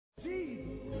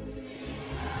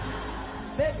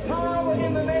There's power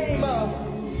in the name of.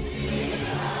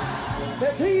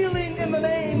 There's healing in the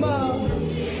name of.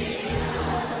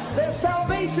 There's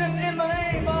salvation in the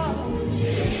name of.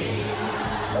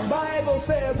 The Bible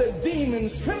says that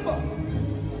demons tremble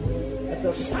at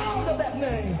the sound of that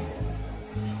name.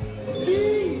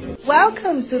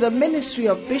 Welcome to the ministry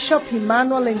of Bishop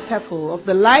Emmanuel Intefel of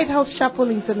the Lighthouse Chapel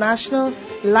International,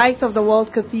 Light of the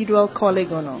World Cathedral,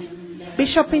 Kolegono.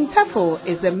 Bishop Intefel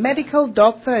is a medical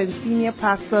doctor and senior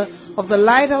pastor of the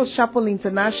Lighthouse Chapel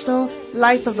International,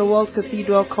 Light of the World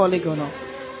Cathedral, Kolegono.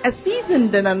 A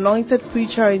seasoned and anointed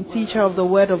preacher and teacher of the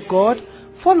Word of God,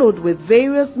 followed with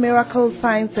various miracles,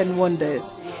 signs, and wonders.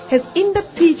 His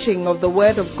in-depth teaching of the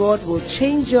Word of God will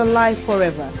change your life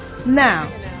forever. Now,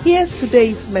 here's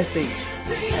today's message.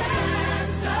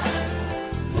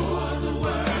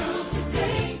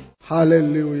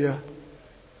 Hallelujah.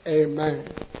 Amen.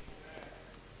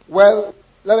 Well,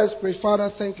 let us pray.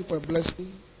 Father, thank you for a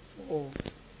blessing, for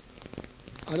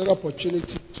another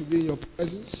opportunity to be in your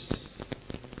presence,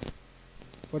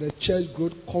 for the Church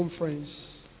Growth Conference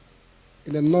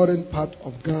in the northern part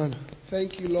of Ghana.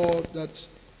 Thank you, Lord, that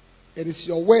it is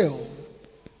your will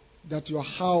that your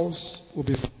house will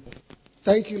be full.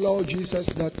 Thank you, Lord Jesus,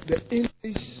 that the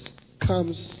increase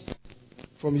comes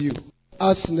from you.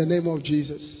 Ask in the name of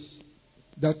Jesus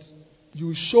that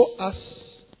you show us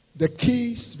the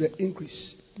keys to the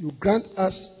increase. You grant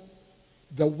us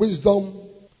the wisdom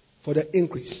for the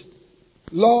increase.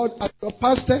 Lord, as your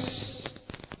pastors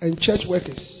and church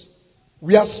workers,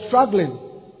 we are struggling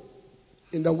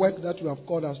in the work that you have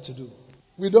called us to do.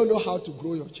 We don't know how to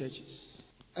grow your churches.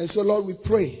 And so, Lord, we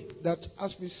pray that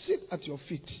as we sit at your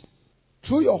feet,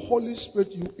 through your Holy Spirit,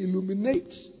 you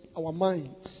illuminate our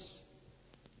minds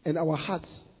and our hearts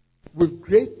with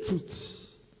great truths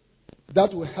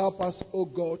that will help us, oh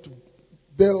God, to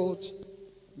build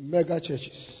mega churches.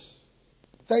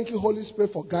 Thank you, Holy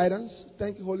Spirit, for guidance.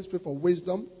 Thank you, Holy Spirit, for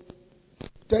wisdom.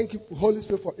 Thank you, Holy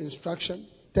Spirit, for instruction.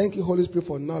 Thank you, Holy Spirit,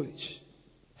 for knowledge.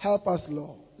 Help us,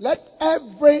 Lord. Let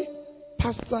every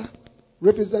pastor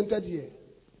represented here,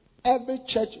 every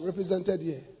church represented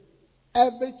here,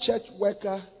 every church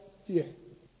worker here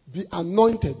be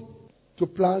anointed to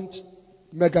plant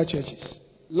mega churches.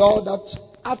 Lord, that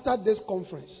after this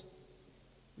conference,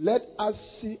 let us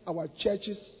see our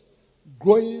churches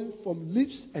growing from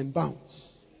leaps and bounds.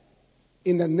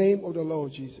 In the name of the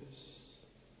Lord Jesus.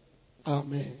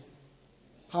 Amen.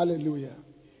 Hallelujah.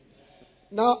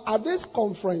 Now, at this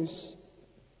conference,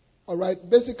 all right,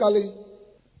 basically,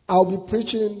 I'll be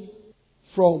preaching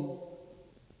from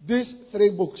these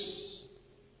 3 books.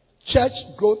 Church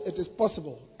Growth, It Is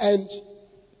Possible. And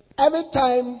every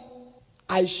time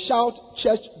I shout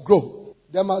church growth,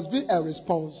 there must be a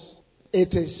response.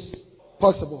 It is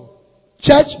possible.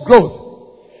 Church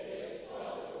growth.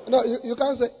 No, you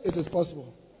can't say it is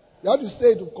possible. You have to say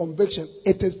it with conviction.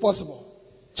 It is possible.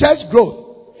 Church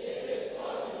growth.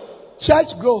 Church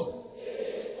growth.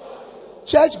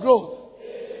 Church growth.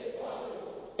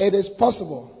 It is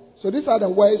possible. So these are the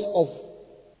words of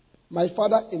my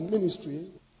father in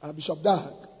ministry, Bishop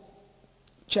Dag.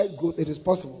 Church growth. It is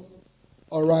possible.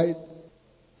 All right.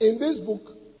 In this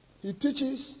book, he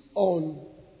teaches on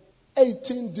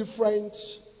 18 different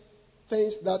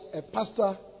things that a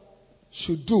pastor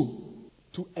should do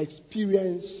to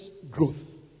experience growth.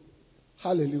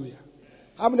 Hallelujah.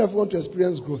 How many of you want to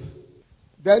experience growth?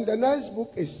 Then the next book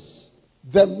is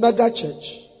The Mega Church.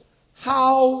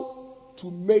 How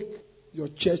to make your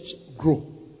church grow.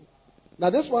 Now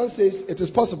this one says it is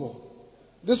possible.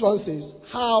 This one says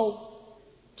how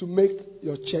to make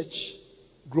your church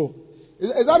grow. Is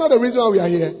that not the reason why we are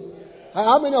here?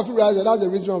 How many of you realize that that's the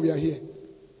reason why we are here?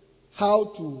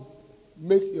 How to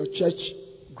make your church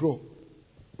grow.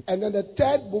 And then the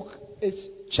third book is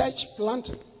church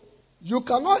planting. You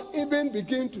cannot even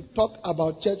begin to talk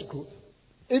about church growth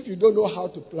if you don't know how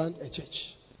to plant a church.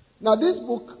 Now this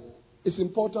book is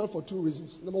important for 2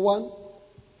 reasons. Number one,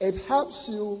 it helps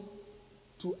you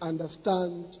to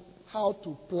understand how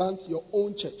to plant your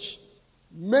own church.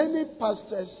 Many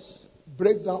pastors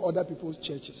break down other people's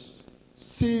churches,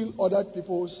 steal other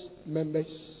people's members,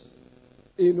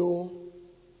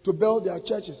 to build their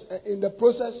churches. In the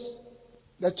process,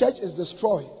 the church is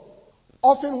destroyed.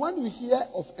 Often when you hear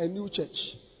of a new church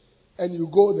and you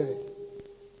go there,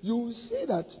 you see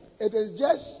that it is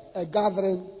just a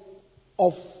gathering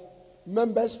of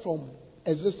members from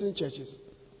existing churches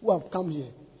who have come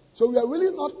here. So we are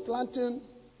really not planting,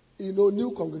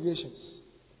 new congregations.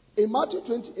 In Matthew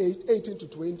 28, 18 to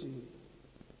 20,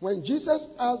 when Jesus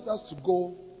asked us to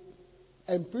go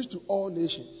and preach to all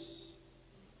nations,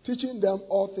 teaching them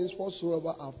all things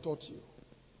whatsoever I've taught you.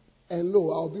 And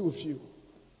lo, I'll be with you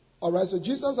All right, so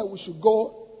Jesus said we should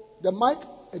go. The Mark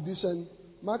edition,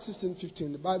 Mark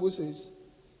 16:15, the Bible says,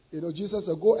 Jesus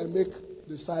said, go and make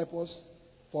disciples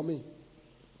for me.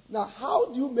 Now,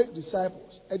 how do you make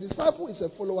disciples? A disciple is a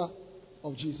follower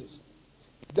of Jesus.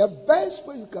 The best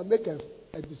way you can make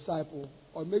a disciple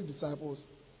or make disciples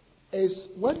is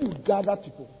when you gather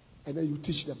people and then you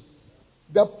teach them.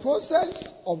 The process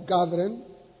of gathering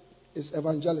is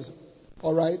evangelism.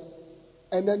 All right?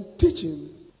 And then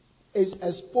teaching is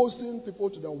exposing people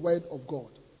to the Word of God.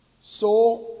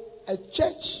 So, a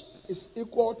church is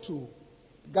equal to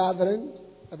gathering,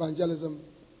 evangelism,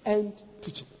 and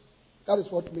teaching. That is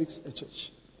what makes a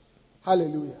church.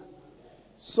 Hallelujah.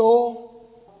 So,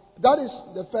 that is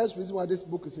the first reason why this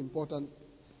book is important.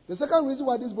 The second reason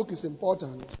why this book is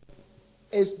important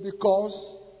is because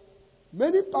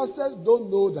many pastors don't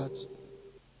know that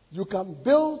you can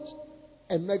build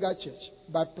a mega church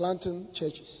by planting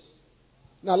churches.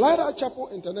 Now, Lighthouse Chapel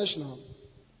International,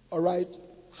 all right,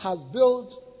 has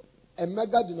built a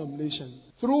mega denomination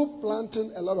through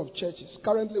planting a lot of churches.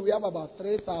 Currently, we have about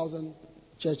 3,000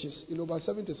 churches in over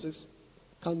 76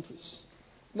 countries.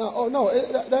 Now,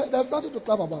 there's nothing to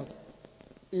clap about.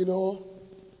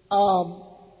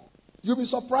 You'll be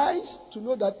surprised to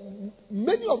know that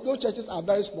many of those churches are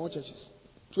very small churches.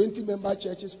 20-member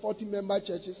churches, 40-member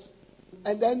churches.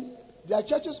 And then there are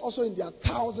churches also in their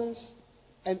thousands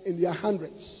and in their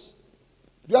hundreds.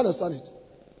 Do you understand it?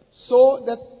 So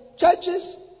the churches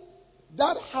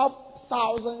that have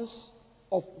thousands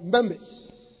of members,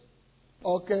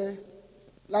 okay,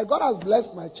 like God has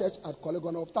blessed my church at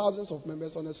Colegono of thousands of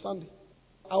members on a Sunday.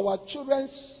 Our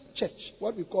children's church,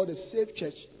 what we call the Safe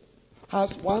Church, has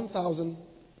 1,000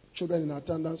 children in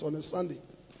attendance on a Sunday.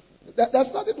 There's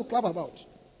nothing to clap about.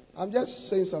 I'm just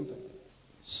saying something.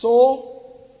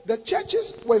 So, the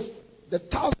churches with the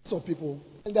thousands of people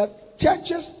and the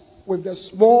churches with the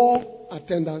small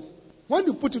attendance, when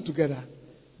you put it together,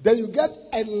 then you get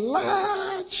a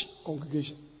large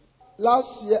congregation.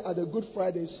 Last year at the Good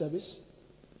Friday service,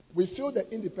 we filled the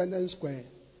Independence Square.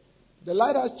 The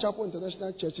Lighthouse Chapel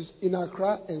International Churches in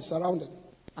Accra and surrounding.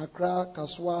 Accra,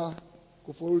 Kaswa,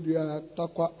 Koforidua,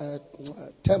 Takwa,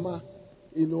 Tema,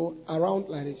 around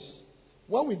like this.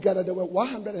 When we gathered, there were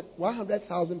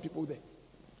 100,000 people there.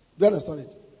 Do you understand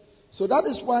it? So that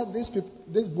is why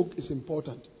this book is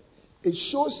important. It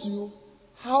shows you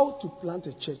how to plant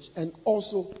a church and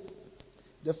also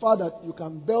the fact that you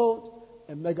can build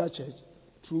a mega church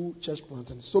through church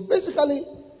planting. So basically,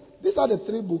 these are the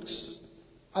three books.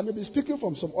 I may be speaking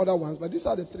from some other ones, but these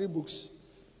are the three books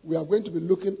we are going to be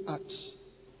looking at.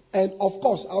 And of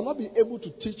course, I will not be able to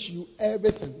teach you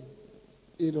everything,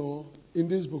 in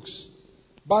these books.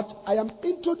 But I am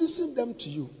introducing them to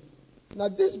you. Now,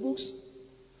 these books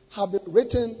have been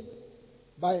written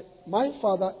by my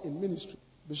father in ministry,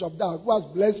 Bishop Dag, who has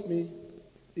blessed me,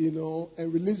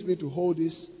 and released me to hold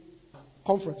these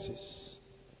conferences.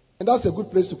 And that's a good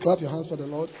place to clap your hands for the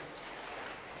Lord,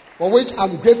 for which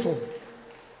I'm grateful.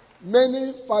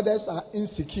 Many fathers are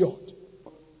insecure.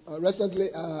 Recently,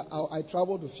 I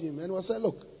traveled with him and I said,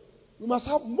 look, we must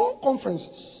have more conferences.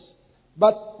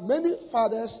 But many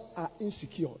fathers are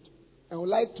insecure and would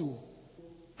like to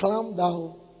clamp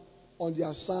down on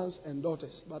their sons and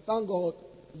daughters. But thank God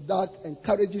that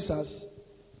encourages us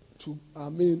to,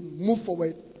 move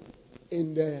forward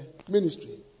in the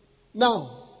ministry.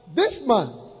 Now, this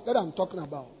man that I'm talking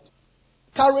about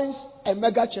carries a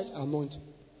mega church anointing.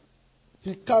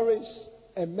 He carries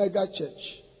a mega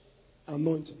church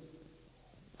anointing.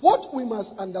 What we must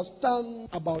understand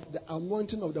about the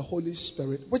anointing of the Holy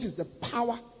Spirit, which is the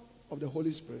power of the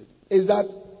Holy Spirit, is that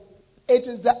it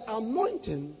is the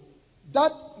anointing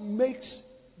that makes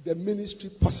the ministry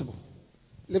possible.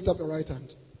 Lift up your right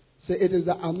hand. Say, it is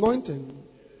the anointing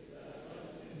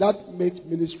that makes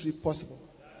ministry possible.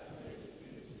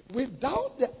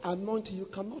 Without the anointing, you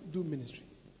cannot do ministry.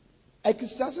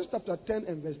 Ecclesiastes chapter 10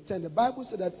 and verse 10, the Bible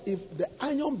said that if the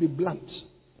iron be blunt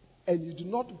and you do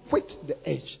not whet the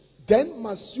edge, then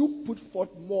must you put forth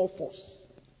more force.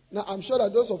 Now, I'm sure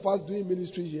that those of us doing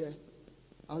ministry here,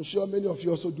 I'm sure many of you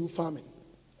also do farming.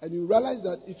 And you realize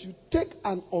that if you take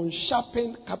an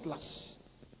unsharpened cutlass,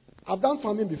 I've done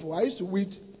farming before. I used to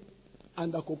weed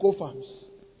under cocoa farms.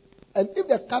 And if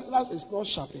the cutlass is not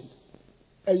sharpened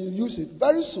and you use it,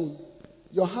 very soon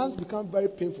your hands become very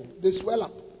painful. They swell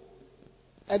up.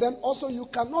 And then also you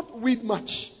cannot weed much.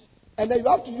 And then you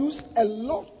have to use a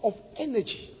lot of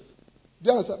energy.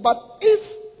 Do you understand? But if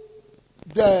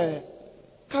the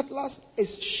cutlass is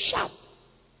sharp,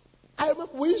 I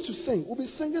remember we used to sing. We'll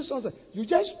be singing songs like, you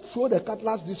just throw the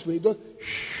cutlass this way.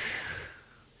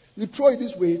 You throw it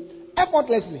this way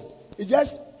effortlessly. It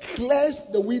just clears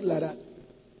the wheat like that.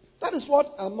 That is what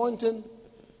anointing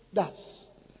does.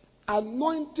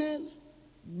 Anointing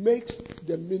makes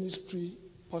the ministry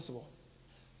possible.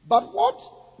 But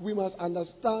what we must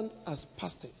understand as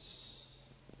pastors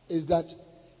is that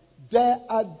there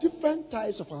are different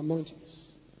types of anointings.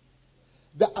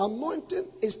 The anointing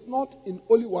is not in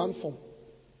only one form.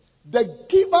 The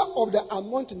giver of the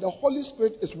anointing, the Holy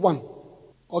Spirit, is one.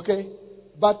 Okay?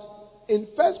 But in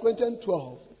 1 Corinthians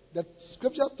 12, the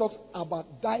scripture talks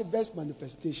about diverse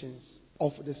manifestations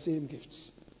of the same gifts.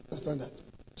 Understand that?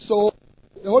 So,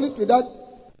 the Holy Spirit that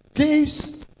gives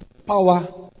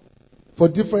power for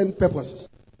different purposes.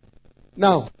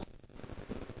 Now,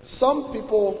 some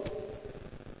people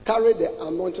carry the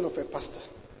anointing of a pastor.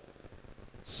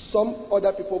 Some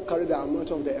other people carry the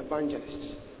anointing of the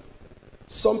evangelist.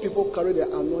 Some people carry the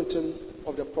anointing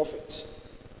of the prophet.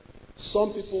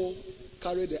 Some people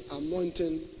carry the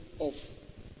anointing of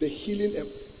the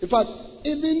healing. In fact,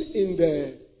 even in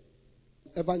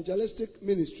the evangelistic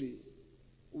ministry,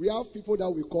 we have people that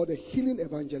we call the healing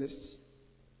evangelists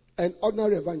and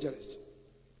ordinary evangelists.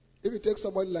 If you take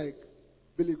somebody like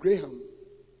Billy Graham,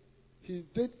 he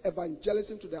did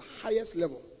evangelism to the highest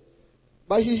level,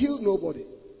 but he healed nobody.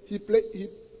 He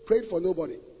prayed for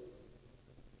nobody.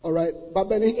 All right, but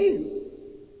Benny Hinn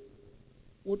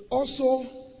would also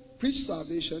preach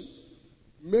salvation,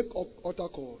 make altar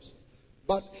calls,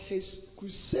 but his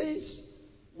crusades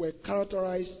were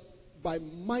characterized by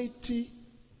mighty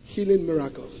healing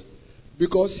miracles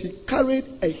because he carried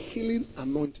a healing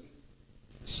anointing.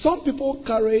 Some people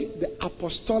carry the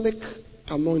apostolic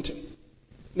anointing.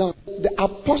 Now, the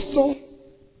apostle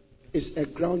is a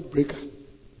groundbreaker.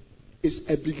 Is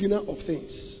a beginner of things.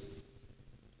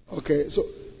 Okay, so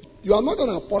you are not an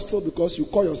apostle because you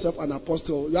call yourself an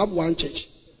apostle. You have one church,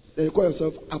 then you call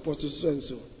yourself apostle so and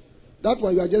so. That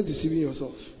one you are just deceiving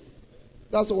yourself.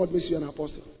 That's not what makes you an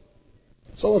apostle.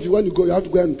 Some of you, when you go, you have to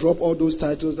go and drop all those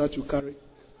titles that you carry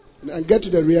and get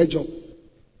to the real job.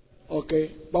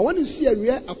 Okay, but when you see a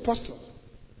real apostle,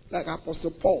 like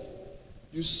Apostle Paul,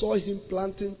 you saw him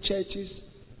planting churches,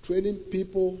 training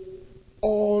people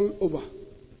all over.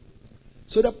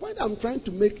 So the point I'm trying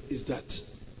to make is that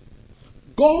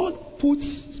God puts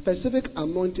specific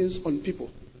anointings on people,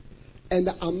 and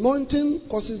the anointing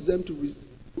causes them to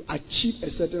achieve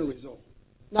a certain result.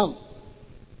 Now,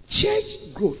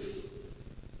 church growth,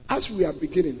 as we are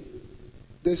beginning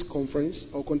this conference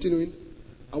or continuing,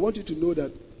 I want you to know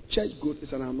that church growth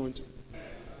is an anointing.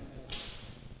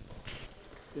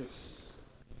 Yes.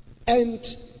 And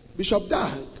Bishop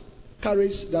Dag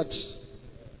carries that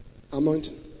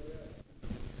anointing.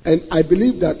 And I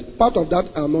believe that part of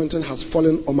that anointing has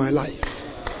fallen on my life.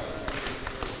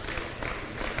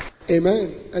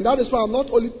 Amen. And that is why I'm not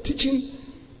only teaching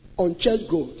on church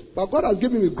growth, but God has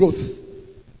given me growth.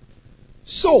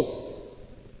 So,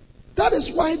 that is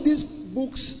why these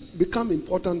books become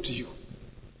important to you.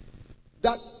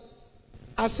 That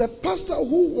as a pastor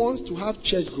who wants to have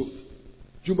church growth,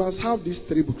 you must have these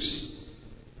 3 books.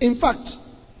 In fact,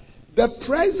 the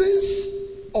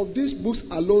presence of these books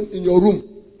alone in your room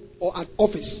or at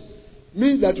office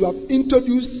means that you have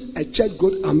introduced a church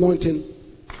growth anointing.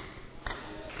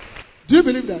 Do you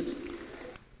believe that?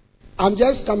 I'm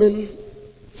just coming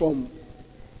from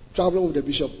traveling with the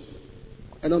bishop,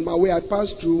 and on my way I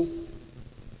passed through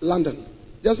London,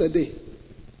 just a day,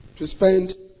 to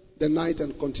spend the night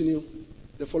and continue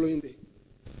the following day.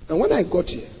 And when I got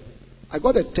here, I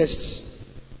got a text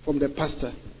from the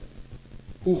pastor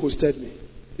who hosted me.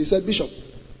 He said, "Bishop,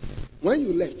 when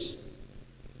you left,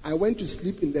 I went to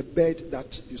sleep in the bed that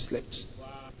you slept."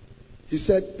 Wow. He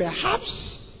said, "Perhaps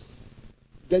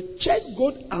the church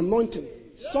growth anointing,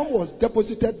 some was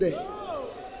deposited there.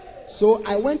 So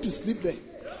I went to sleep there."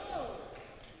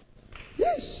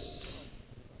 Yes.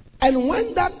 And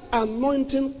when that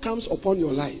anointing comes upon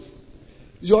your life,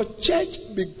 your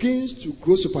church begins to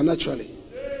grow supernaturally.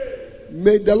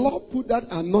 May the Lord put that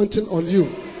anointing on you.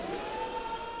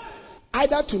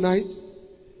 Either tonight,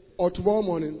 or tomorrow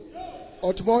morning,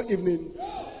 or tomorrow evening,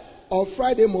 or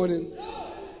Friday morning,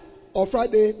 or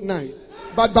Friday night.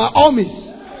 But by all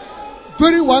means,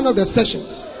 during one of the sessions,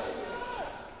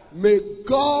 may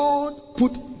God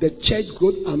put the church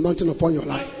growth anointing upon your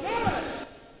life.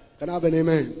 Can I have an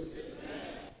amen?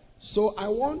 So I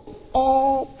want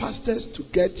all pastors to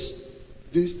get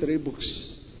these 3 books.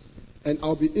 And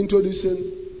I'll be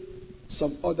introducing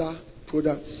some other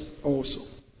products also.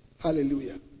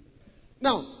 Hallelujah.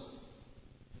 Now,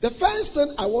 the first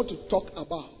thing I want to talk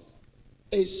about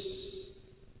is,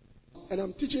 and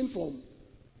I'm teaching from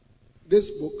this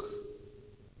book,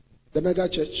 The Mega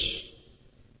Church,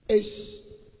 is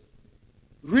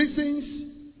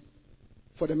reasons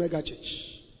for the mega church.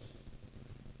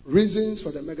 Reasons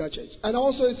for the mega church. And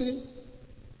also, you see,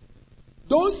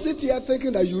 don't sit here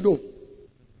thinking that you know.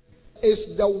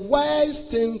 It's the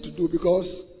wise thing to do because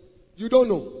you don't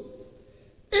know.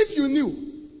 If you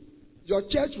knew, your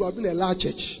church would have been a large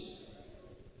church.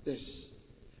 Yes.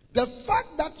 The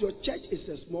fact that your church is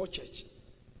a small church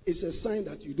is a sign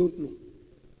that you don't know.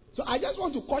 So I just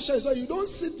want to caution you so you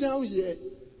don't sit down here.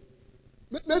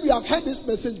 Maybe I've heard this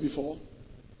message before.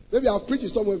 Maybe I've preached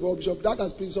it somewhere before. Bishop That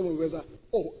has preached somewhere before.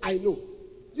 Oh, I know.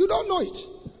 You don't know it.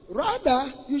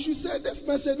 Rather, you should say this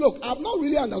message, look, I've not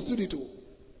really understood it all.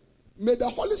 May the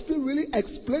Holy Spirit really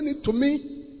explain it to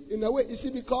me in a way. You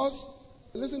see, because,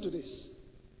 listen to this.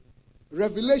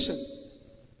 Revelation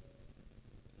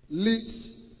leads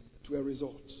to a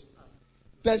result.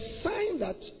 The sign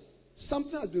that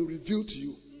something has been revealed to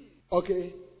you,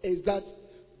 okay, is that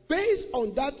based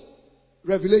on that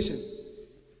revelation,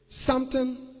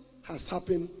 something has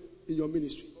happened in your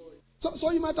ministry.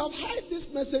 So you might have heard this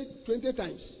message 20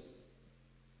 times,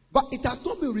 but it has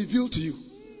not been revealed to you.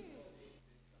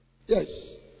 Yes.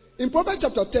 In Proverbs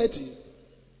chapter 30,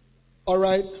 all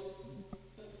right,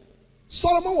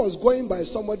 Solomon was going by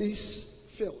somebody's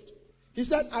field. He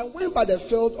said, I went by the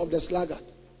field of the sluggard,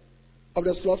 of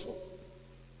the slothful,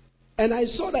 and I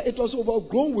saw that it was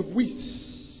overgrown with weeds.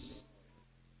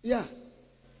 Yeah.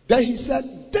 Then he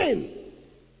said, then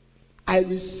I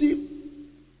received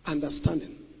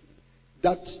understanding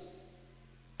that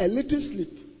a little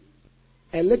sleep,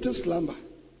 a little slumber,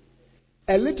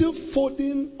 a little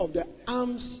folding of the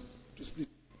arms to sleep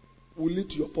will lead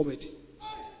to your poverty.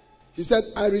 He said,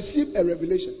 I received a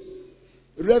revelation.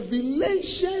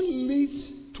 Revelation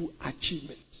leads to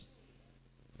achievement.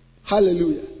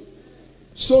 Hallelujah.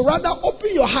 So rather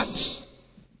open your heart.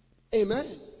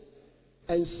 Amen.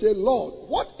 And say, Lord,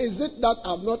 what is it that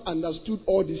I've not understood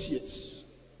all these years?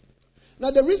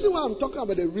 Now the reason why I'm talking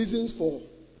about the reasons for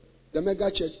the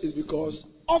mega church is because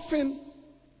often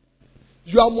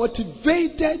you are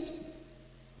motivated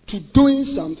to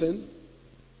doing something,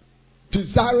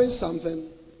 desiring something,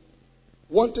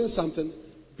 wanting something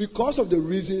because of the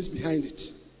reasons behind it.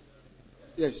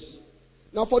 Yes.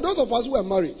 Now for those of us who are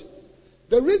married,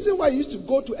 the reason why you used to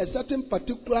go to a certain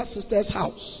particular sister's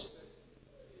house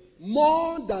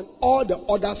more than all the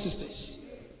other sisters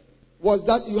was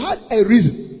that you had a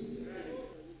reason.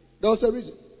 There was a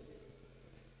reason.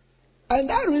 And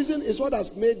that reason is what has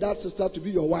made that sister to be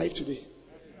your wife today.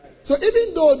 So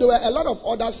even though there were a lot of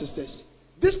other sisters,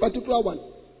 this particular one,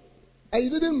 and you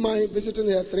didn't mind visiting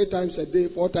her 3 times a day,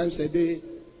 4 times a day.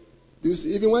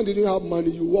 Even when you didn't have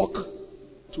money, you walk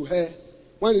to her.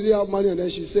 When you didn't have money, and then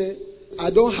she say,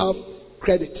 I don't have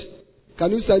credit.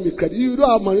 Can you send me credit? You don't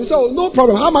have money. You say, oh, no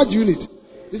problem. How much do you need?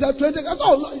 He said, 20. I said,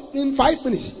 oh, in 5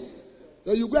 minutes.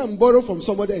 So you go and borrow from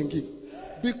somebody and give.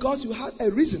 Because you had a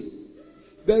reason.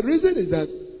 The reason is that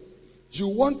you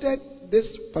wanted this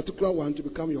particular one to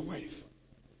become your wife.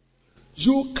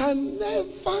 You can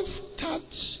never start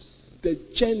the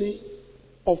journey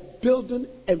of building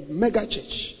a mega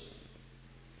church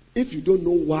if you don't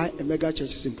know why a mega church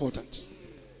is important.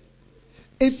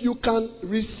 If you can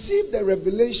receive the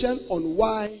revelation on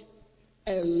why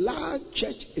a large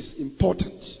church is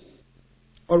important,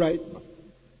 all right,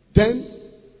 then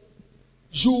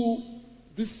you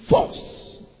be forced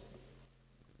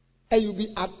and you'll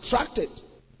be attracted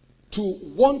to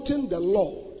wanting the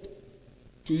Lord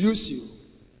to use you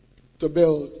to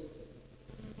build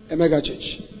a mega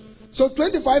church. So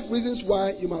 25 reasons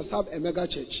why you must have a mega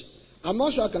church. I'm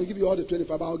not sure I can give you all the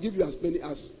 25, but I'll give you as many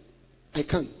as I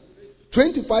can.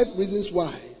 25 reasons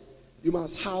why you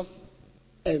must have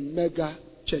a mega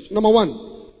church. Number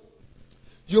 1,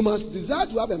 you must desire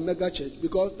to have a mega church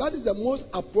because that is the most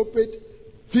appropriate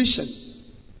vision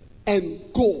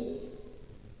and goal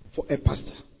for a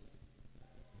pastor.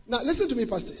 Now listen to me,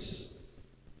 pastors.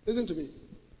 Listen to me.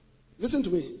 Listen to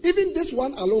me. Even this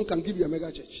one alone can give you a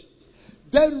mega church.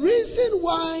 The reason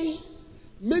why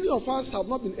many of us have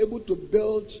not been able to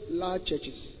build large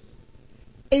churches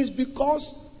is because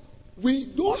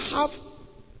we don't have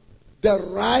the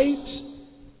right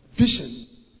vision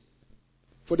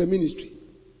for the ministry.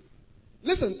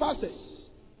 Listen, pastors,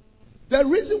 the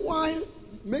reason why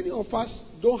many of us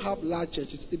don't have large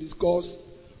churches is because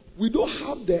we don't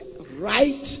have the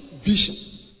right vision.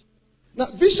 Now,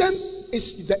 vision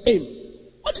is the aim.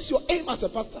 What is your aim as a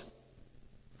pastor?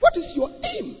 What is your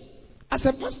aim as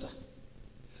a pastor?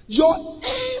 Your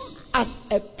aim as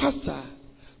a pastor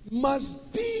must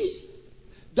be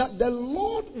that the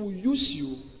Lord will use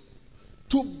you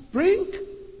to bring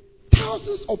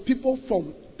thousands of people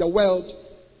from the world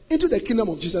into the kingdom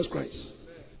of Jesus Christ.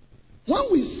 When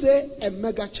we say a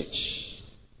mega church,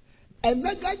 A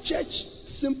mega church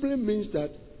simply means that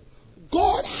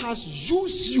God has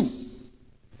used you,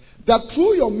 that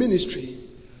through your ministry,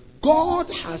 God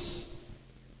has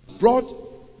brought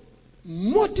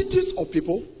multitudes of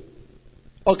people,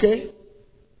 okay,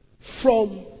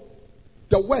 from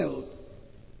the world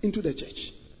into the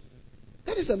church.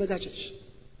 That is a mega church.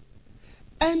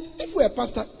 And if we're a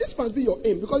pastor, this must be your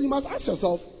aim, because you must ask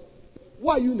yourself,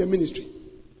 why are you in the ministry?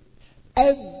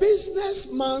 A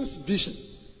businessman's vision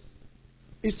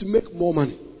is to make more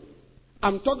money.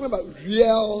 I'm talking about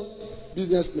real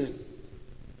businessmen.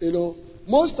 You know,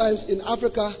 most times in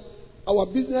Africa, our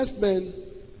businessmen,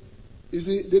 you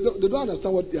see, they don't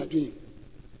understand what they are doing.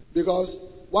 Because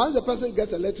once the person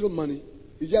gets a little money,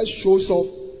 he just shows off,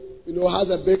 you know, has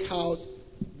a big house,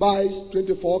 buys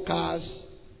 24 cars,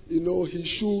 you know, his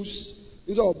shoes.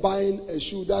 Instead of buying a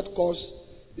shoe that costs,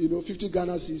 you know, 50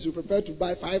 Ghana cedis, you prepare to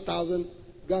buy 5,000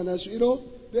 Ghana cedis, you know.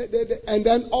 And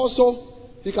then also,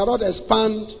 he cannot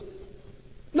expand.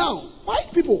 Now,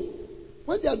 white people,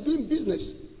 when they are doing business,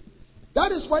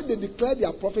 that is why they declare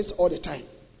their profits all the time.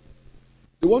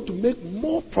 They want to make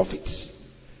more profits.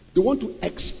 They want to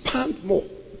expand more.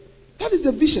 That is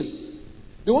the vision.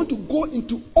 They want to go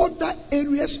into other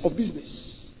areas of business.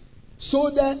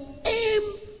 So the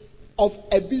aim of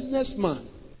a businessman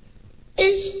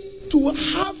is to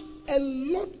have a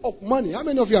lot of money. How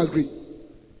many of you agree?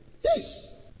 Yes.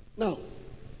 Now,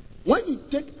 when you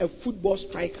take a football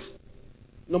striker,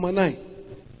 number 9,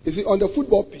 you see, on the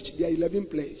football pitch, there are 11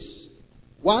 players.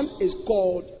 One is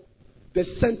called the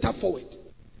center forward.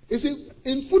 You see,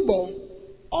 in football,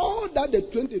 all that the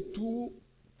 22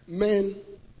 men,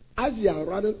 as they are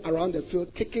running around the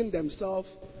field, kicking themselves,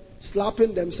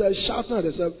 slapping themselves, shouting at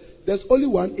themselves, there's only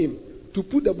one aim: to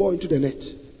put the ball into the net.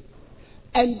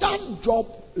 And that job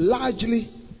largely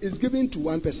is given to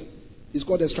one person. It's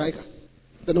called the striker,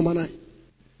 the number 9.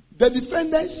 The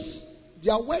defenders,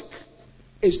 their work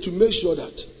is to make sure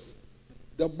that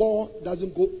the ball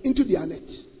doesn't go into their net.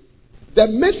 The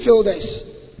midfielders,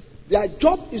 their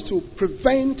job is to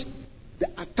prevent the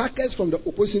attackers from the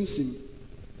opposing team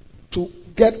to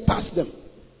get past them,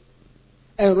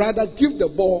 and rather give the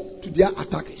ball to their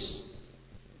attackers.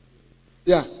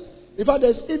 Yeah. In fact,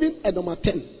 there's even a number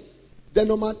 10. The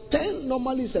number 10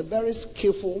 normally is a very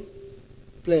skillful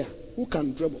player who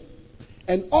can dribble.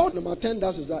 And all number 10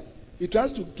 does is that he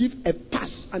tries to give a pass,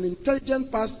 an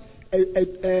intelligent pass,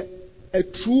 a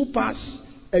true pass,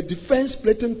 a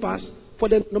defense-splitting pass for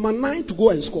the number 9 to go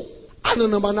and score. And the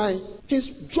number 9, his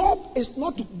job is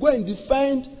not to go and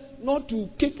defend, not to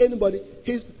kick anybody.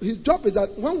 His job is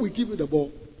that when we give you the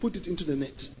ball, put it into the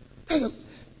net. And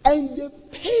they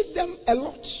pay them a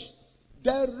lot.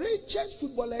 The richest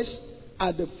footballers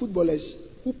are the footballers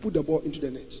who put the ball into the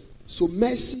net. So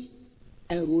Messi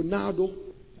and Ronaldo,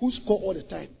 who score all the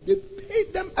time, they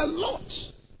pay them a lot.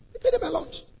 They pay them a lot.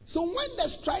 So when the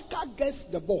striker gets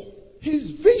the ball, his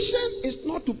vision is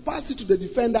not to pass it to the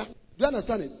defender. Do you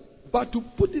understand it? But to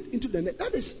put it into the net.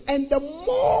 That is, and the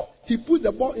more he puts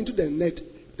the ball into the net,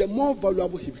 the more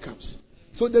valuable he becomes.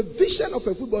 So the vision of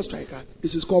a football striker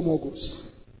is to score more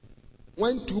goals.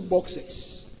 When 2 boxers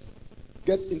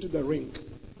get into the ring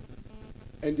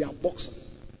and they are boxing,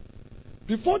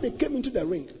 before they came into the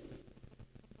ring,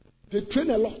 they train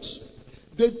a lot.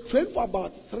 They train for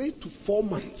about 3 to 4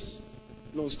 months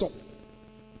non-stop,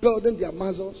 building their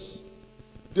muscles.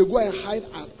 They go and hide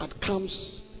at camps.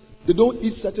 They don't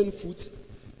eat certain foods.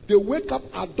 They wake up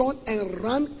at dawn and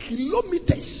run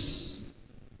kilometers.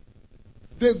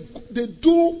 They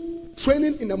do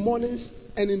training in the mornings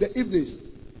and in the evenings.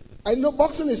 I know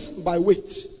boxing is by weight.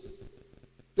 Do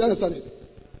you understand it?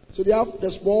 So they have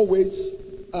the small weights,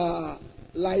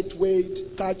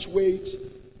 lightweight, catch weight,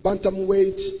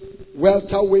 bantamweight,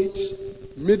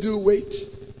 welterweight, middleweight,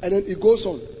 and then it goes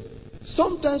on.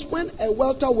 Sometimes when a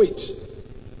welterweight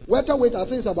I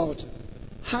think is about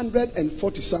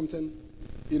 140 something,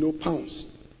 pounds.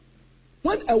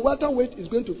 When a welterweight is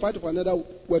going to fight for another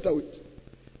welterweight,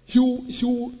 he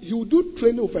will do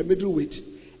training with a middleweight.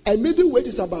 A middleweight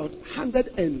is about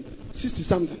 160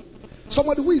 something.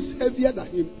 Somebody who is heavier than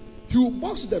him, he will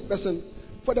box the person.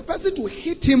 For the person to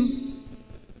hit him,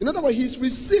 in other words, he is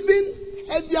receiving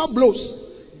heavier blows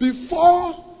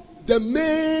before the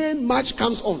main match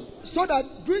comes on. So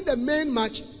that during the main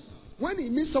match, when he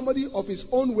meets somebody of his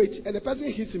own weight and the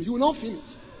person hits him, he will not feel it.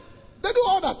 They do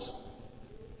all that.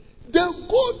 They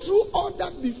go through all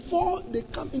that before they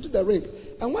come into the ring.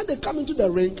 And when they come into the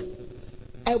ring,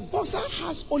 a boxer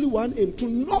has only one aim: to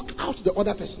knock out the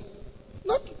other person.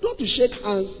 Not to shake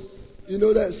hands,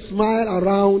 they smile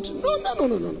around.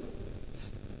 No.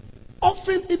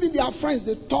 Often, even their friends,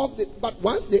 they talk, but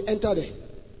once they enter there,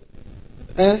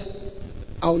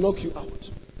 I'll knock you out.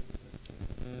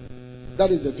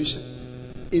 That is the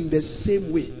vision. In the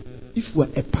same way, if we're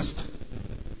a pastor,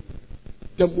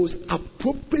 the most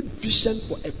appropriate vision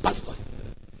for a pastor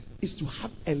is to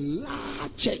have a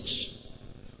large church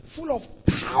full of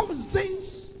thousands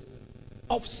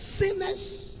of sinners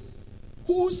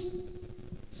whose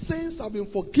sins have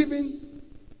been forgiven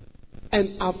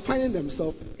and are finding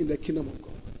themselves in the kingdom of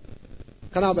God.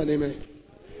 Can I have an amen?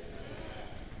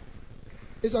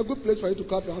 It's a good place for you to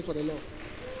clap your hands for the Lord.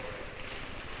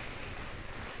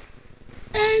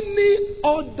 Any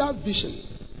other vision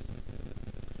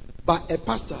by a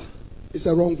pastor is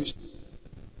a wrong vision.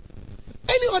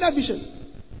 Any other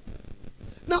vision.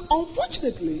 Now,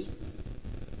 unfortunately,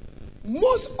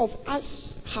 most of us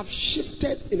have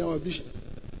shifted in our vision.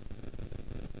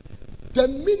 The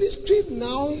ministry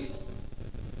now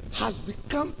has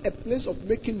become a place of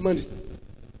making money.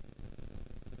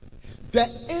 The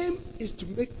aim is to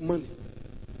make money,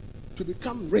 to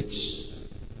become rich.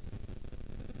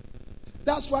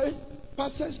 That's why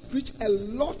pastors preach a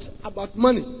lot about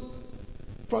money,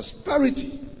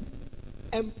 prosperity,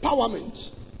 empowerment,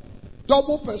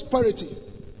 double prosperity,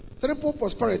 triple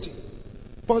prosperity,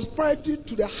 prosperity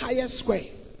to the highest square,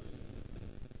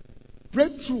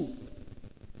 breakthrough,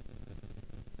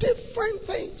 different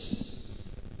things.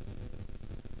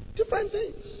 Different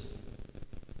things.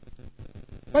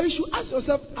 But you should ask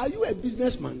yourself, are you a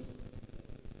businessman?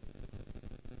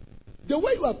 The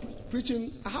way you are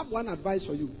preaching, I have one advice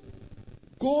for you.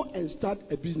 Go and start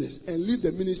a business and leave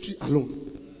the ministry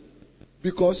alone.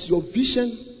 Because your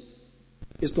vision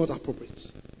is not appropriate.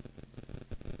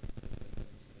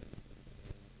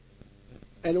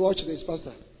 And watch this,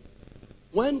 Pastor.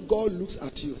 When God looks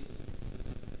at you,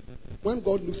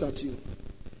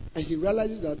 and He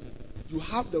realizes that you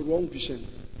have the wrong vision,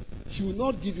 He will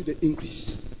not give you the increase.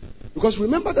 Because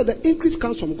remember that the increase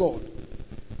comes from God.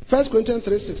 1 Corinthians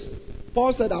 3:6.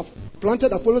 Paul said, I've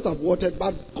planted, Apollos have watered,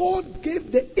 but God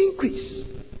gave the increase.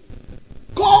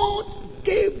 God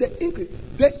gave the increase.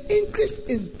 The increase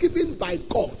is given by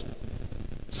God.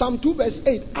 Psalm 2 verse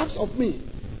 8, ask of me,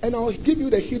 and I will give you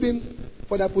the hidden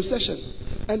for thy possession,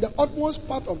 and the utmost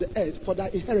part of the earth for thy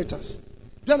inheritance.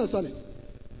 Do you understand it?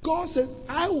 God said,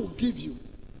 I will give you.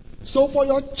 So for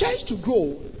your church to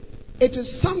grow, it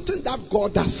is something that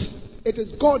God does. It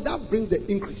is God that brings the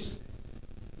increase.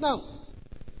 Now,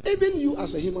 even you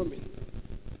as a human being,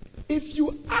 if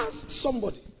you ask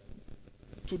somebody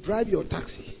to drive your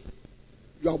taxi,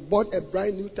 you have bought a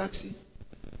brand new taxi,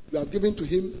 you have given to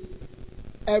him,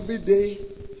 every day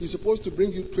he's supposed to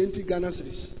bring you 20 Ghana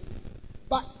cedis.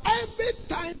 But every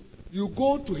time you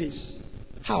go to his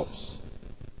house,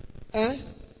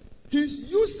 he's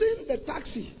using the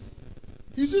taxi.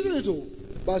 He's using it all,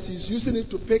 but he's using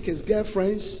it to pick his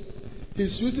girlfriends.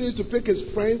 He's using it to pick his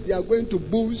friends. They are going to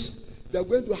booze. They are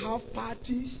going to have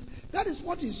parties. That is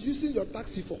what he's using your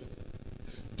taxi for.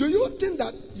 Do you think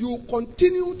that you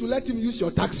continue to let him use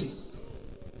your taxi?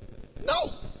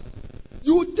 No.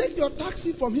 You will take your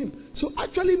taxi from him. So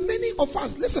actually many of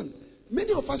us, listen,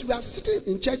 many of us, we are sitting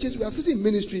in churches, we are sitting in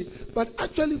ministry, but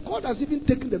actually God has even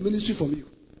taken the ministry from you.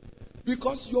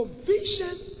 Because your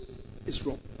vision is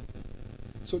wrong.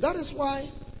 So that is why,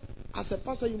 as a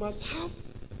pastor, you must have,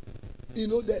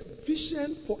 the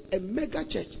vision for a mega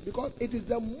church. Because it is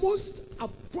the most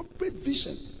appropriate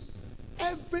vision.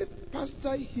 Every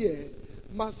pastor here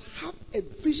must have a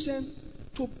vision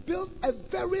to build a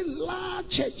very large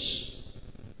church.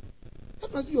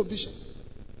 That must be your vision.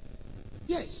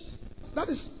 Yes. That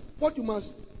is what you must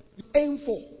aim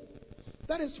for.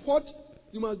 That is what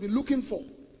you must be looking for.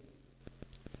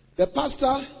 The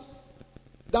pastor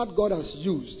that God has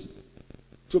used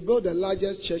to build the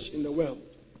largest church in the world,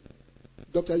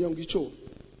 Dr. Yonggi Cho,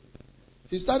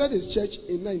 he started his church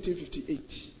in 1958.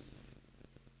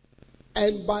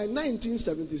 And by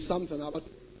 1970 something, about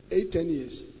 8-10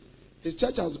 years, his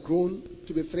church has grown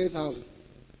to be 3,000.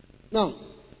 Now,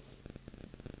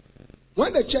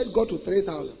 when the church got to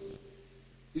 3,000,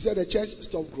 he said the church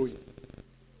stopped growing.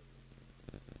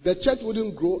 The church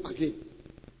wouldn't grow again.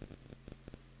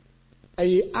 And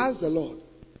he asked the Lord,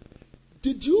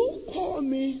 did you call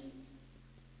me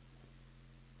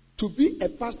to be a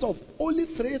pastor of only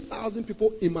 3,000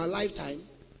 people in my lifetime?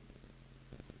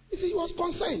 He said he was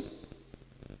concerned.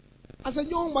 As a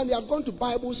young man, he had gone to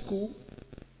Bible school.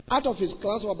 Out of his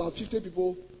class of about 50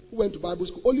 people who went to Bible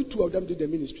school, only 2 of them did the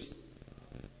ministry.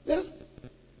 Yeah?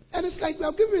 And it's like, we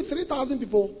have given me 3,000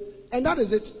 people, and that is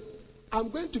it.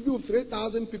 I'm going to be with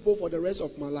 3,000 people for the rest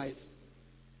of my life.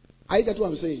 I get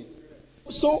what I'm saying.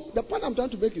 So, the point I'm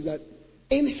trying to make is that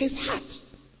in his heart,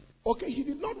 Okay, he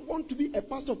did not want to be a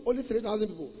pastor of only 3,000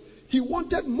 people. He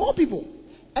wanted more people.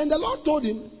 And the Lord told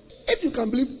him, if you can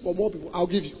believe for more people, I'll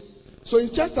give you. So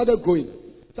his church started growing.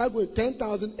 Started going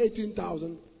 10,000,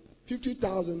 18,000,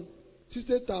 50,000,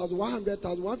 60,000,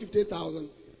 100,000, 150,000,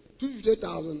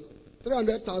 250,000,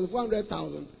 300,000,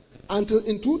 400,000. Until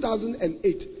in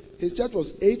 2008, his church was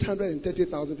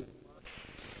 830,000 people.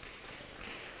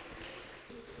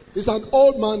 He's an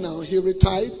old man now. He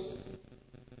retired.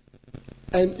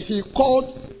 And he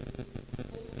called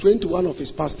 21 of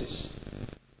his pastors.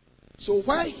 So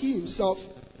while he himself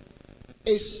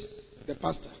is the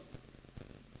pastor,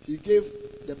 he gave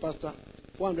the pastor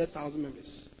 400,000 members.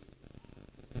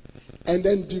 And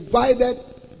then divided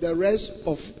the rest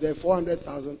of the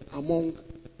 400,000 among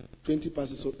 20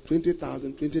 pastors. So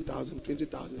 20,000, 20,000,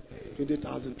 20,000,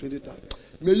 20,000, 20,000.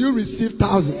 May you receive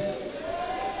thousands.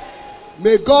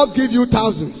 May God give you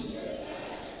thousands.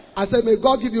 I said, may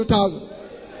God give you thousands.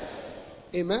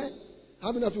 Amen.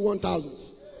 How many of you want thousands?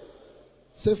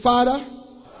 Say, Father,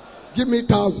 give me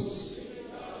thousands.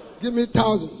 Give me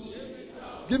thousands.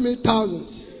 Give me thousands.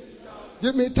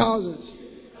 Give me thousands.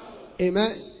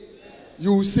 Amen.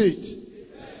 You will see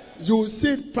it. You will see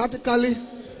it practically.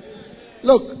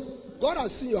 Look, God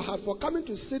has seen your heart for coming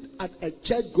to sit at a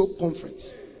church group conference.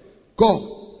 God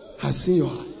has seen your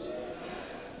heart.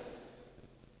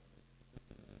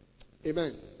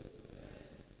 Amen.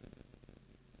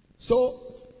 So,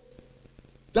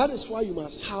 that is why you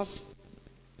must have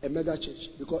a mega church,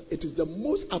 because it is the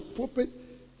most appropriate.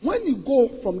 When you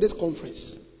go from this conference,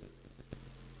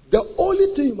 the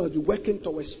only thing you must be working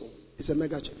towards for is a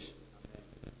mega church.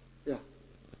 Yeah.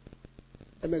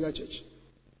 A mega church.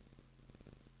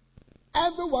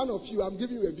 Every one of you, I'm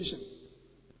giving you a vision.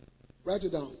 Write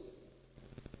it down.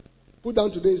 Put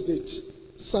down today's date.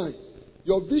 Sign.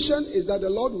 Your vision is that the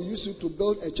Lord will use you to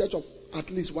build a church of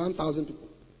at least 1,000 people.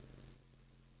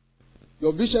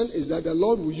 Your vision is that the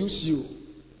Lord will use you.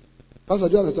 Pastor,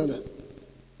 do you understand that?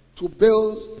 To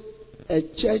build a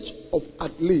church of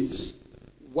at least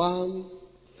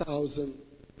 1,000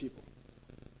 people.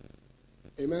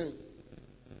 Amen.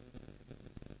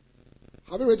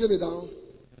 Have you written it down?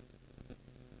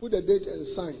 Put the date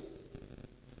and sign.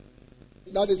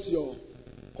 That is your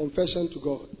confession to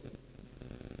God.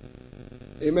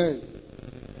 Amen.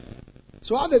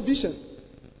 So have a vision.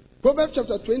 Proverbs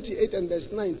chapter 28 and verse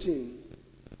 19.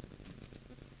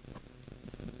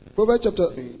 Proverbs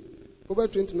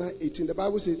 29, 18. The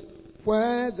Bible says,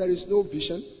 where there is no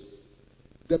vision,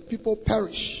 the people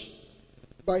perish.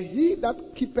 But he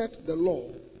that keepeth the law,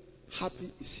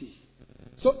 happy is he.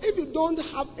 So if you don't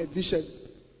have a vision,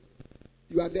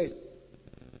 you are dead.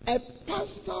 A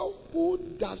pastor who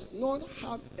does not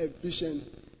have a vision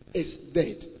is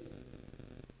dead.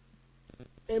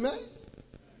 Amen?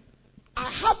 I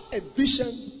have a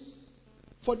vision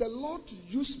for the Lord to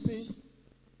use me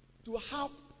to have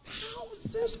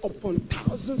thousands upon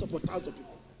thousands upon thousands of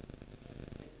people.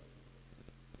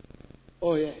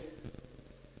 Oh, yeah.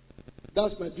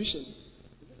 That's my vision.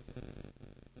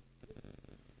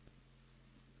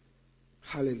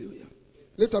 Hallelujah.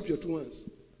 Lift up your two hands.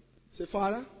 Say,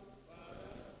 Father,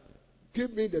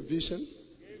 give me the vision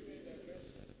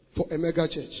for a mega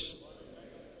church.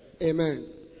 Amen.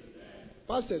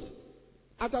 Pastors,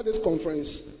 after this conference,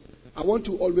 I want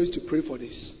you always to pray for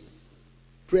this.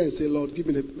 Pray and say, Lord, give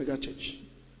me the mega church.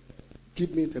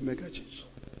 Give me the mega church.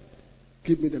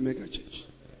 Give me the mega church.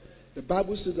 The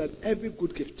Bible says that every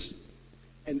good gift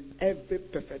and every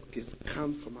perfect gift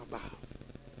comes from above.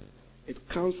 It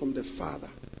comes from the Father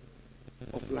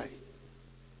of light.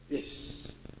 Yes.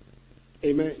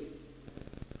 Amen.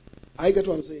 I get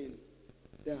what I'm saying?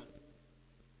 Yeah.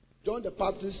 John the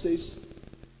Baptist says,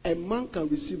 a man can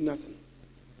receive nothing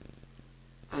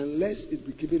unless it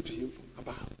be given to him from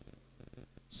above.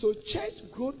 So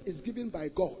church growth is given by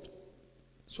God.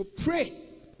 So pray.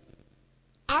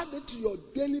 Add it to your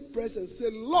daily prayers and say,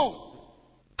 Lord,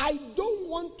 I don't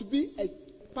want to be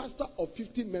a pastor of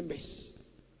 50 members.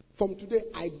 From today,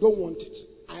 I don't want it.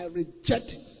 I reject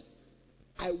it.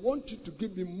 I want you to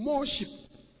give me more sheep.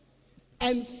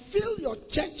 And fill your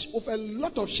church with a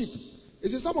lot of sheep. You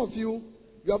see, some of you,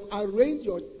 you have arranged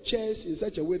your chairs in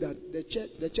such a way that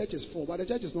the church is full, but the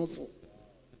church is not full.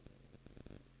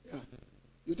 Yeah.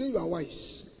 You think you are wise.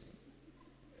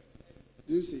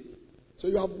 Do you see? So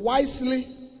you have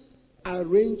wisely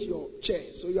arranged your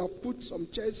chairs. So you have put some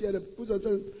chairs here, and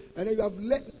then you have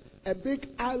let a big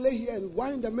alley here and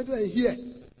one in the middle and here.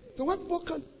 So when people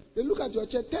come, they look at your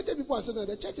church, 30 people are saying that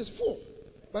the church is full,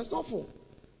 but it's not full.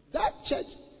 That church,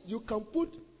 you can put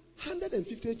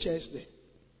 150 chairs there.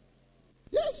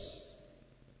 Yes.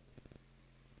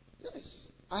 Yes.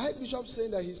 I heard Bishop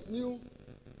saying that his new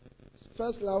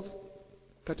First Love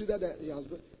Cathedral that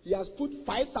he has put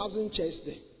 5,000 chairs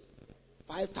there.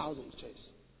 5,000 chairs.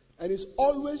 And he's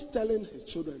always telling his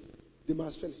children they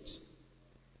must fill it.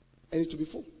 And it will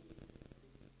be full.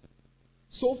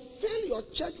 So fill your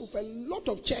church with a lot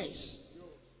of chairs.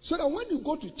 So that when you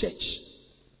go to church,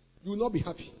 you will not be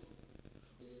happy.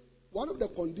 One of the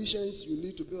conditions you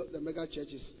need to build the mega church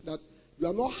is that you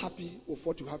are not happy with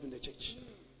what you have in the church.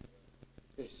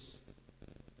 Yes.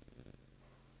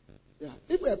 Yeah.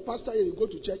 If you're a pastor and you go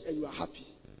to church and you are happy,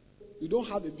 you don't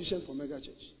have a vision for mega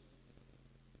church.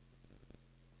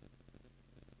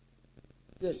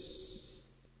 Yes.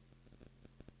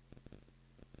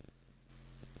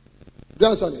 Do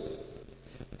you understand it?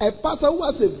 A pastor who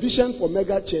has a vision for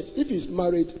mega church, if he's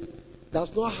married, does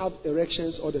not have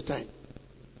erections all the time.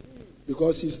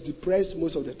 Because he's depressed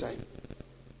most of the time.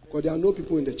 Because there are no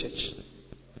people in the church.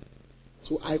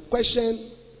 So I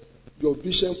question your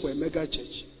vision for a mega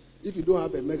church. If you don't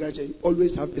have a mega church, you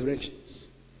always have erections.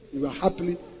 You are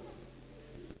happily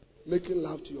making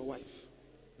love to your wife.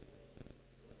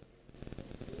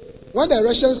 When the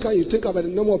erections come, you think about the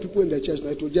number of people in the church, now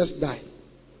it will just die.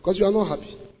 Because you are not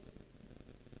happy.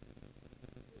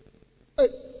 Hey.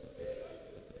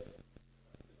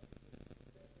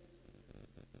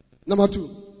 Number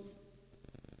 2.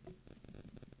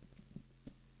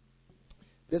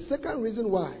 The second reason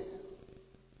why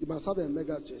you must have a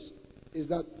mega church is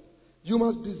that you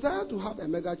must desire to have a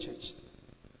mega church,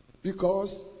 because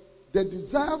the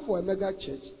desire for a mega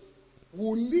church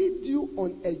will lead you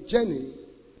on a journey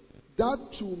that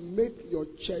will make your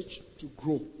church to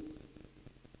grow.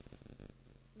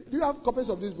 Do you have copies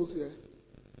of these books here?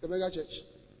 The mega church?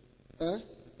 Eh?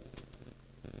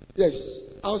 Yes,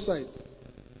 outside.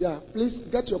 Yeah, please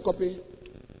get your copy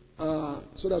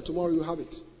so that tomorrow you have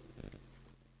it.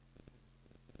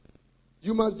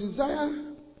 You must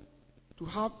desire to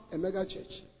have a mega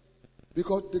church,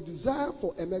 because the desire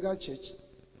for a mega church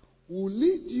will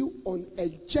lead you on a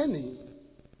journey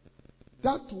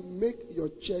that will make your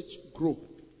church grow.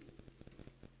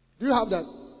 Do you have that?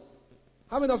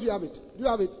 How many of you have it? Do you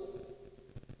have it?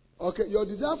 Okay, your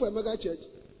desire for a mega church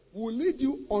will lead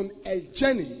you on a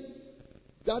journey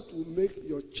that will make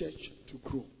your church to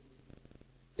grow.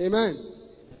 Amen.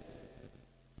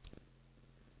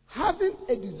 Having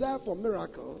a desire for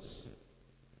miracles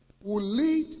will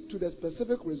lead to the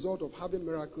specific result of having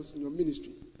miracles in your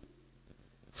ministry.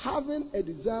 Having a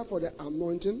desire for the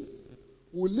anointing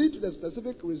will lead to the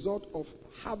specific result of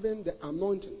having the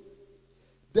anointing.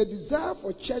 The desire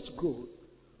for church growth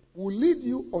will lead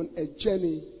you on a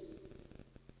journey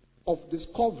of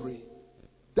discovery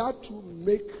that will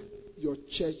make your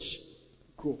church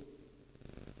grow.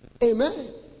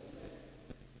 Amen.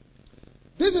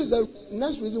 This is the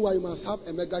next reason why you must have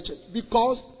a mega church,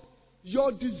 because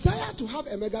your desire to have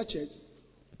a mega church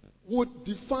would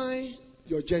define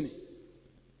your journey.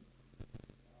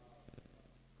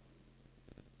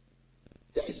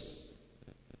 Yes.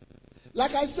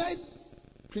 Like I said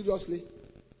previously,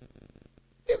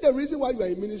 if the reason why you are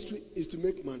in ministry is to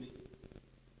make money,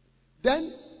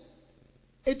 then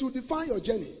it will define your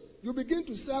journey. You begin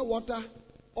to sell water,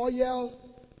 oil,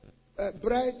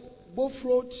 bread,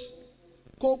 bullfruit,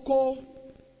 cocoa,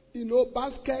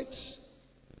 baskets,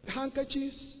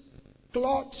 handkerchiefs,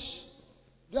 cloths.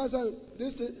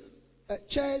 This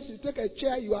chairs. You take a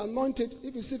chair, you are anointed.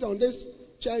 If you sit on this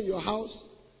chair in your house,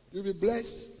 you'll be blessed.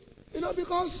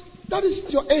 Because that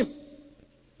is your aim.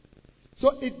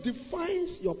 So it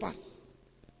defines your path.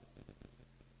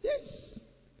 Yes.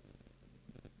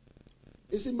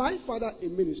 You see, my father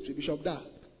in ministry, Bishop Dag,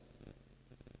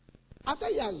 after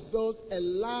he has built a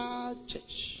large church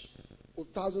of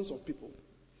thousands of people,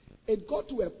 it got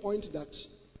to a point that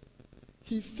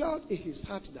he felt in his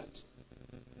heart that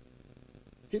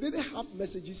he didn't have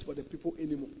messages for the people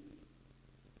anymore.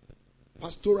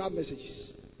 Pastoral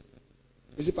messages.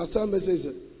 You see, pastoral messages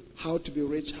are how to be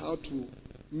rich, how to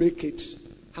make it,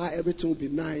 how everything will be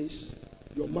nice,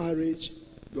 your marriage,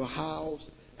 your house.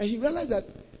 And he realized that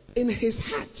in his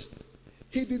heart,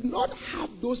 he did not have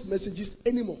those messages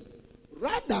anymore.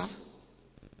 Rather,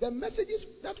 the messages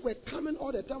that were coming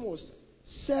all the time was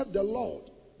serve the Lord,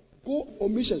 go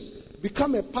on missions,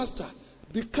 become a pastor,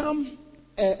 become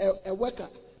a worker,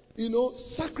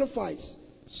 sacrifice,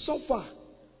 suffer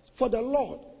for the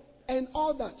Lord, and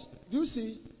all that. Do you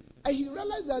see? And he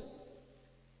realized that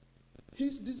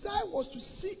his desire was to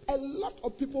see a lot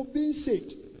of people being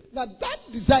saved. Now that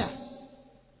desire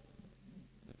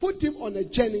put him on a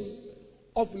journey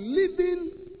of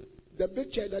leaving the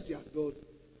big church that he has built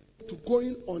to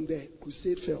going on the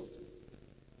crusade field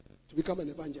to become an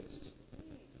evangelist.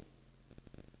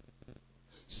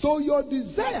 So your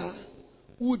desire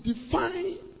will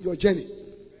define your journey.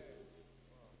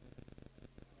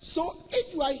 So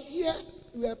if you are here,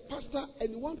 you are a pastor,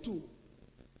 and you want to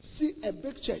see a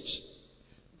big church,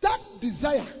 that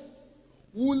desire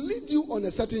will lead you on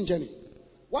a certain journey.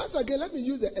 Once again, let me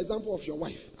use the example of your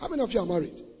wife. How many of you are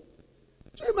married?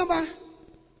 Do you remember?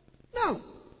 Now,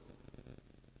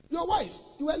 your wife,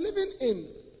 you were living in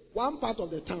one part of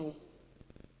the town,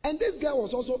 and this girl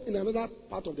was also in another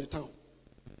part of the town.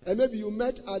 And maybe you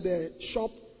met at the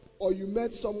shop, or you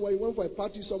met somewhere, you went for a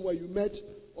party somewhere, you met,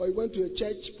 or you went to a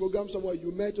church program somewhere,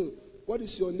 you met. What is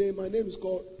your name? My name is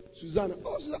called Susanna.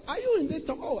 Oh, Susanna, are you in this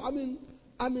town? Oh,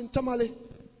 I'm in Tamale.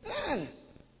 Yeah.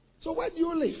 So where do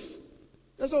you live?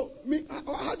 And so,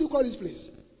 how do you call this place?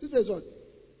 This place what?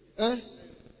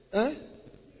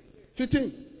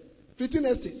 15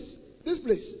 estates. This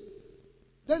place.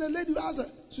 Then the lady asked her,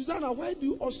 Susanna, where do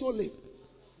you also live?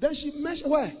 Then she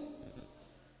mentioned, where?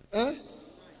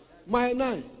 My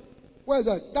 9. Where is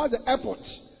that? That's the airport.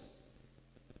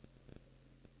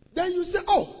 Then you say,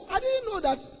 oh, I didn't know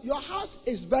that your house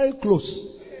is very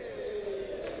close.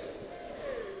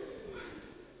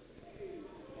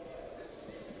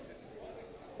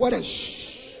 What a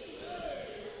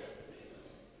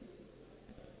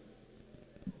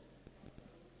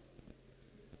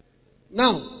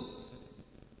Now,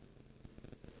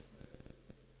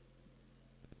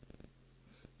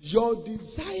 your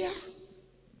desire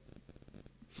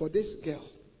for this girl,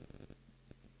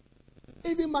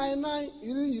 even my 9,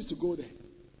 you didn't used to go there.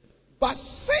 But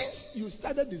since you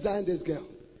started desiring this girl,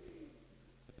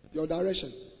 your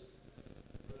direction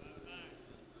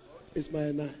is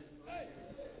my 9.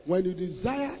 When you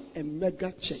desire a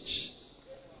mega church,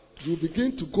 you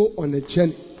begin to go on a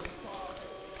journey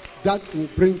that will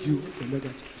bring you a mega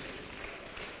church.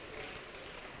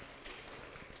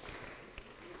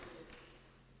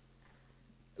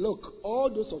 Look, all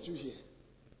those of you here,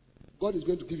 God is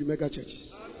going to give you mega churches.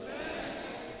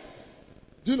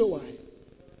 Do you know why?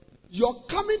 You're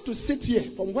coming to sit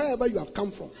here from wherever you have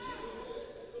come from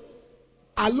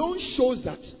alone shows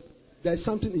that there's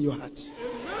something in your heart.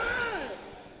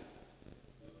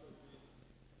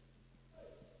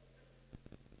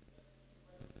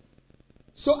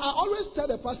 So I always tell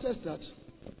the pastors that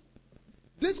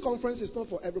this conference is not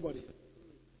for everybody.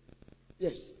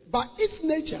 Yes. By its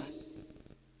nature,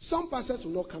 some pastors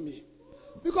will not come here.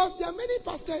 Because there are many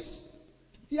pastors,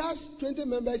 he has 20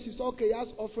 members, he's okay, he has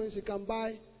offerings, he can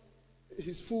buy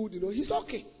his food, he's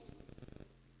okay.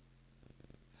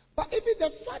 But even the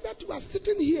fact that you are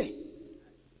sitting here,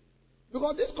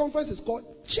 because this conference is called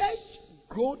Church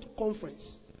Growth Conference,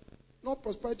 not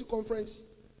Prosperity Conference,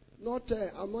 not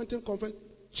Anointing Conference,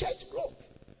 Church Growth.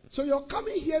 So your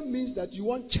coming here means that you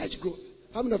want church growth.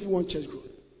 How many of you want church growth?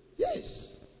 Yes.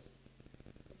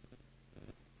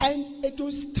 And it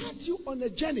will start you on a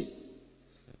journey.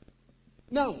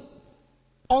 Now,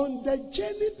 on the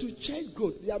journey to church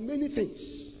growth, there are many things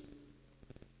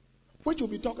which we'll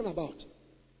be talking about.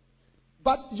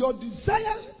 But your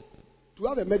desire to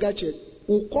have a mega church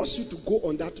will cause you to go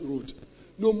on that road,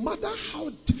 no matter how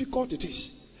difficult it is.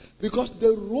 Because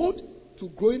the road to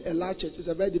growing a large church is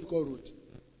a very difficult road.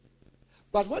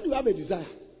 But when you have a desire,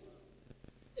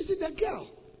 you see the girl,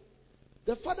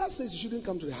 the father says you shouldn't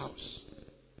come to the house.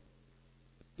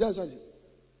 You understand?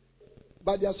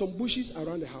 But there are some bushes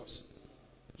around the house.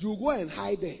 You go and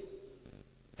hide there.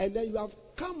 And then you have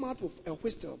come out with a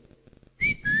whistle.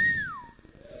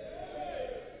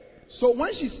 So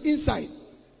when she's inside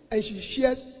and she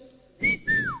hears,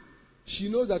 she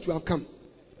knows that you have come.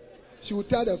 She will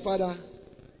tell the father,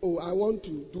 oh, I want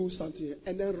to do something,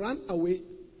 and then run away.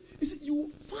 You see, you will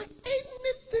find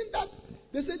anything that,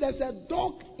 they say there's a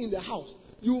dog in the house.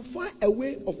 You will find a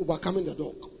way of overcoming the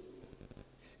dog.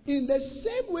 In the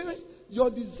same way,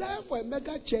 your desire for a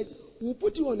mega church will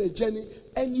put you on a journey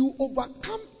and you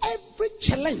overcome every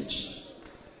challenge.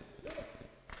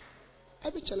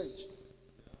 Every challenge.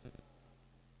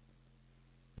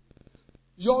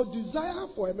 Your desire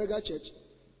for a mega church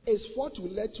is what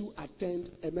will let you attend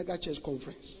a mega church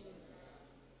conference.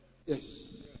 Yes.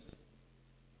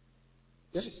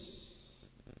 Yes.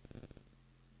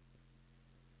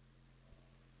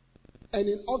 And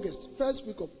in August, first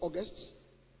week of August,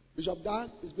 Bishop Dag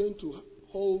is going to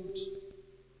hold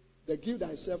the Give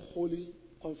Thyself Holy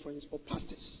conference for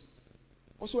pastors.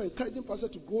 Also encouraging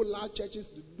pastors to go large churches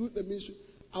to do the ministry.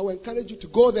 I will encourage you to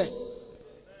go there.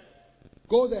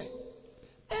 Go there.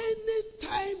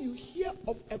 Anytime you hear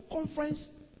of a conference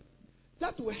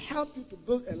that will help you to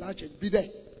build a large church, be there.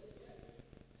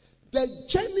 The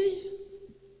journey,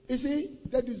 you see,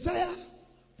 the desire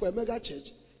for a mega church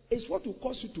is what will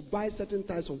cause you to buy certain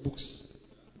types of books.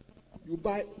 you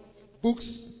buy books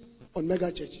on mega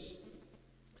churches,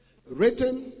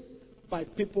 written by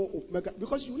people of mega,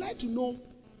 because you like to know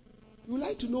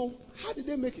how did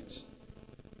they make it.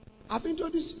 I've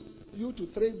introduced you to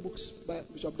 3 books by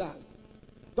Bishop Dag.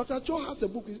 Dr. Cho has a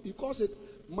book, he calls it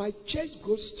My Church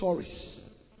Growth Stories.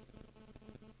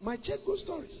 My Church Growth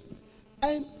Stories.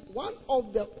 And one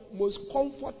of the most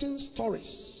comforting stories,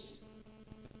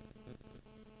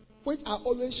 which I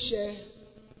always share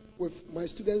with my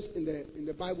students in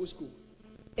the Bible school,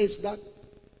 is that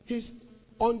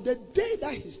on the day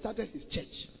that he started his church,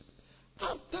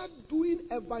 after doing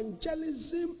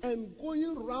evangelism and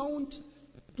going around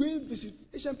doing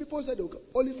visitation, people said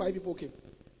only 5 people came.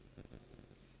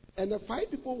 And the 5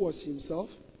 people was himself,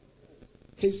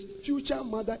 his future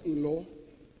mother-in-law,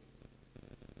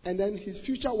 and then his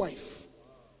future wife.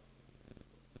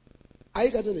 Are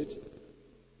you getting it?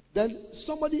 Then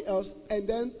somebody else, and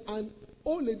then an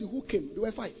old lady who came. There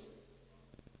were 5.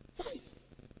 5.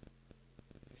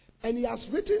 And he has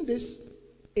written this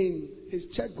in his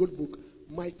church growth book,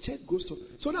 My Church Growth Story.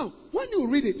 So now, when you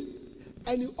read it,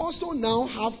 and you also now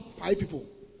have 5 people,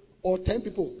 or 10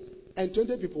 people, and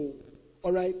 20 people,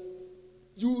 all right,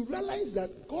 you realize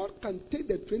that God can take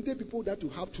the 20 people that you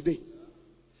have today,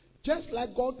 just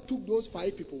like God took those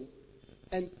 5 people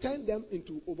and turned them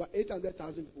into over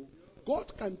 800,000 people.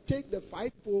 God can take the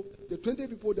 5 people, the 20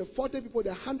 people, the 40 people, the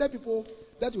 100 people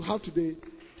that you have today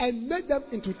and make them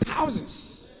into thousands.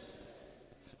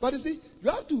 But you see, you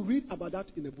have to read about that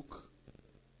in a book.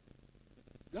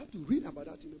 You have to read about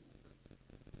that in a book.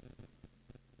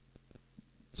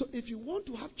 So if you want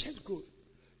to have church growth,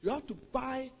 you have to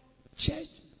buy church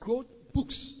growth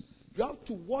books. You have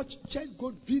to watch church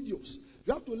growth videos.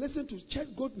 You have to listen to church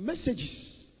growth messages.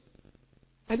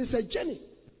 And it's a journey.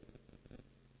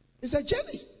 It's a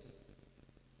journey.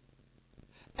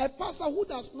 A pastor who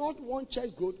does not want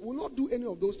church growth will not do any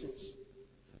of those things.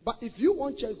 But if you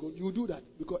want church growth, you will do that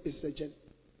because it's a journey.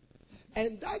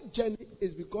 And that journey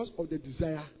is because of the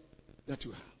desire that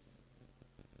you have.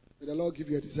 May the Lord give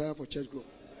you a desire for church growth.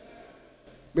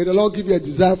 May the Lord give you a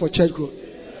desire for church growth.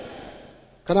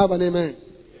 Can I have an amen?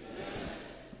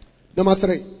 Number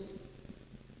 3.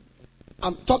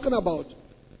 I'm talking about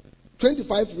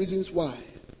 25 reasons why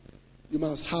you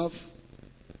must have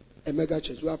a mega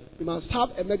church. You must have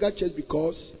a mega church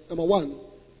because, number 1,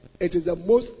 it is the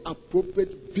most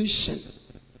appropriate vision.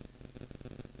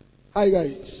 Hi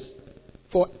guys.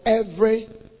 For every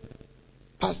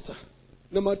pastor.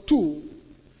 Number 2,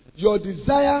 your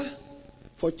desire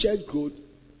for church growth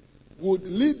would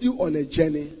lead you on a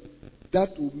journey that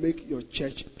will make your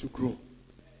church to grow.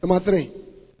 Number 3.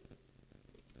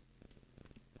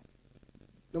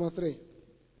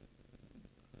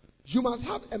 You must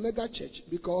have a mega church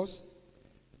because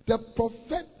the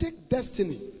prophetic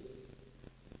destiny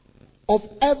of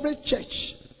every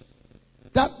church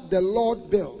that the Lord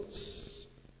builds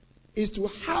is to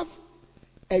have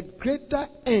a greater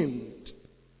end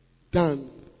than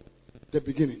the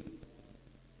beginning.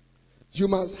 You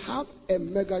must have a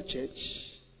mega church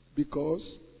because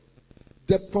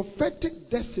the prophetic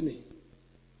destiny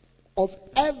of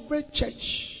every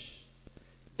church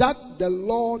that the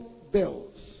Lord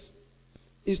builds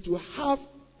is to have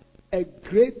a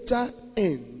greater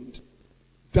end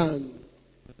than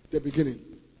the beginning.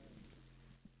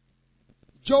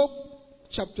 Job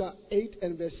chapter 8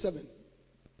 and verse 7.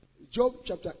 Job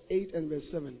chapter 8 and verse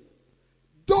 7.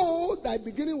 Though thy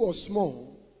beginning was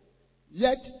small,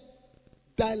 yet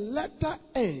thy latter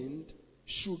end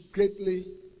should greatly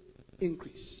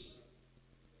increase.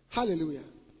 Hallelujah.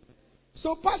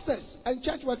 So pastors and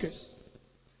church workers,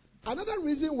 another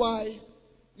reason why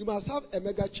you must have a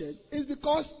mega church is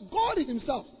because God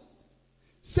himself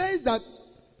says that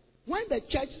when the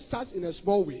church starts in a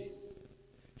small way,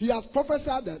 he has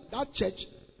prophesied that that church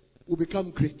will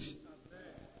become great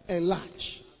and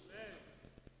large.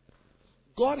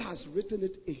 God has written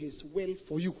it in his will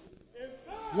for you.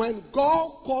 When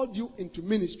God called you into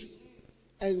ministry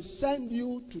and send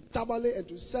you to Tabale and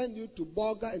to send you to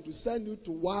Bolga and to send you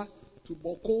to Wa, to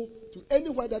Boko, to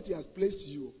anywhere that he has placed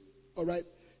you, all right,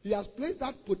 he has placed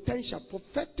that potential,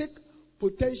 prophetic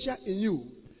potential in you,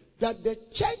 that the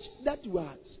church that you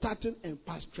are starting and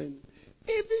pastoring,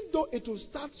 even though it will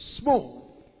start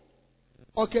small,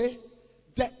 okay,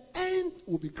 the end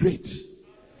will be great.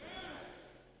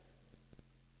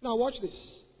 Now watch this.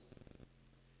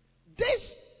 This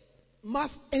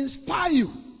must inspire you.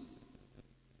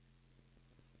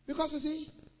 Because you see,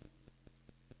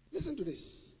 listen to this.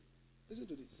 Listen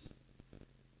to this.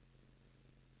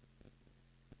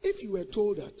 If you were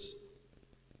told that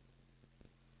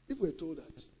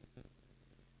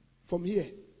from here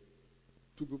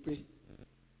to Bupe.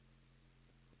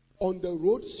 On the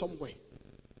road somewhere.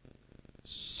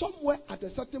 Somewhere at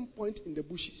a certain point in the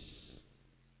bushes.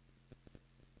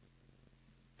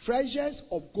 Treasures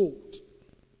of gold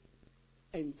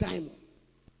and diamond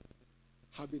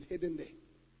have been hidden there.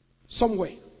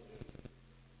 Somewhere.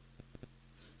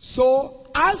 So,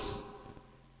 as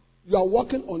you are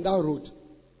walking on that road,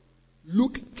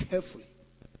 look carefully.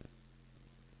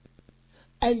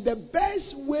 And the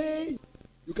best way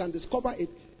you can discover it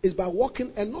is by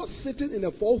walking and not sitting in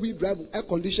a four-wheel drive with air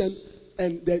conditioned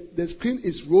and the screen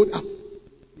is rolled up.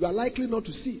 You are likely not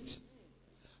to see it.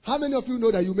 How many of you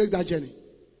know that you make that journey?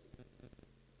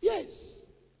 Yes.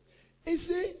 You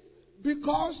see,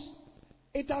 because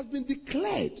it has been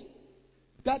declared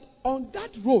that on that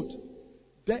road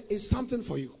there is something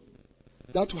for you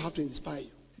that will have to inspire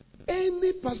you.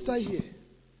 Any pastor here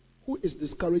who is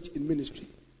discouraged in ministry,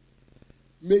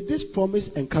 may this promise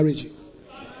encourage you.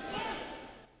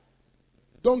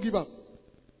 Don't give up.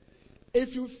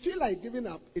 If you feel like giving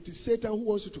up, it is Satan who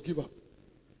wants you to give up.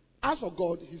 As for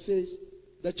God, he says,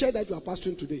 the church that you are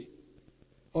pastoring today,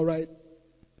 all right,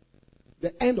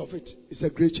 the end of it is a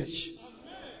great church.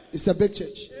 It's a big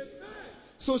church.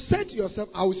 So say to yourself,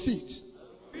 I will see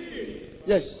it.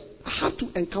 Yes, I have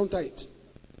to encounter it.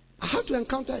 I have to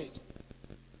encounter it.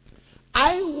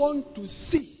 I want to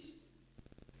see.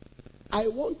 I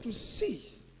want to see.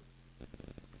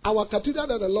 Our cathedral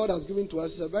that the Lord has given to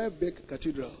us is a very big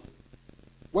cathedral.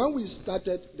 When we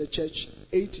started the church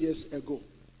 8 years ago,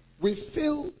 we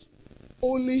filled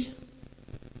only,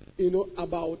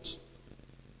 about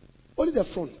only the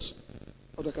front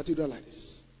of the cathedral like this.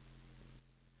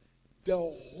 The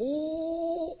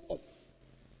whole of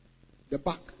the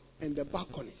back and the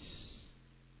balconies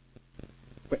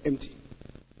were empty.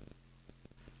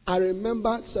 I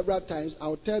remember several times I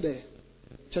would tell the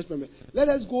church member, let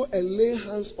us go and lay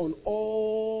hands on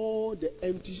all the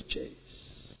empty chairs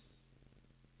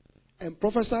and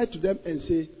prophesy to them and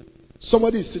say,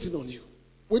 somebody is sitting on you.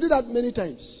 We did that many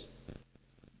times.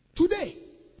 Today,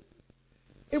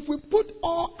 if we put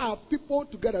all our people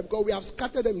together, because we have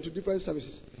scattered them into different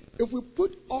services, if we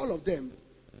put all of them,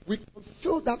 we can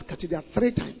fill that cathedral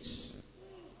 3 times.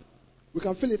 We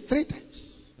can fill it 3 times.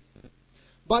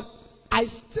 But I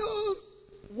still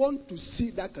want to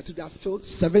see that cathedral filled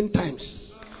 7 times.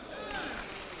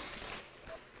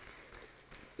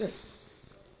 Yes.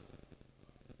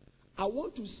 I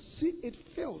want to see it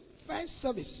filled. First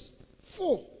service,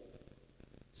 full.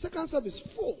 Second service,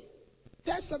 full.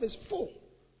 Third service, full.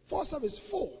 Fourth service,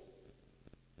 full.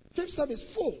 Fifth service,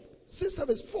 full. Sixth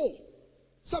service, full.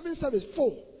 Seventh service,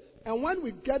 full. And when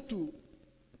we get to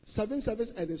 7th service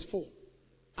and it's full,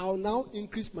 I'll now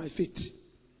increase my faith.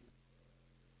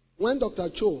 When Dr.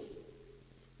 Cho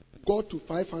got to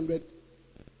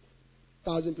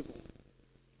 500,000 people,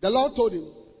 the Lord told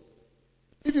him,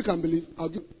 if you can believe, I'll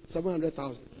give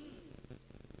 700,000.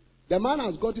 The man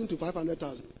has gotten to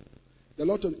 500,000. The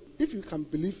Lord told him, if you can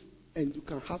believe and you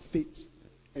can have faith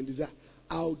and desire,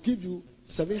 I'll give you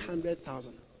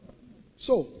 700,000.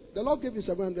 So, the Lord gave him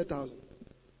 700,000.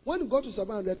 When he got to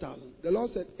 700,000, the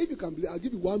Lord said, if you can believe, I'll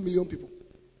give you 1 million people.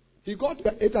 He got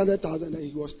to 800,000 and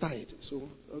he was tired. So,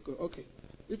 okay.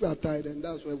 If you are tired, then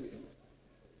that's where we end.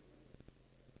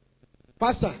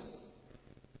 Pastor,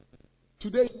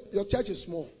 today your church is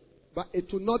small, but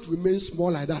it will not remain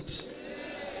small like that.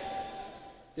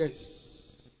 Yes.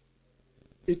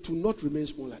 It will not remain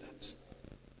small like that.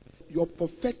 Your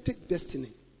prophetic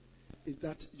destiny is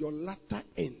that your latter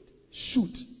end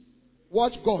should.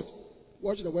 Watch God.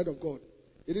 Watch the word of God.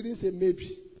 He didn't say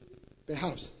maybe,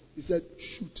 perhaps. He said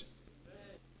should.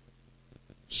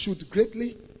 Should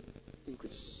greatly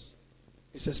increase.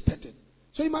 It's expected.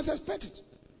 So you must expect it.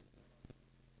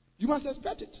 You must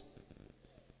expect it.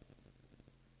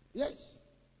 Yes.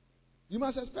 You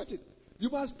must expect it. You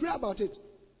must pray about it.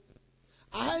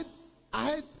 I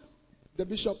heard the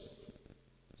bishop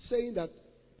saying that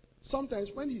sometimes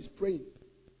when he's praying,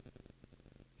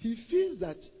 he feels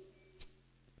that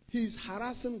he's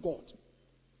harassing God.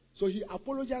 So he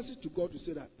apologizes to God to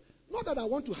say that, not that I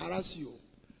want to harass you,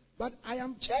 but I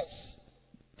am just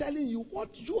telling you what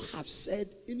you have said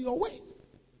in your word.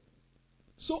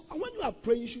 So when you are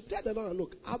praying, you should tell the Lord,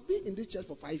 look, I've been in this church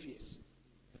for 5 years.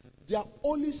 There are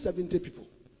only 70 people.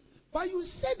 But you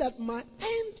said that my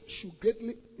end should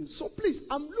greatly. So please,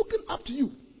 I'm looking up to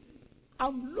you.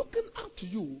 I'm looking up to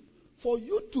you for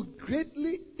you to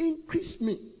greatly increase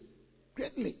me.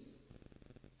 Greatly.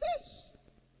 Yes.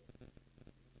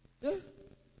 Yeah.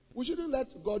 We shouldn't let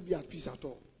God be at peace at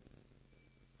all.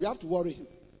 We have to worry him.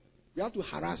 We have to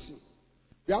harass him.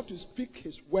 We have to speak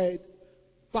his word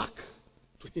back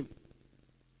to him.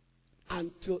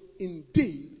 until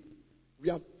indeed we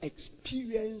have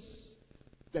experienced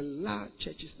the large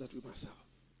churches that we must have.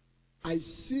 I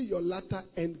see your latter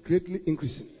end greatly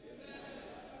increasing.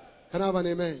 Can I have an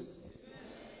amen?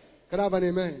 Can I have an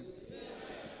amen?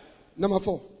 Number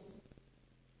 4.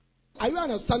 Are you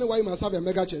understanding why you must have a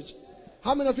mega church?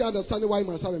 How many of you understand why you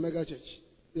must have a mega church?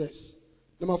 Yes.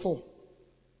 Number 4.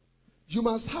 You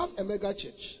must have a mega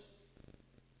church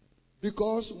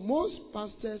because most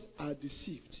pastors are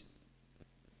deceived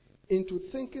into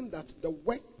thinking that the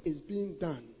work is being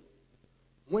done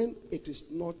when it is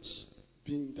not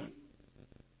being done.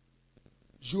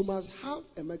 You must have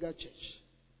a mega church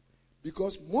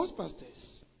because most pastors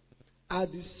are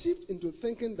deceived into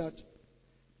thinking that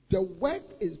the work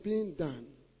is being done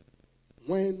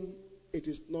when it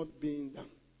is not being done.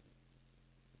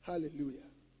 Hallelujah.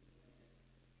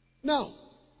 Now,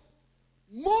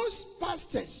 most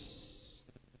pastors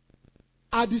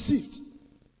are deceived.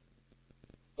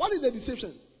 What is the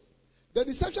deception? The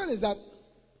deception is that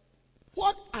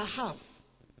what I have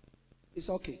is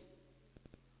okay.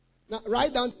 Now,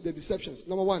 write down the deceptions.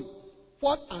 Number 1,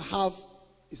 what I have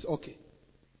is okay.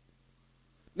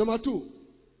 Number 2,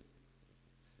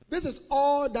 this is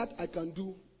all that I can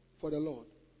do for the Lord.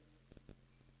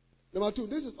 Number 2,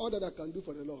 this is all that I can do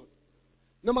for the Lord.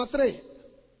 Number 3,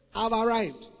 I've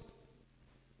arrived.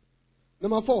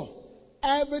 Number 4,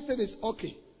 everything is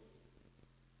okay.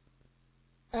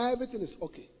 Everything is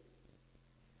okay.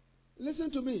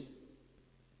 Listen to me.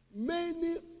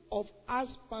 Many of us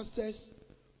pastors,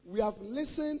 we have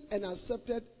listened and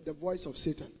accepted the voice of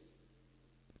Satan.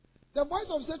 The voice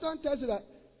of Satan tells you that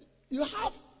you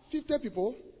have 50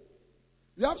 people,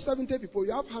 you have 70 people,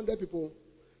 you have 100 people.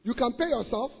 You can pay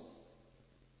yourself.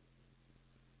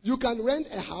 You can rent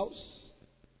a house.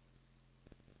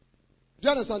 Do you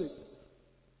understand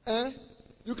it?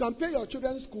 You can pay your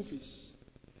children's school fees.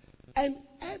 And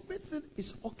everything is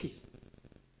okay.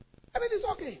 Everything is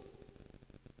okay.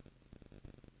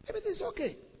 Everything is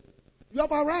okay. You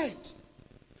have arrived.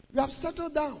 You have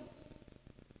settled down.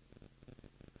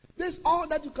 This is all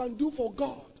that you can do for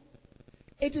God.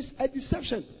 It is a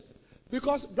deception.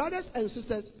 Because, brothers and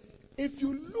sisters, if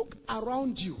you look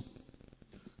around you,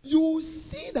 you will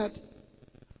see that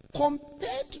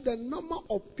compared to the number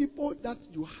of people that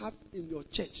you have in your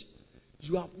church,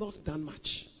 you have not done much.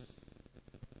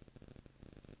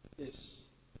 Yes.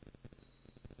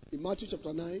 In Matthew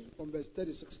chapter 9, from verse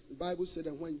 36, the Bible said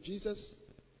that when Jesus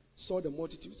saw the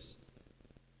multitudes,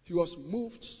 he was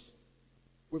moved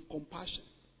with compassion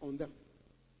on them.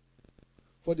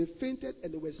 For they fainted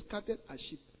and they were scattered as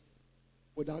sheep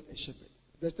without a shepherd.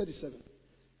 Verse 37.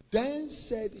 Then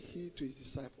said he to his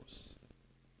disciples,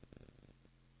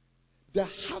 the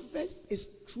harvest is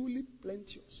truly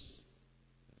plenteous,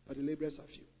 but the laborers are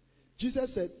few. Jesus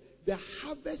said, the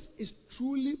harvest is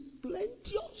truly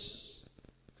plenteous.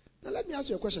 Now let me ask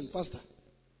you a question, Pastor.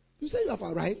 You say you have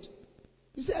arrived.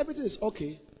 You say everything is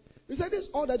okay. You say this is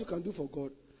all that you can do for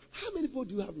God. How many people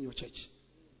do you have in your church?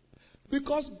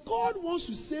 Because God wants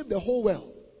to save the whole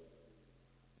world.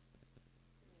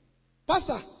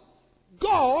 Pastor,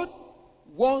 God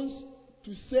wants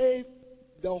to save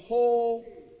the whole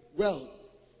world.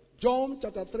 John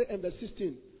chapter 3 and verse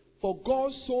 16. For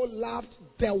God so loved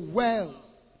the world.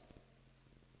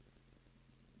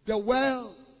 The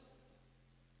world.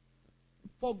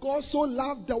 For God so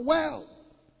loved the world.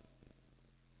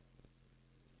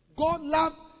 God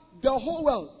loved the whole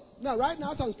world. Now, right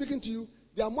now, as I'm speaking to you,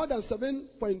 there are more than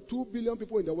 7.2 billion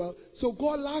people in the world. So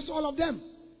God loves all of them.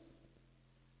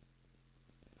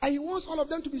 And He wants all of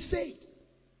them to be saved.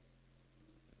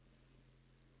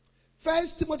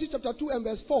 1 Timothy chapter 2 and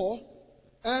verse 4.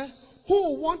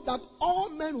 Who want that all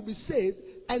men will be saved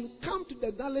and come to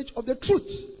the knowledge of the truth.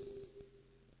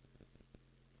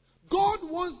 God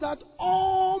wants that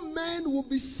all men will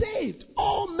be saved.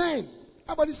 All men.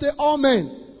 Everybody say all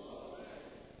men.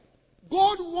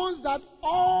 God wants that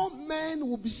all men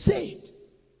will be saved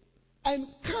and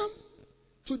come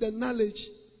to the knowledge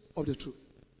of the truth.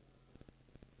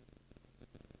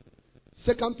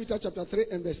 2 Peter chapter 3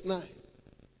 and verse 9.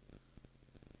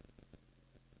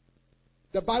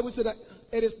 The Bible said that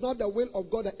it is not the will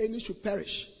of God that any should perish,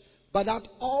 but that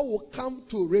all will come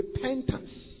to repentance.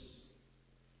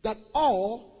 That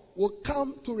all will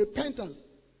come to repentance.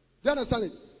 Do you understand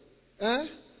it?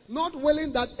 Not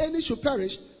willing that any should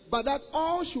perish, but that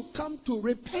all should come to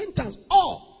repentance.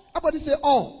 All. Everybody say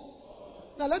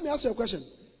all. Now let me ask you a question.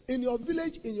 In your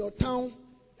village, in your town,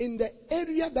 in the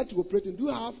area that you operate in, do you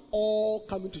have all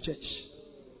coming to church?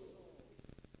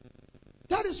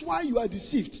 That is why you are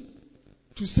deceived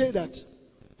to say that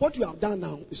what you have done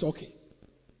now is okay.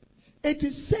 It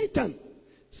is Satan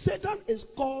Satan is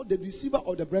called the deceiver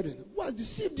of the brethren, who has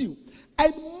deceived you.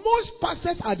 And most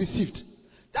pastors are deceived.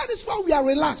 That is why we are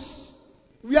relaxed.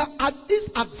 We are at ease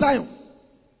at Zion.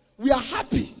 We are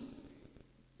happy.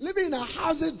 Living in our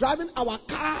houses, driving our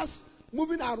cars,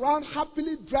 moving around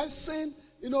happily, dressing,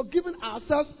 giving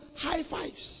ourselves high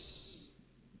fives.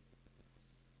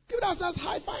 Giving ourselves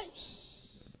high fives.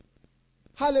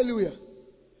 Hallelujah.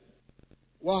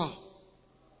 Wow.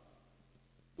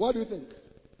 What do you think?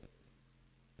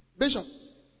 Bishop,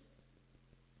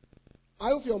 are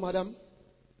you with your madam?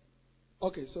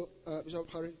 Okay, so Bishop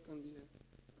Harry can be here.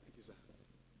 Thank you, sir.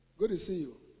 Good to see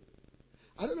you.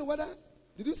 I don't know whether,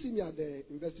 did you see me at the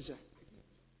investiture?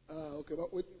 Okay,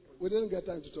 but we didn't get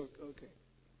time to talk. Okay.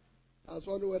 I was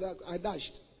wondering whether I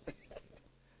dashed.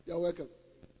 You're welcome.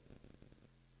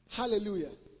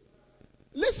 Hallelujah.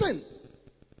 Listen.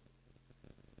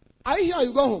 Are you here or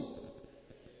you go home?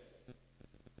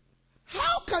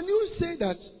 How can you say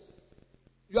that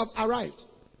you have arrived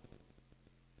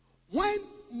when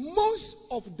most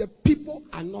of the people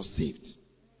are not saved?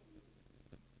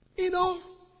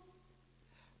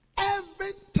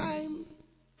 Every time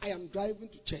I am driving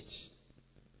to church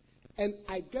and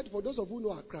I get, for those of you who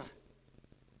know Accra,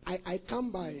 I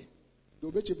come by the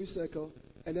Obechebi Circle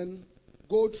and then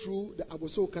go through the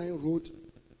Abosokan Road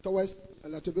towards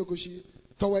Latobekoshi,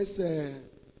 towards the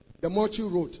Mochi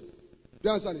Road. Do you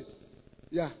understand it?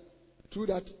 Yeah, through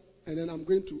that, and then I'm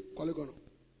going to Kolegono.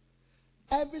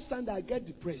 Every Sunday I get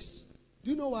depressed.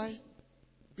 Do you know why?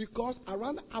 Because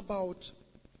around about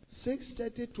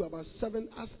 6:30 to about 7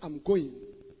 as I'm going,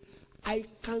 I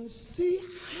can see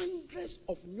hundreds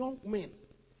of young men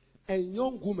and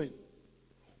young women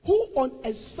who on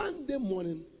a Sunday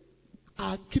morning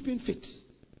are keeping fit,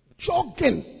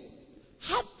 jogging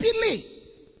happily.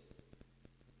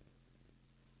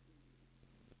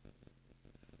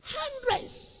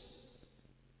 Hundreds.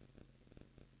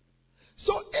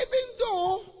 So even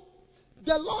though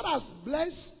the Lord has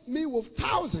blessed me with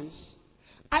thousands,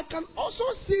 I can also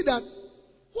see that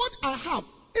what I have,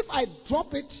 if I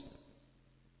drop it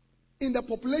in the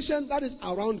population that is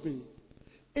around me,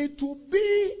 it will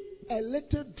be a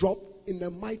little drop in the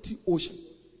mighty ocean.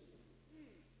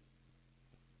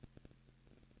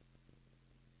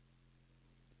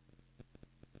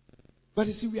 But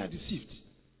you see, we are deceived.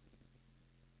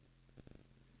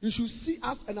 You should see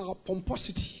us and our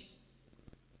pomposity.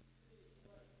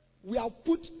 We have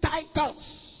put titles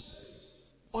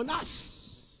on us.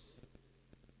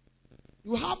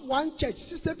 You have one church,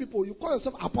 60 people, you call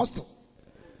yourself apostle.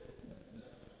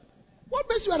 What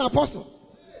makes you an apostle?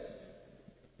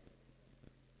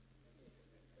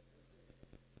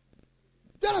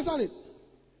 Do you understand it?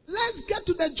 Let's get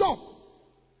to the job.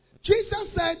 Jesus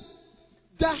said,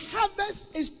 the harvest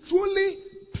is truly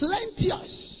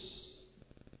plenteous.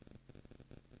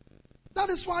 That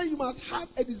is why you must have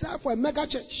a desire for a mega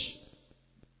church.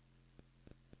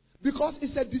 Because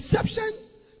it's a deception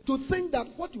to think that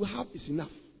what you have is enough.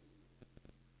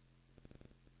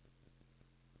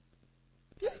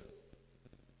 Yeah.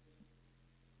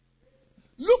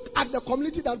 Look at the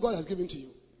community that God has given to you.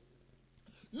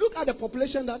 Look at the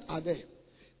population that are there.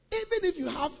 Even if you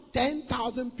have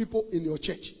 10,000 people in your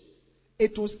church,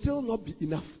 it will still not be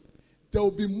enough. There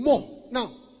will be more.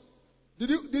 Now, did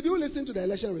you listen to the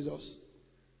election results?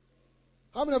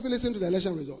 How many of you listened to the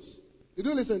election results? Did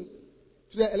you listen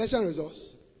to the election results?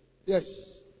 Yes.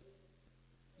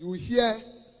 You will hear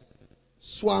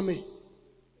Swami,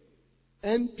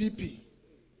 NPP,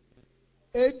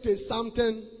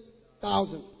 80-something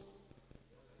thousand,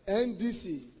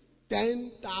 NDC,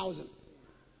 10,000.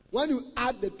 When you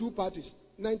add the two parties,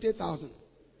 90,000.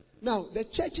 Now, the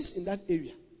churches in that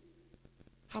area,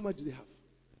 how much do they have?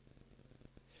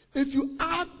 If you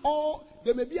add all,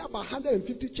 there may be about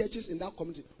 150 churches in that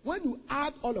community. When you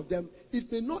add all of them,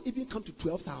 it may not even come to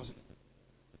 12,000.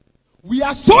 We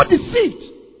are so deceived.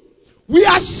 We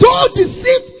are so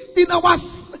deceived in our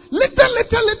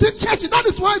little church. That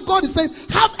is why God is saying,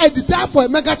 have a desire for a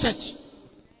mega church.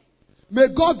 May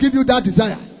God give you that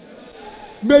desire.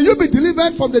 May you be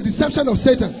delivered from the deception of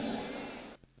Satan.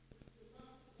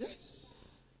 Yes.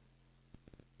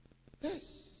 Yes.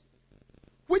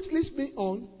 Which leads me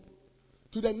on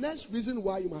to the next reason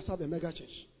why you must have a mega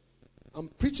church. I'm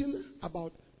preaching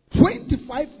about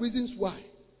 25 reasons why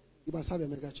you must have a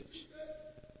mega church.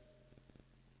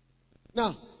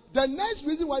 Now, the next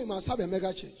reason why you must have a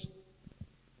mega church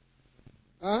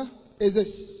is this.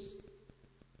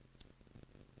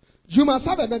 You must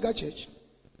have a mega church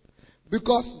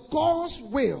because God's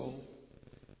will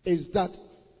is that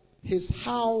his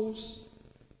house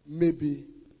may be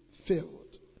filled.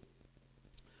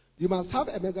 You must have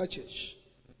a mega church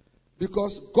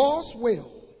Because God's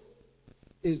will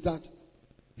is that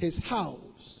his house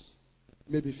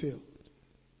may be filled.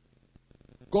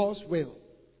 God's will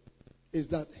is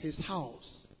that his house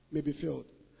may be filled.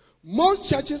 Most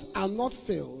churches are not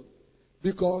filled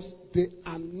because they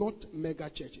are not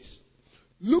mega churches.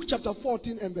 Luke chapter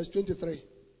 14 and verse 23.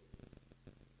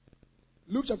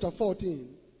 Luke chapter 14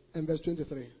 and verse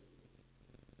 23.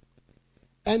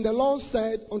 And the Lord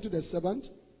said unto the servant,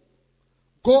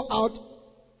 go out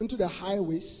into the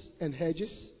highways and hedges,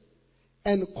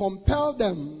 and compel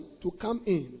them to come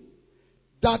in,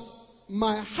 that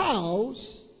my house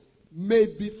may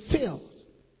be filled.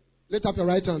 Lift up your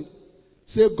right hand.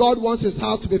 Say, God wants his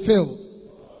house to be filled.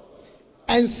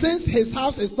 And since his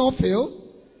house is not filled,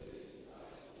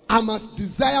 I must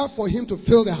desire for him to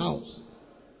fill the house.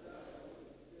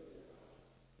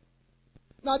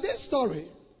 Now in this story,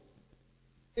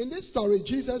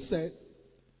 Jesus said,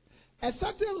 a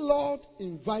certain Lord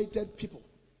invited people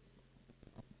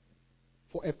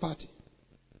for a party.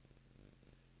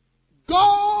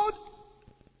 God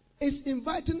is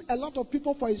inviting a lot of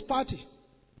people for his party.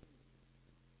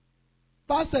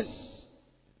 Pastors,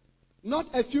 not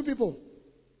a few people.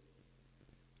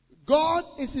 God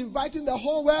is inviting the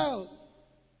whole world.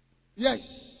 Yes.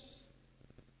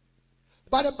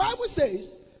 But the Bible says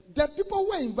the people who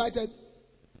were invited,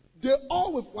 they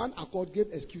all with one accord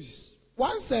gave excuses.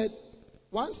 One said,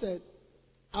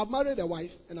 I've married a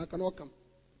wife and I cannot come.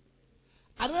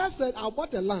 Another said, I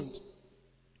bought a land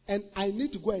and I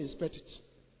need to go and inspect it.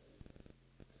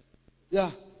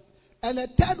 Yeah. And the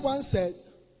third one said,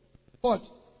 what?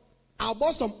 I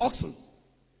bought some oxen.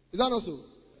 Is that not so?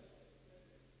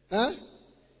 Huh?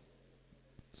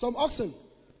 Some oxen.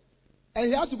 And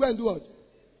he has to go and do what?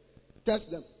 Test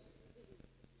them.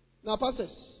 Now, pastors,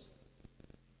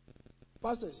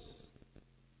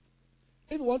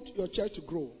 if you want your church to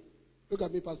grow, look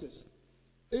at me, pastors.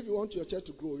 If you want your church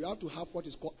to grow, you have to have what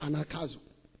is called anakazo.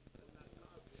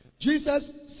 Jesus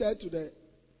said to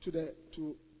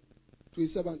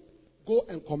his servant, go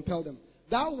and compel them.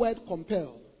 That word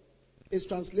compel is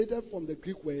translated from the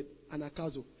Greek word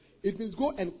anakazo. It means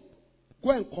go and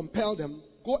compel them,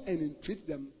 go and entreat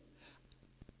them.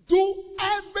 Do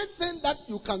everything that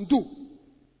you can do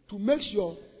to make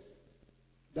sure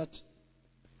that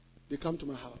they come to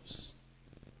my house.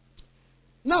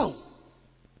 Now,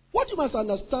 what you must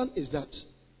understand is that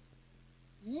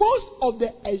most of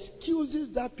the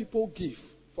excuses that people give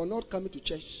for not coming to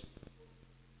church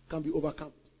can be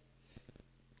overcome.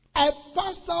 A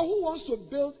pastor who wants to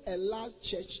build a large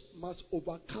church must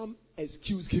overcome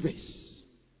excuse givers.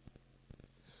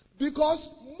 Because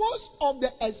most of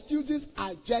the excuses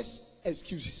are just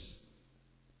excuses.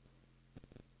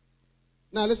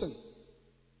 Now listen.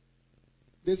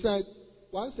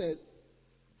 One said,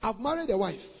 I've married a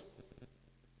wife,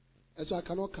 and so I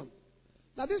cannot come.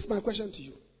 Now this is my question to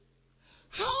you.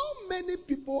 How many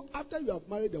people, after you have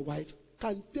married a wife,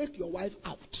 can take your wife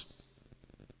out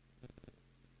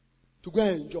to go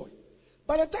and enjoy?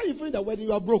 By the time you finish the wedding,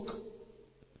 you are broke.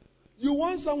 You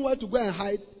want somewhere to go and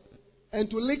hide and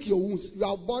to lick your wounds. You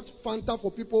have bought Fanta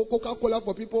for people, Coca-Cola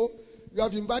for people. You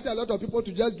have invited a lot of people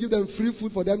to just give them free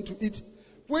food for them to eat,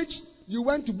 which you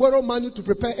went to borrow money to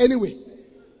prepare anyway.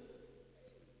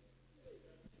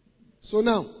 So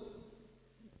now,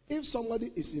 if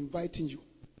somebody is inviting you,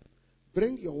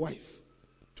 bring your wife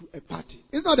to a party.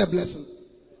 It's not a blessing.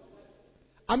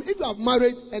 I mean, if you have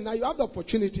married and now you have the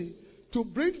opportunity to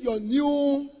bring your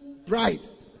new bride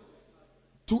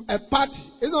to a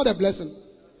party, it's not a blessing.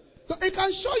 So it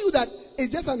can show you that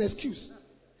it's just an excuse.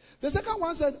 The second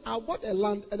one said, I bought a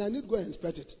land and I need to go and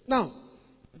inspect it. Now,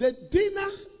 the dinner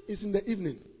is in the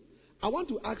evening. I want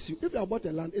to ask you, if you have bought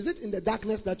a land, is it in the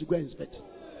darkness that you go and inspect?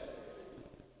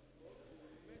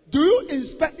 Do you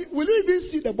inspect? Will you even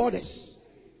see the borders?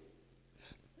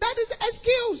 That is the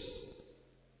excuse.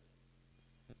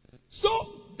 So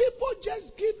people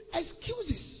just give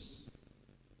excuses.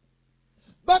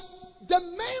 But the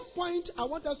main point I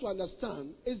want us to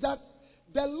understand is that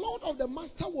the Lord of the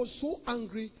Master was so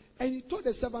angry and he told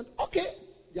the servant, okay,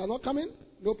 they are not coming,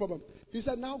 no problem. He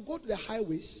said, now go to the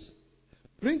highways,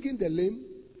 bring in the lame,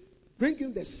 bring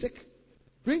in the sick,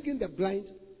 bring in the blind,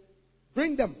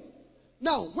 bring them.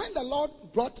 Now, when the Lord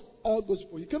brought all those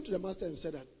people, he came to the master and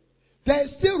said that there is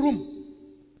still room.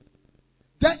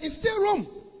 There is still room.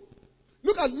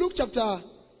 Look at Luke chapter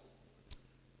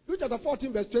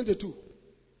 14, verse 22.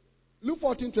 Luke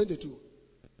 14, 22.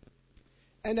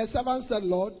 And the servant said,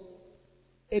 Lord,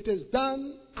 it is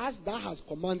done as thou hast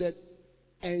commanded,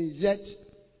 and yet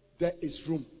there is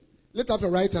room. Lift up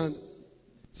your right hand.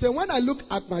 Say, when I look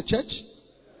at my church,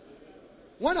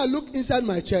 when I look inside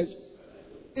my church,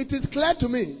 it is clear to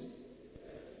me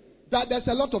that there's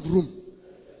a lot of room.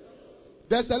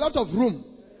 There's a lot of room.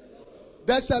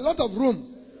 There's a lot of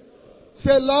room.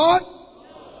 Say, Lord,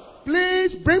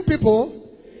 please bring people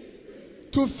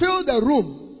to fill the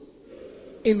room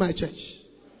in my church.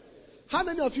 How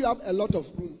many of you have a lot of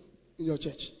room in your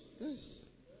church? Yes.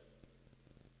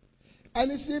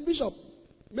 And you see, Bishop,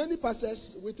 many pastors,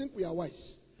 we think we are wise.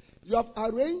 You have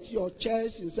arranged your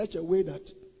chairs in such a way that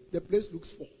the place looks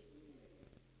full.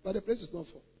 But the place is not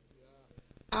full.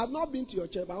 I have not been to your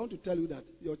church, but I want to tell you that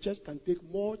your church can take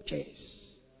more chairs.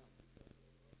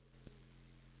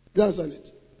 Do you understand it?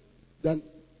 Than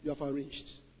you have arranged.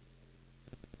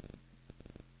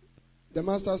 The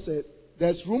master said,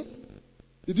 there's room.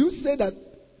 Did you say that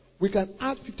we can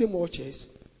add 50 more chairs,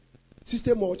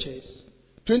 60 more chairs,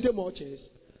 20 more chairs,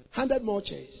 100 more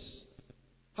chairs?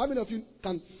 How many of you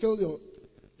can fill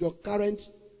your current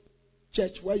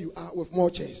church where you are with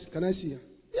more chairs? Can I see you?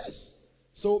 Yes.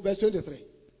 So verse 23.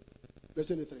 Verse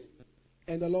 23.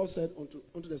 And the Lord said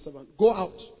unto the servant, go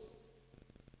out.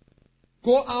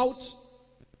 Go out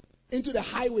into the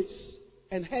highways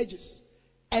and hedges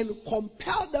and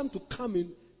compel them to come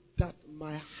in that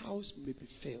my house may be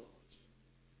filled.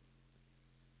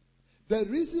 The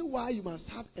reason why you must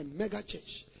have a mega church,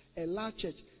 a large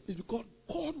church, is because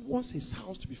God wants his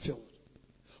house to be filled.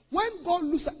 When God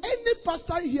looks at any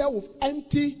pastor here with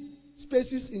empty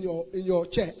spaces in your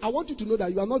chair, I want you to know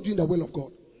that you are not doing the will of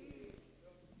God.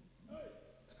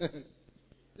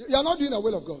 You are not doing the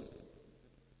will of God.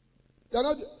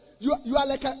 You are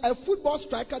like a football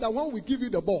striker that when we give you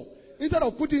the ball, instead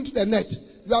of putting it into the net,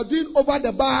 you are doing over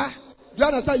the bar. Do you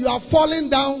understand? You are falling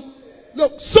down.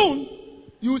 Look, soon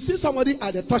you will see somebody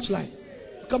at the touchline.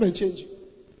 Come and change you.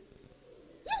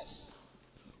 Yes.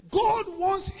 God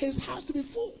wants his house to be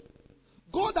full.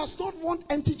 God does not want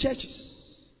empty churches.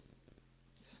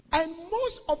 And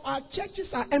most of our churches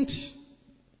are empty.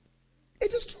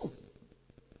 It is true.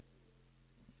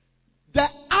 The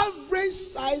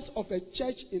average size of a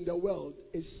church in the world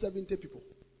is 70 people.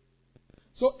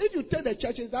 So if you take the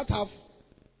churches that have,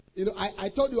 I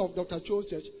told you of Dr. Cho's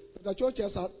church. Dr. Cho's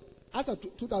church had, after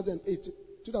 2008,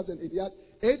 he had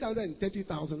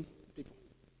 830,000 people.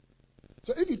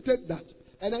 So if you take that,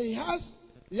 and then he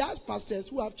has pastors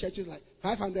who have churches like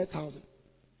 500,000,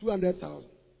 200,000.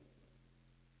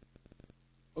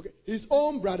 Okay, his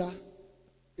own brother,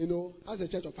 has a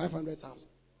church of 500,000.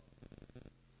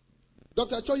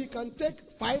 Dr. Cho, you can take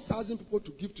 5,000 people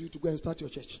to give to you to go and start your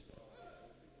church.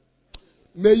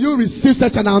 May you receive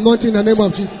such an anointing in the name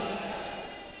of Jesus.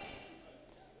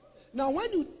 Now,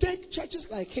 when you take churches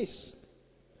like his,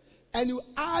 and you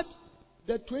add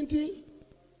the 20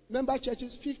 member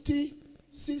churches, 50,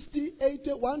 60,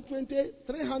 80, 120,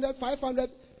 300, 500,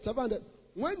 700,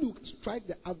 when you strike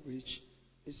the average,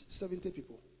 it's 70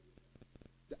 people.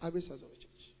 The average size of a church.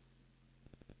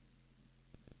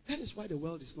 That is why the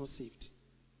world is not saved.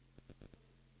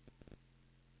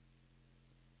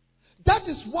 That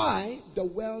is why the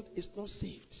world is not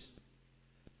saved.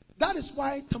 That is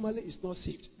why Tamale is not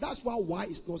saved. That's why Y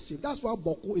is not saved. That's why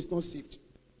Boko is not saved.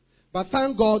 But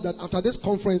thank God that after this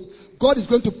conference, God is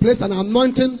going to place an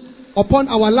anointing upon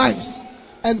our lives.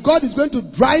 And God is going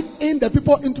to drive in the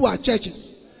people into our churches.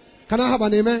 Can I have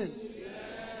an amen?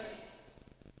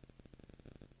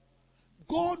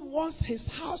 God wants his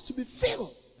house to be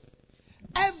filled.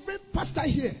 Every pastor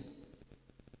here,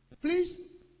 please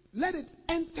let it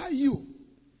enter you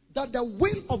that the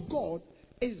will of God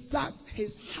is that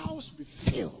his house be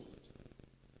filled.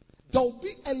 There will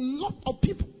be a lot of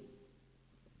people.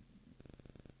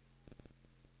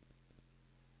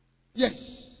 Yes.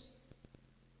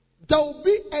 There will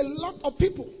be a lot of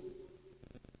people.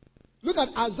 Look at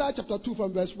Isaiah chapter 2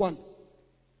 from verse 1.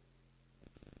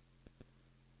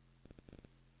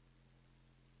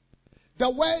 The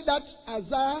way that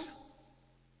Isaiah,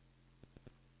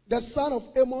 the son of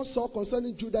Amos, saw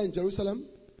concerning Judah and Jerusalem.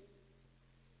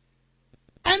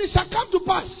 And it shall come to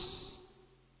pass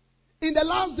in the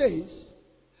last days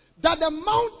that the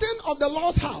mountain of the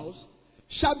Lord's house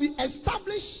shall be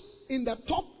established in the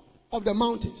top of the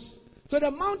mountains. So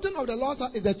the mountain of the Lord's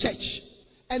house is the church.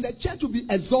 And the church will be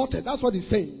exalted. That's what he's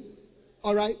saying.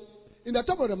 Alright? In the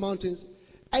top of the mountains.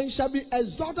 And shall be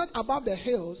exalted above the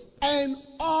hills, and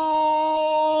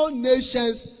all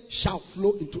nations shall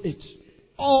flow into it.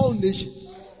 All nations.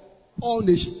 All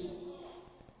nations.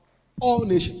 All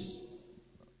nations.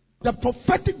 The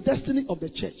prophetic destiny of the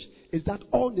church is that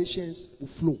all nations will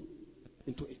flow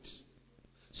into it.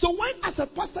 So when as a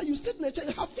pastor you sit in a church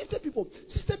and have 50 people,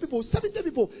 60 people, 70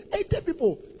 people, 80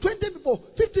 people, 20 people,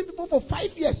 50 people for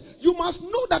 5 years, you must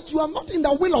know that you are not in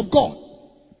the will of God.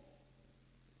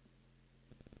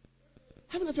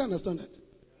 How many of you understand that?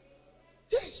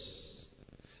 Yes.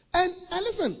 And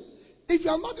listen, if you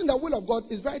are not in the will of God,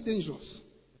 it's very dangerous.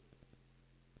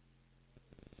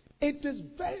 It is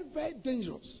very, very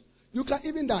dangerous. You can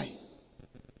even die.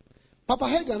 Papa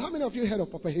Hagin, how many of you heard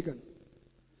of Papa Hagin?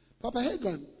 Papa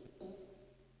Hagin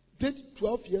did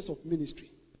 12 years of ministry.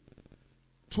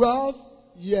 12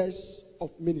 years of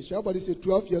ministry. Everybody say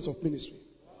 12 years of ministry.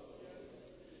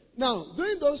 Now,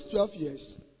 during those 12 years,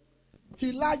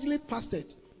 he largely pastored.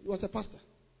 He was a pastor.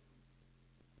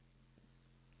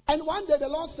 And one day the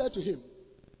Lord said to him,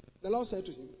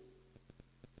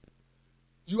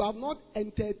 you have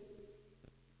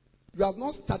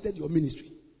not started your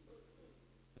ministry.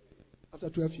 After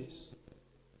 12 years.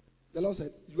 The Lord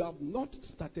said, you have not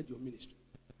started your ministry.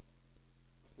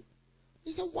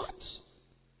 He said, what?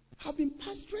 I've been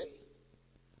pastoring.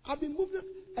 I've been moving.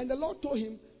 And the Lord told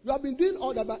him, you have been doing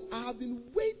all that, but I have been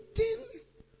waiting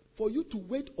for you to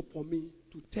wait upon me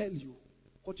to tell you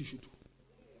what you should do.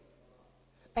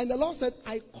 And the Lord said,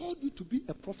 I called you to be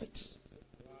a prophet,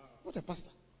 not a pastor.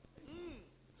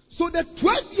 So the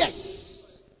 12 years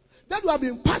that you have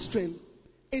been pastoring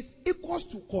is equals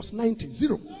to cost 90,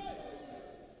 0.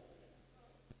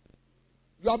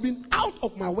 You have been out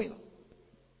of my will.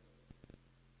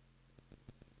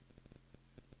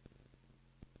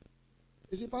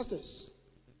 You see, pastors,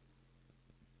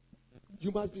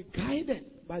 you must be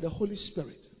guided by the Holy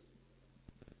Spirit.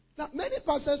 Now, many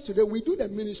pastors today, we do the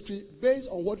ministry based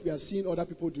on what we are seeing other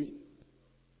people doing.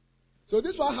 So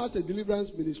this one has a deliverance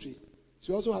ministry.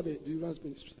 So you also have a deliverance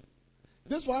ministry.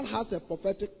 This one has a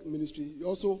prophetic ministry. You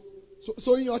also,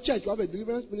 so in your church, you have a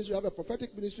deliverance ministry, you have a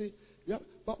prophetic ministry.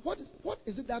 But what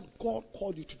is it that God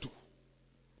called you to do?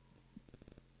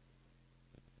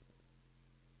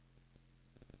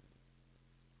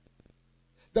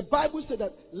 The Bible said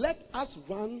that let us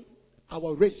run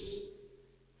our race,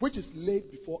 which is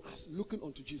laid before us, looking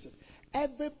unto Jesus.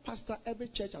 Every pastor, every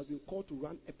church has been called to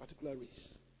run a particular race.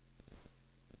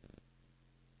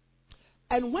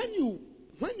 And when you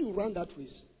run that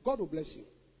race, God will bless you.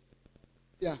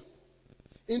 Yeah.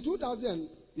 In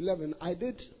 2011, I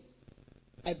did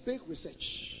a big research,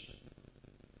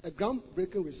 a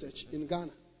groundbreaking research in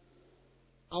Ghana.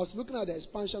 I was looking at the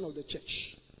expansion of the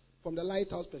church from the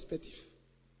lighthouse perspective.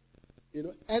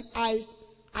 And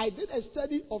I did a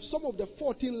study of some of the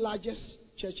 14 largest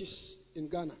churches in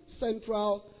Ghana.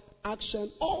 Central,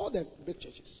 Action, all the big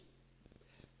churches.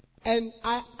 And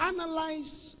I analyzed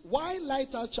why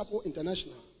Lighthouse Chapel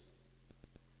International,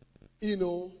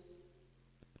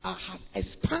 has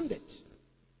expanded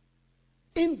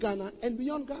in Ghana and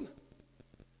beyond Ghana.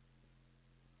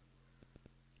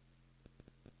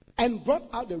 And brought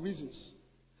out the reasons.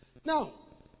 Now,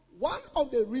 one of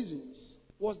the reasons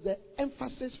was the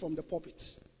emphasis from the pulpit.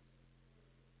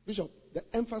 Bishop, the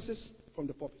emphasis from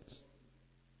the pulpit.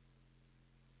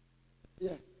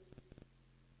 Yeah.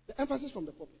 The emphasis from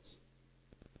the pulpit.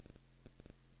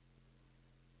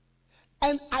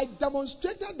 And I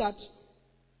demonstrated that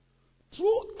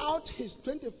throughout his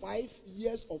 25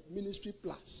 years of ministry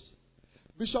plus,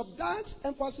 Bishop Dag's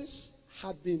emphasis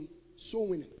had been soul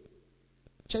winning,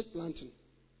 church planting,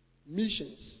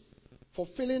 missions,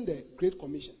 fulfilling the Great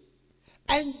Commission.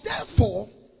 And therefore,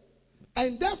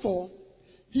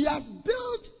 he has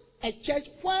built a church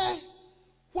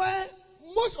where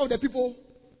most of the people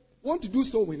want to do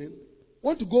soul winning,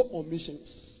 want to go on missions,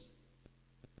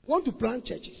 want to plant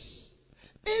churches.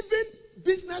 Even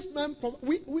businessmen,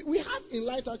 we have in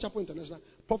Lighthouse Chapel International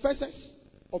professors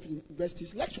of universities,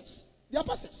 lecturers. They are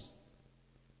pastors.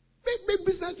 Big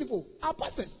business people are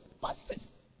pastors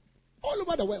all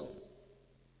over the world.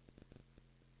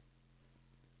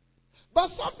 But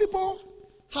some people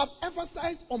have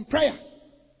emphasized on prayer.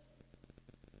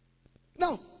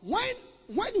 Now,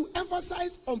 when you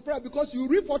emphasize on prayer, because you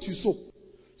reap what you sow,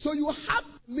 so you have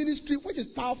ministry which is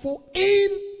powerful in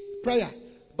prayer,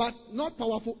 but not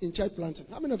powerful in church planting.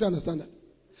 How many of you understand that?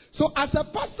 So, as a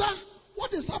pastor,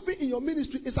 what is happening in your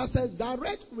ministry is as a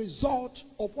direct result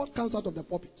of what comes out of the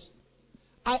pulpit.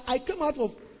 I came out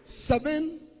of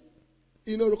 7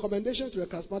 recommendations to a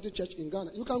charismatic church in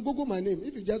Ghana. You can Google my name.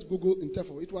 If you just Google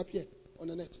Intefo, it will appear on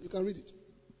the net. You can read it.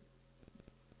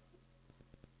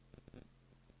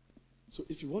 So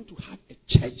if you want to have a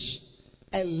church,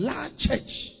 a large church,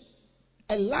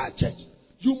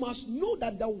 you must know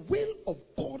that the will of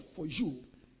God for you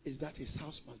is that his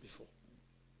house must be full.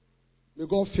 May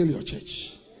God fill your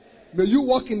church. May you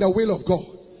walk in the will of God.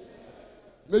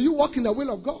 May you walk in the will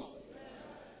of God.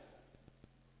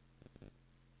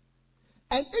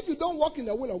 And if you don't walk in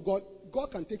the will of God,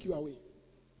 God can take you away.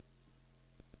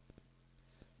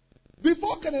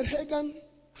 Before Kenneth Hagin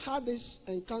had this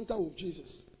encounter with Jesus.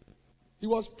 He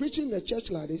was preaching in the church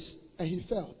like this, and he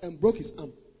fell and broke his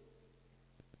arm.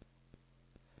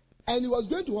 And he was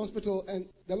going to hospital, and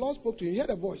the Lord spoke to him. He heard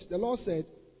a voice. The Lord said,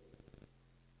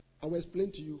 I will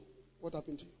explain to you what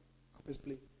happened to you. I will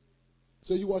explain.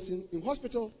 So he was in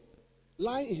hospital,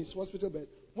 lying in his hospital bed,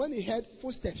 when he heard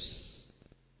footsteps.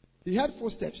 He heard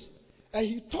footsteps. And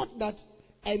he thought that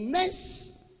a nurse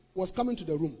was coming to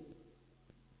the room.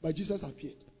 But Jesus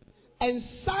appeared. And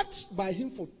sat by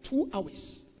him for 2 hours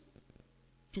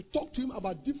to talk to him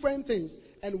about different things.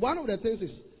 And one of the things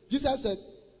is, Jesus said,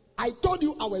 I told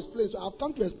you I will explain, so I've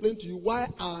come to explain to you why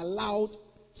I allowed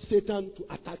Satan to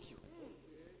attack you.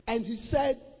 And he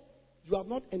said, you have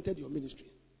not entered your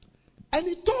ministry. And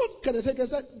he told Kenneth Hagin,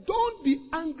 said, don't be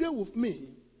angry with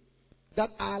me that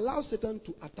I allowed Satan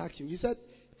to attack you. He said,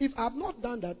 if I have not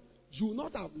done that, you would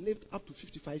not have lived up to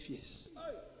 55 years.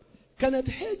 Kenneth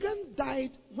Hagin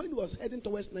died when he was heading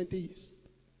towards 90 years.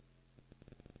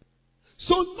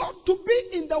 So not to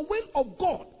be in the will of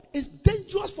God is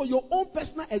dangerous for your own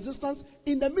personal existence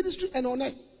in the ministry and on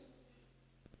earth.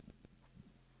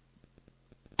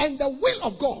 And the will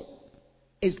of God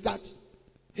is that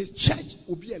his church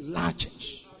will be a large church.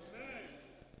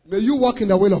 May you walk in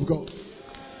the will of God.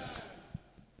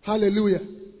 Hallelujah.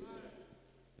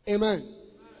 Amen.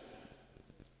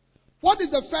 What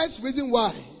is the first reason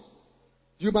why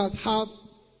you must have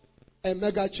a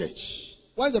mega church?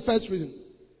 What is the first reason?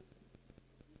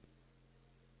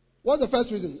 What's the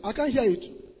first reason? I can't hear it.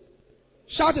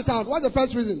 Shout it out. What's the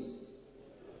first reason?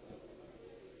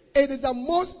 It is the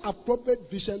most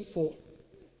appropriate vision for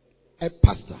a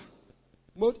pastor.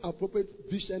 Most appropriate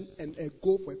vision and a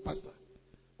goal for a pastor.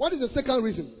 What is the second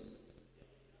reason?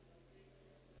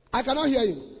 I cannot hear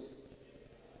you.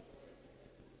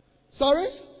 Sorry?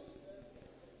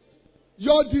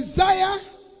 Your desire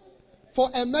for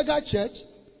a mega church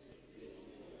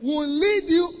will lead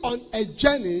you on a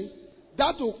journey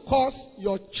that will cause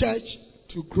your church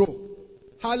to grow.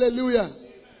 Hallelujah.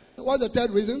 What's the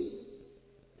third reason?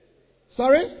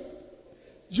 Sorry?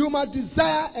 You must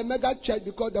desire a mega church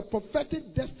because the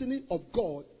prophetic destiny of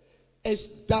God is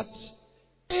that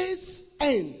its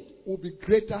end will be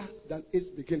greater than its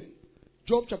beginning.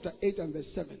 Job chapter 8 and verse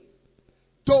 7.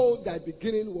 Though thy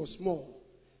beginning was small,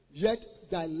 yet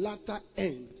thy latter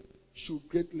end should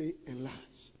greatly enlarge.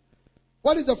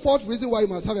 What is the fourth reason why you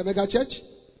must have a mega church?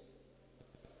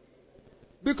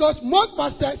 Because most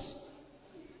pastors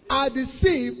are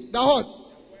deceived that what?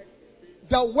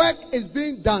 The work is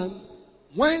being done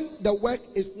when the work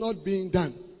is not being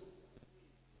done.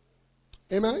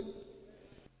 Amen?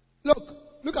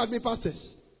 Look at me, pastors.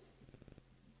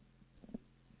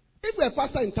 If you're a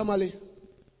pastor in Tamale,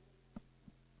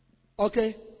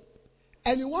 okay,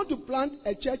 and you want to plant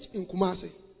a church in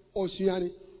Kumasi or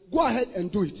Sunyani, go ahead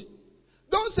and do it.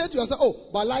 Don't say to yourself, oh,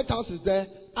 but Lighthouse is there,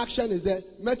 Action is there,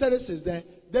 Methodist is there.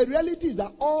 The reality is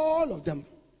that all of them,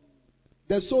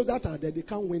 the souls that are there, they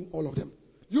can't win all of them.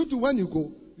 You too, when you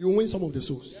go, you win some of the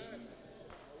souls.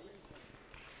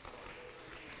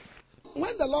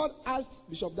 When the Lord asked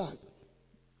Bishop Dag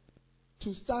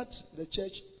to start the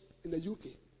church in the UK,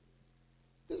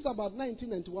 this is about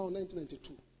 1991 or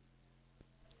 1992.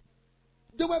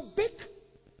 There were big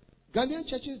Ghanaian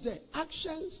churches there,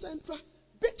 Action, Central,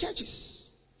 big churches.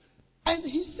 And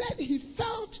he said he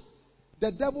felt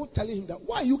the devil telling him that,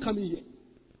 why are you coming here?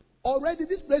 Already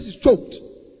this place is choked.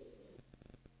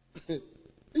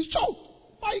 It's choked.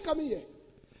 Why are you coming here?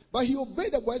 But he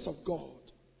obeyed the voice of God.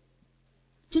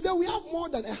 Today we have more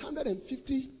than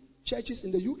 150 churches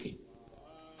in the UK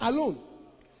alone.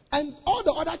 And all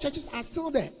the other churches are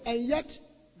still there. And yet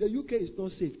the UK is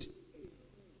not saved.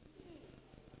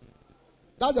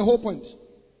 That's the whole point.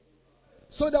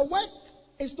 So the work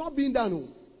is not being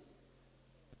done.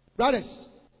 Brothers,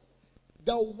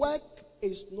 the work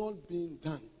is not being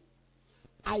done.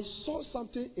 I saw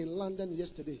something in London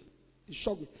yesterday. It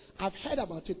shocked me. I've heard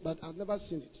about it, but I've never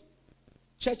seen it.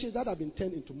 Churches that have been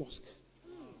turned into mosques.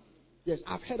 Yes,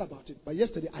 I've heard about it, but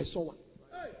yesterday I saw one.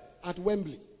 At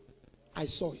Wembley, I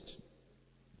saw it.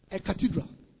 A cathedral.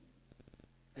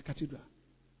 A cathedral.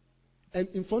 And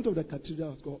in front of the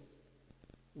cathedral was called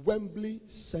Wembley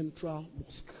Central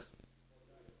Mosque.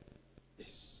 Yes.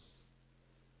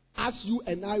 As you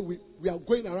and I, we are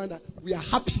going around that, we are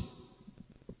happy.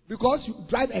 Because you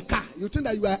drive a car, you think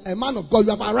that you are a man of God, you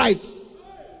have arrived.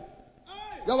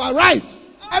 You have arrived.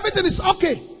 Everything is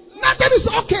okay. Nothing is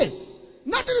okay.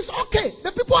 Nothing is okay.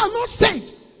 The people are not saved.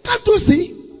 Can't you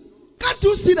see? Can't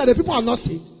you see that the people are not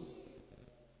saved?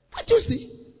 Can't you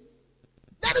see?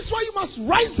 That is why you must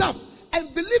rise up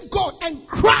and believe God and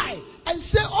cry and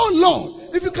say, oh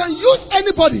Lord, if you can use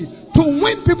anybody to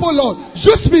win people, Lord,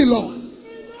 use me, Lord.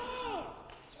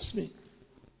 Use me.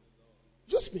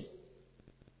 Use me.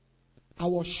 I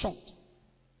was shocked.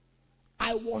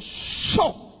 I was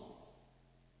shocked.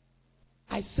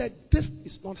 I said, this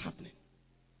is not happening.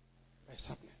 It's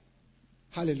happening.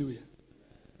 Hallelujah.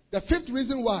 The fifth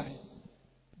reason why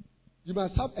you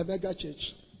must have a mega church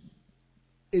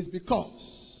is because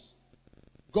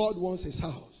God wants his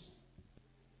house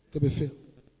to be filled.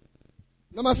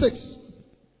 Number 6,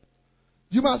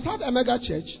 you must have a mega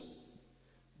church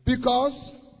because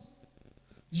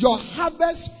your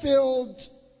harvest field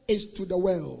is to the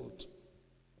world.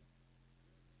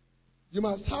 You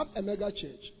must have a mega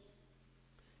church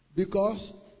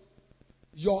because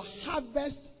your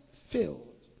harvest field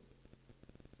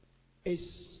is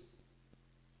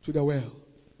to the world.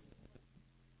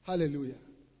 Hallelujah.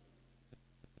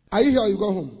 Are you here or you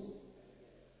go home?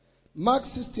 Mark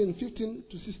 16, 15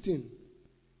 to 16.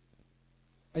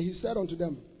 And he said unto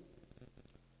them,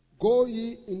 go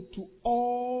ye into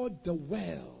all the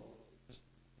world.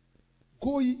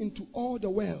 Go ye into all the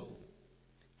world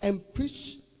and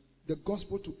preach the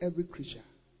gospel to every creature.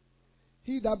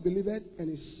 He that believeth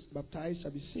and is baptized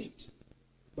shall be saved,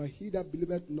 but he that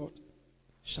believeth not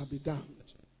shall be damned.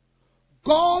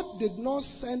 God did not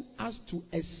send us to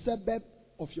a suburb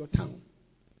of your town.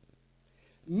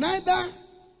 Neither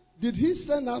did he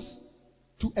send us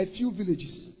to a few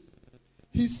villages.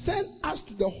 He sent us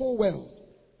to the whole world.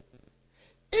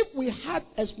 If we had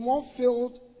a small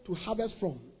field to harvest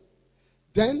from,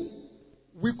 then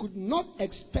we could not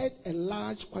expect a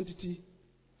large quantity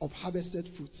of harvested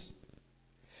fruits.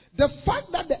 The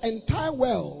fact that the entire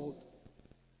world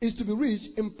is to be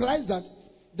reached implies that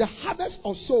the harvest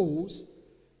of souls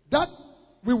that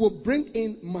we will bring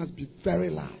in must be very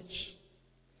large.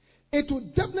 It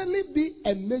will definitely be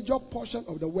a major portion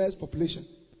of the world's population.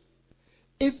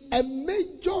 If a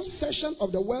major section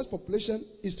of the world's population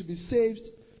is to be saved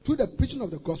through the preaching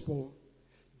of the gospel,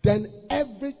 then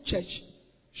every church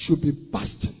should be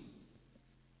bursting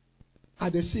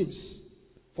at the seams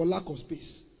for lack of space.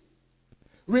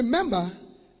 Remember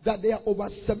that there are over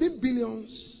 7 billion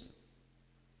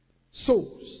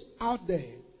souls out there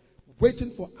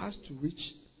waiting for us to reach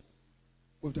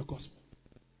with the gospel.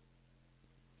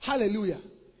 Hallelujah.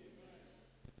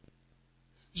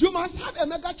 You must have a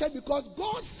mega church because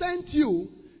God sent you.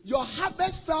 Your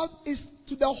harvest field is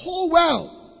to the whole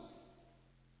world.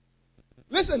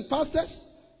 Listen, pastors,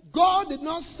 God did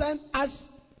not send us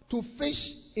to fish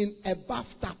in a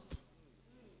bathtub.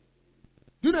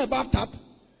 Do you know a bathtub?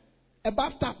 A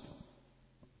bathtub.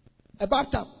 A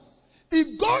bathtub.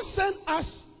 If God sent us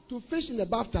to fish in a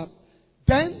bathtub,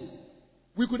 then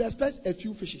we could expect a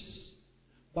few fishes.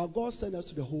 But God sent us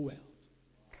to the whole world.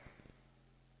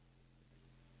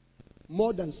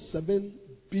 More than 7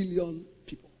 billion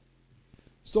people.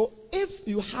 So if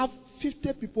you have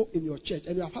 50 people in your church,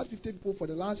 and you have had 50 people for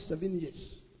the last 7 years,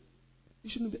 you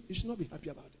should not be happy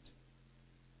about it.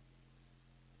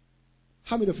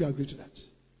 How many of you agree to that?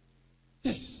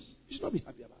 Yes, you should not be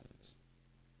happy about it.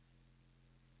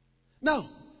 Now,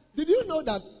 did you know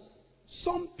that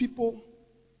some people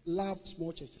love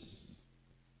small churches?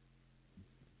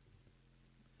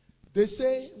 They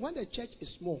say when the church is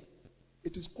small,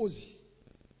 it is cozy.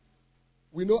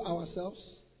 We know ourselves.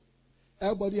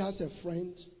 Everybody has a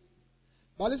friend.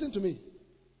 But listen to me.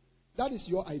 That is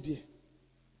your idea.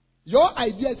 Your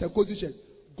idea is a cozy church.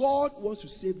 God wants to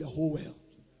save the whole world.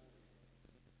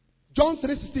 John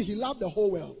 3:16, he loved the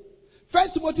whole world.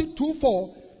 1 Timothy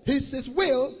 2:4, his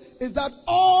will is that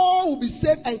all will be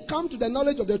saved and come to the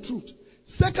knowledge of the truth.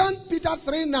 2 Peter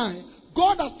 3:9,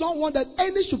 God does not want that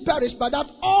any should perish, but that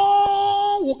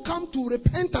all will come to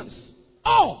repentance.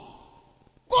 All.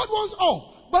 God wants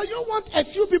all. But you want a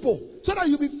few people so that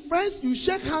you be friends, you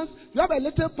shake hands, you have a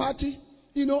little party,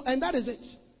 and that is it.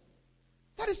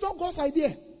 That is not God's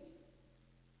idea.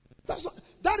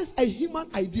 That is a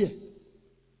human idea.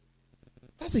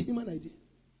 That's a human idea.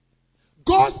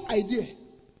 God's idea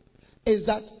is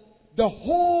that the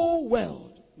whole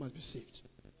world must be saved.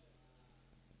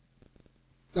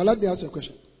 Now let me ask you a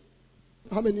question.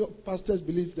 How many pastors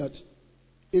believe that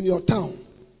in your town,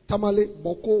 Tamale,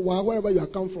 Boko, wherever you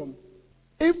come from,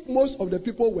 if most of the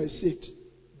people were saved,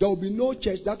 there will be no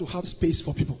church that will have space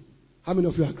for people? How many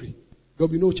of you agree? There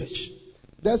will be no church.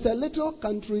 There's a little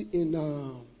country in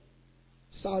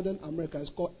Southern America.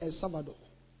 It's called El Salvador.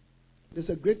 There's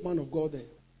a great man of God there.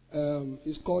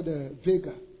 He's called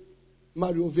Vega,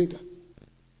 Mario Vega.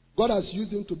 God has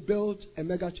used him to build a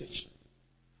mega church.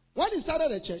 When he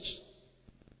started a church,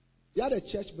 he had a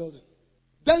church building.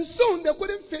 Then soon they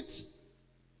couldn't fit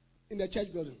in the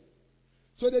church building.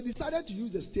 So they decided to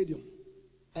use the stadium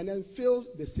and then fill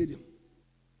the stadium.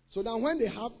 So now when they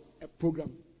have a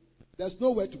program, there's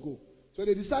nowhere to go. So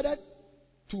they decided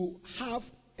to have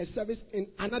a service in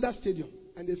another stadium.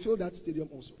 And they filled that stadium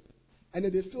also. And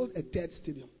then they filled a third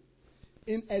stadium.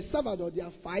 In El Salvador, there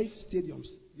are 5 stadiums.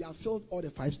 They have filled all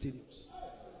the 5 stadiums.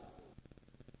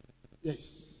 Yes.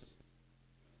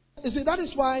 You see, that is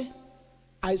why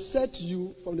I said to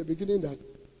you from the beginning that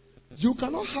you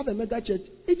cannot have a mega church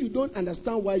if you don't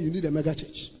understand why you need a mega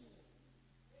church.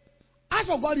 As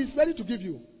for God is ready to give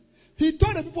you. He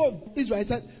told the people of Israel, he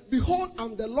said, behold,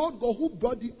 I'm the Lord God who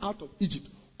brought thee out of Egypt.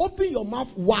 Open your mouth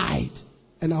wide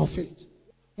and I'll fill it.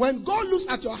 When God looks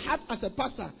at your heart as a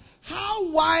pastor,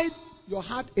 how wide your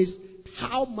heart is,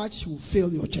 how much you will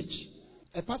fill your church.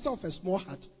 A pastor of a small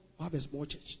heart will have a small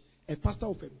church. A pastor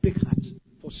of a big heart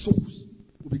for souls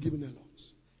will be given a lot.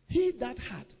 He that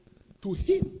had, to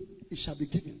him it shall be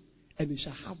given, and he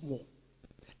shall have more.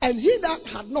 And he that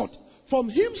had not, from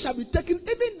him shall be taken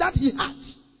even that he had.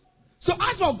 So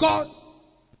as for God,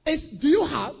 is do you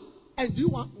have and do you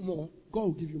want more? God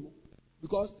will give you more.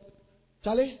 Because,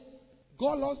 Charlie,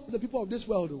 God loves the people of this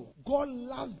world. Though. God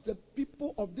loves the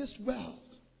people of this world.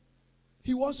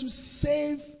 He wants to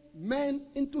save men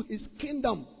into his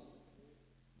kingdom.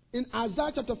 In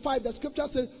Isaiah chapter 5, the scripture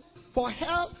says, for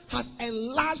hell has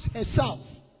enlarged herself.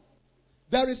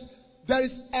 There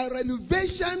is a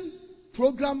renovation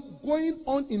program going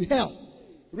on in hell.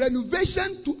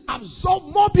 Renovation to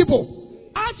absorb more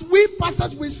people. As we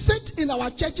pastors, we sit in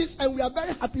our churches and we are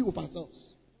very happy with ourselves.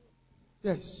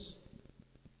 Yes.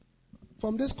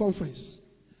 From this conference,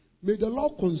 may the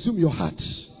Lord consume your heart.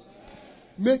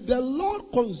 May the Lord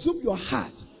consume your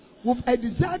heart with a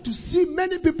desire to see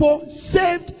many people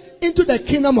saved into the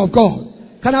kingdom of God.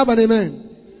 Can I have an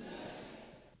amen?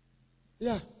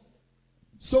 Yeah.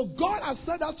 So God has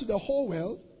sent us to the whole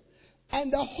world,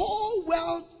 and the whole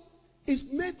world is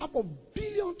made up of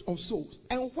billions of souls.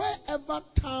 And wherever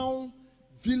town,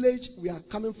 village we are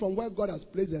coming from, where God has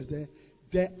placed us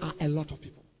there are a lot of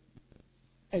people.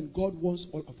 And God wants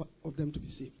all of them to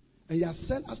be saved. And He has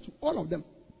sent us to all of them.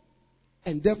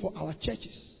 And therefore our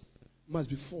churches must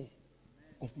be full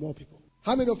of more people.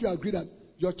 How many of you agree that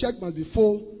your church must be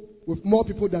full with more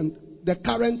people than the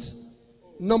current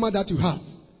number that you have?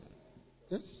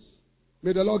 Yes?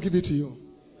 May the Lord give it to you.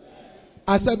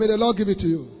 I said, may the Lord give it to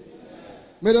you.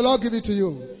 May the Lord give it to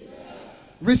you.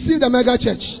 Receive the mega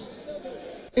church.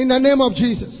 In the name of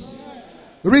Jesus.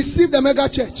 Receive the mega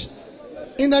church.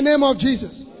 In the name of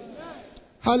Jesus.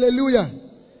 Hallelujah.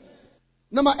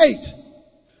 Number 8.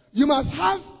 You must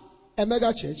have a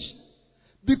mega church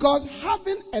because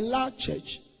having a large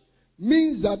church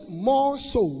means that more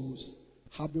souls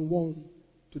have been won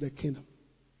to the kingdom.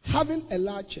 Having a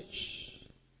large church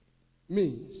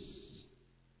means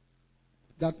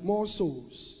that more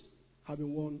souls have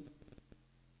been won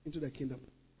into the kingdom.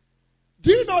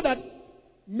 Do you know that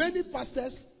many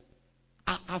pastors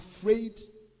are afraid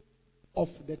of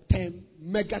the term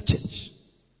mega church?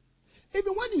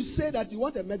 Even when you say that you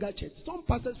want a mega church, some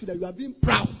pastors feel that you are being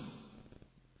proud.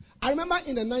 I remember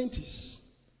in the 90s,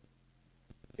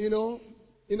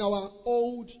 in our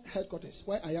old headquarters,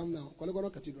 where I am now,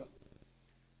 Kolegono Cathedral,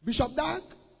 Bishop Dag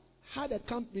had a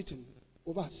camp meeting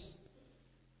with us.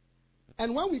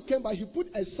 And when we came by, he put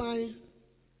a sign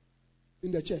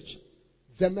in the church,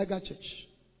 the mega church.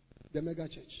 The mega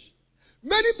church.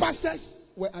 Many pastors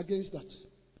were against that.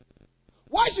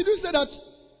 Why should you say that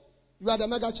you are the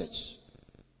mega church?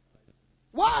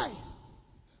 Why?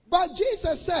 But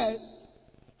Jesus said,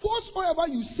 whatsoever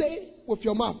you say with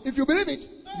your mouth, if you believe it,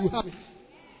 you have it.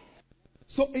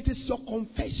 So it is your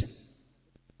confession.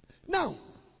 Now,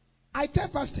 I tell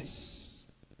pastors,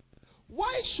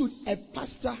 why should a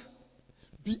pastor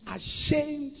be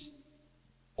ashamed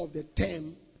of the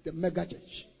term the mega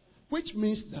church, which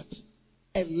means that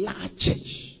a large church?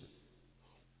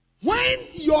 When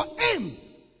your aim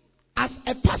as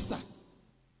a pastor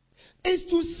is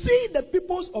to see the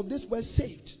peoples of this world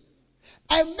saved,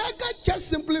 a mega church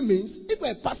simply means, if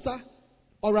you're a pastor,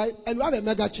 all right, and you have a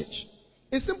mega church,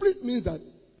 it simply means that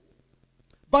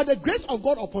by the grace of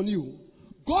God upon you,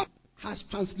 God has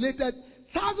translated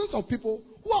thousands of people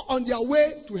who are on their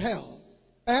way to hell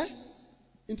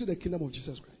into the kingdom of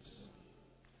Jesus Christ.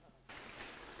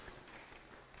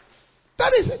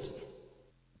 That is it.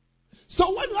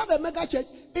 So when you have a mega church,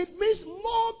 it means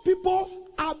more people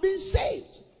are being saved.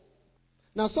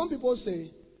 Now some people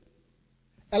say,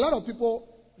 a lot of people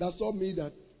that saw me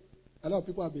that a lot of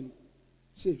people have been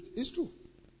saved. It's true.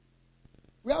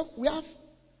 We have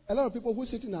a lot of people who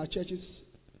sit in our churches,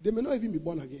 they may not even be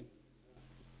born again.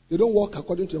 They don't walk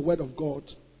according to the word of God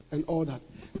and all that.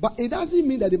 But it doesn't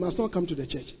mean that they must not come to the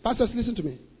church. Pastors, listen to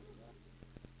me.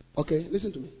 Okay,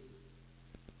 listen to me.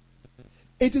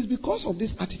 It is because of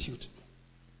this attitude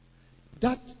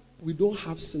that we don't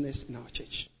have sinners in our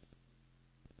church.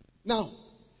 Now,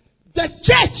 the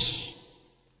church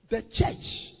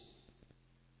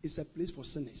is a place for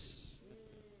sinners.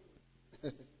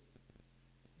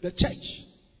 The church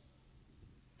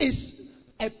is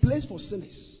a place for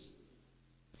sinners.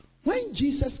 When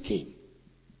Jesus came,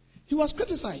 he was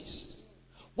criticized.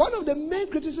 One of the main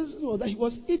criticisms was that he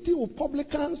was eating with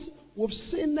publicans, with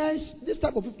sinners, this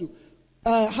type of people.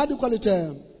 How do you call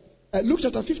it? Luke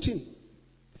chapter 15.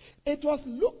 It was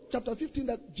Luke chapter 15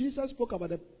 that Jesus spoke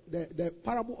about the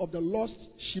parable of the lost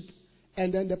sheep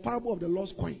and then the parable of the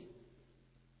lost coin.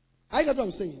 I get what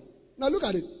I'm saying. Now look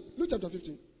at it. Luke chapter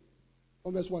 15,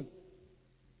 from verse 1.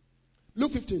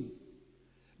 Luke 15.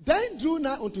 Then drew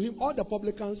nigh unto him all the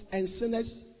publicans and sinners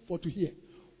for to hear.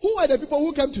 Who were the people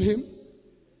who came to him?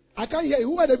 I can't hear you.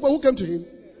 Who were the people who came to him?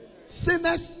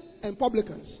 Sinners and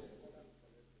publicans.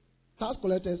 Tax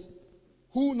collectors,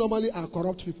 who normally are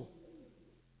corrupt people.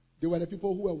 They were the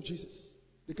people who were with Jesus.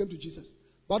 They came to Jesus.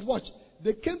 But watch.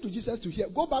 They came to Jesus to hear.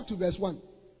 Go back to verse 1.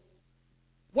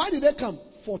 Why did they come?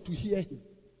 For to hear him.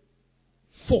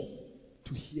 For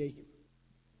to hear him.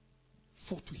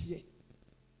 For to hear him.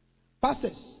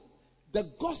 Pastors,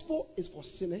 the gospel is for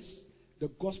sinners. The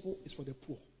gospel is for the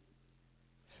poor.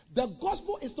 The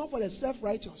gospel is not for the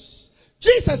self-righteous.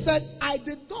 Jesus said, I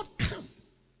did not come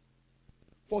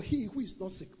for he who is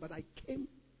not sick, but I came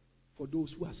for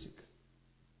those who are sick.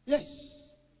 Yes.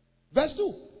 Verse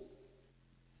 2.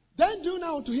 Then drew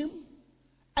nigh unto him,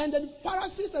 and the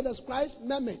Pharisees and the scribes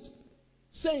murmured,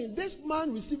 saying, this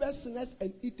man receiveth sinners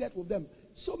and eateth with them.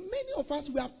 So many of us,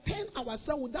 we have turned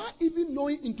ourselves without even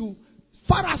knowing into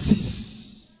Pharisees.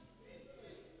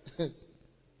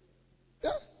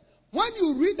 Yeah? When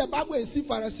you read the Bible and see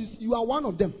Pharisees, you are one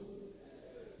of them.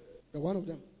 You're one of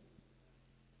them.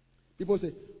 People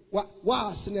say, why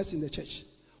are sinners in the church?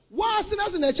 Why are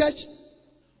sinners in the church?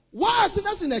 Why are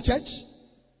sinners in the church?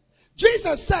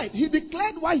 Jesus said, he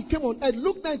declared why he came on earth.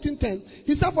 Luke 19:10.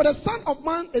 He said, for the Son of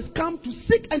Man is come to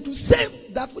seek and to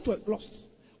save that which was lost.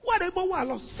 Who are the people who are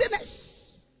lost? Sinners.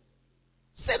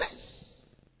 Sinners.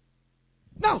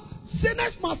 Now,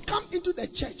 sinners must come into the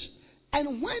church.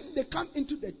 And when they come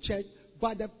into the church,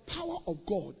 by the power of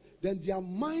God, then their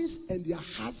minds and their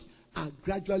hearts are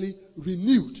gradually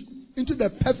renewed into the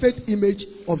perfect image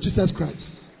of Jesus Christ.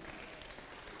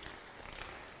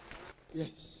 Yes.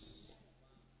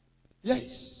 Yes.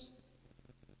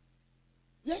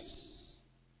 Yes.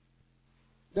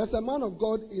 There's a man of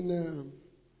God in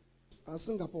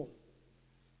Singapore.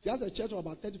 He has a church of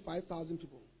about 35,000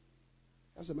 people.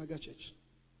 That's a mega church.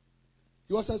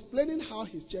 He was explaining how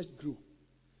his church grew.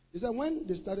 He said when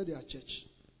they started their church,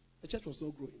 the church was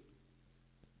not growing.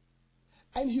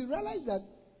 And he realized that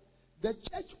the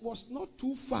church was not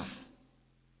too far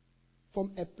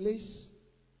from a place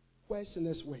where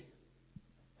sinners were.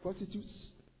 Prostitutes,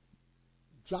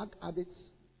 drug addicts,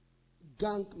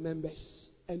 gang members,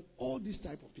 and all these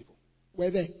type of people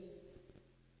were there.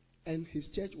 And his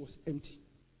church was empty.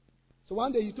 So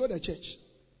one day he told the church,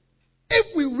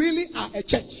 if we really are a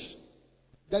church,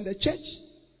 then the church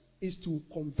is to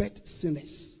convert sinners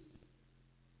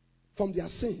from their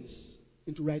sins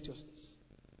into righteousness.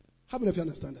 How many of you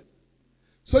understand that?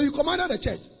 So you commanded the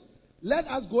church, let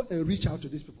us go and reach out to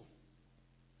these people.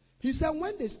 He said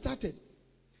when they started,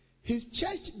 his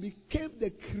church became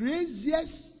the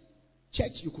craziest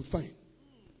church you could find.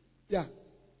 Yeah.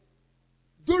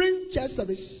 During church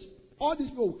service, all these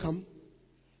people will come,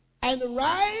 and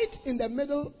right in the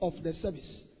middle of the service,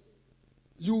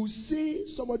 you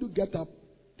see somebody get up,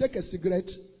 take a cigarette,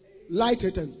 light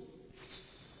it, and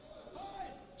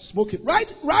smoke it. Right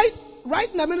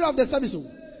in the middle of the service.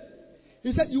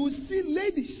 He said, you will see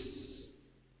ladies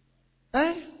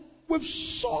with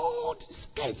short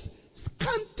skirts,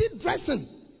 scanty dressing,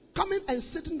 coming and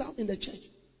sitting down in the church.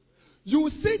 You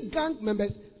will see gang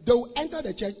members, they will enter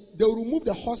the church, they will remove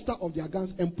the holster of their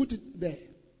guns and put it there.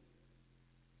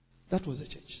 That was the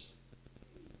church.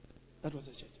 That was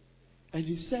the church. And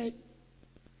he said,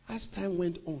 as time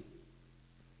went on,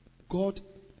 God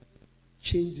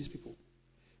changed these people.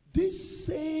 These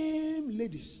same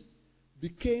ladies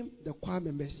became the choir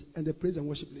members and the praise and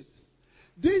worship leaders.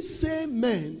 These same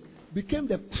men became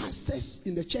the pastors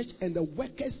in the church and the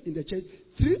workers in the church,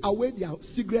 threw away their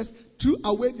cigarettes, threw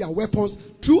away their weapons,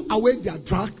 threw away their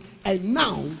drug, and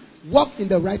now walk in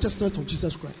the righteousness of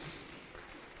Jesus Christ.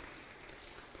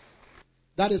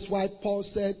 That is why Paul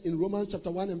said in Romans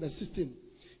chapter 1 and verse 16,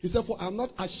 he said, for I am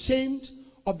not ashamed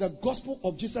of the gospel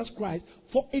of Jesus Christ,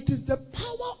 for it is the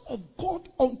power of God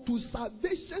unto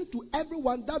salvation to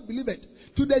everyone that believeth,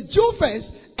 to the Jew first,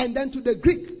 and then to the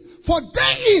Greek. For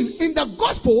therein, in the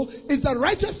gospel, is the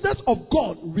righteousness of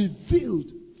God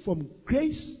revealed from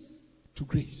grace to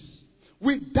grace.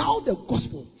 Without the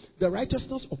gospel, the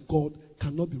righteousness of God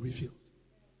cannot be revealed.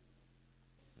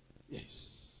 Yes.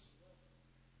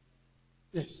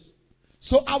 Yes.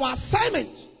 So our assignment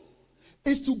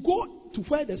is to go to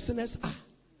where the sinners are.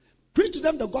 Preach to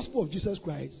them the gospel of Jesus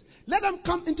Christ. Let them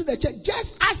come into the church just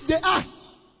as they are.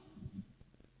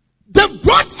 They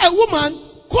brought a woman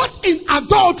caught in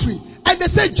adultery, and they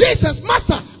said, Jesus,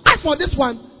 Master, as for this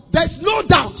one, there's no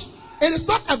doubt. It is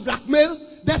not a blackmail.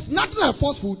 There's nothing like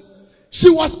falsehood.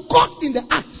 She was caught in the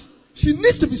act. She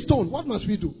needs to be stoned. What must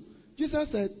we do? Jesus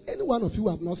said, any one of you who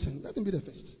have not sinned, let him be the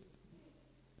first.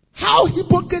 How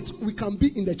hypocrite we can be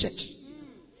in the church.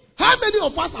 How many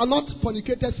of us are not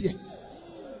fornicators here?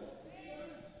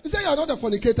 You say you are not a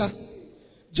fornicator.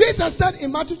 Jesus said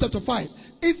in Matthew chapter 5,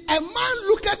 if a man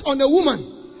looketh on a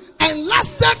woman and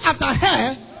lusted after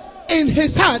her in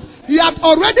his heart, he hath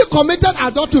already committed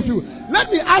adultery with you. Let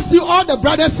me ask you, all the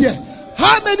brothers here,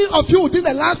 how many of you within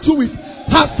the last 2 weeks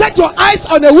have set your eyes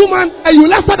on a woman and you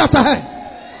lusted after her?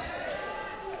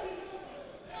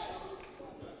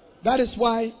 That is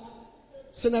why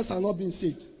sinners are not being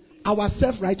saved. Our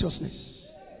self-righteousness.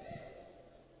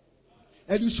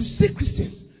 And you should see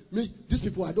Christians. These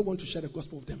people, I don't want to share the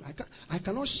gospel with them. I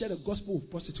cannot share the gospel with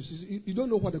prostitutes. You don't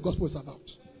know what the gospel is about.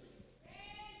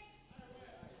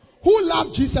 Who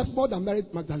loved Jesus more than Mary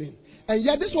Magdalene? And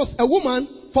yet this was a woman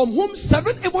from whom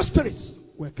 7 evil spirits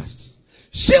were cast.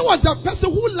 She was the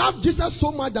person who loved Jesus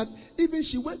so much that even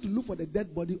she went to look for the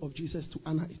dead body of Jesus to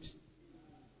honor it.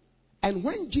 And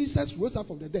when Jesus rose up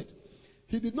from the dead,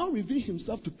 he did not reveal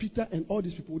himself to Peter and all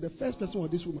these people. The first person was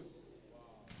this woman.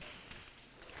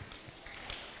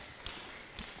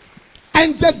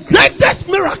 And the greatest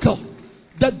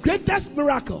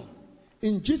miracle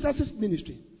in Jesus'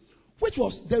 ministry, which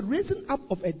was the raising up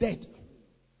of a dead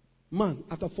man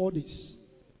after 4 days,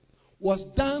 was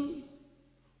done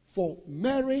for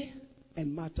Mary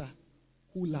and Martha,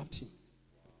 who loved him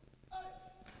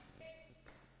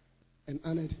and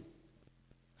honored him.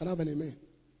 Can I have an amen?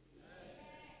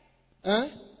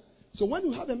 So when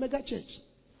you have a mega church,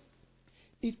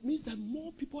 it means that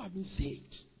more people have been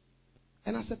saved.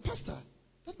 And as a pastor,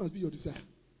 that must be your desire.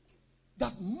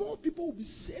 That more people will be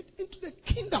saved into the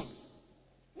kingdom.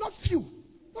 Not few,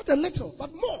 not a little,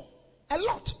 but more. A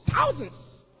lot. Thousands.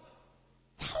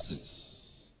 Thousands.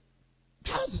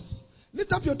 Thousands.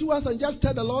 Lift up your 2 hands and just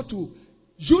tell the Lord to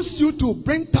use you to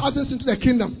bring thousands into the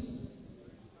kingdom.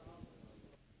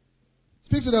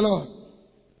 Speak to the Lord.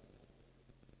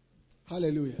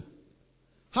 Hallelujah.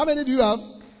 How many do you have?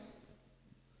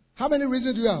 How many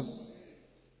reasons do you have?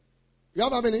 You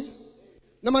have how many?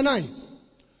 Number 9.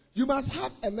 You must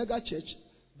have a mega church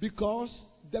because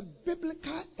the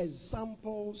biblical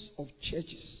examples of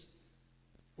churches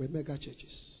were mega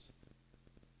churches.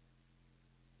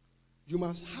 You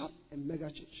must have a mega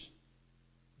church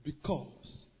because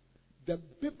the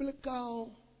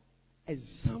biblical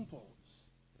examples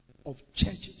of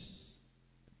churches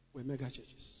were mega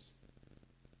churches.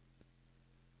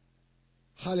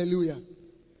 Hallelujah.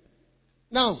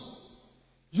 Now,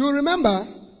 you remember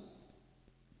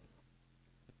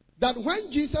that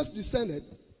when Jesus descended,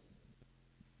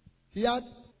 he had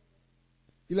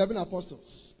 11 apostles.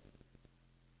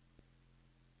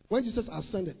 When Jesus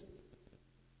ascended,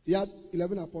 he had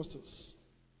 11 apostles.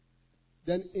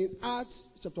 Then in Acts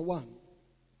chapter 1,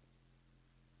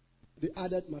 they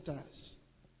added Matthias,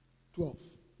 12.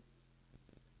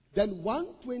 Then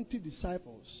 120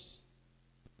 disciples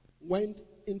went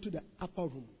into the upper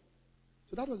room.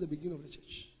 So that was the beginning of the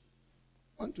church.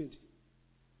 120.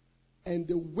 And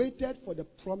they waited for the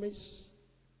promise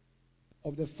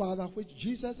of the Father, which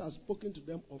Jesus has spoken to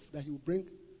them of, that he will bring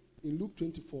in Luke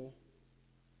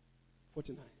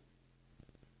 24:49.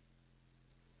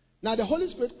 Now the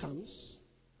Holy Spirit comes.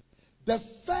 The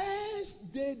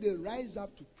first day they rise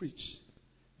up to preach,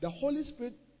 the Holy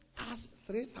Spirit asked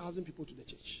 3,000 people to the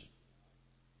church.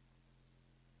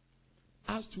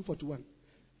 Acts 2:41.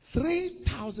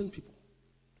 3,000 people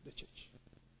to the church.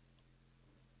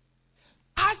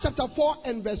 Acts chapter 4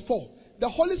 and verse 4. The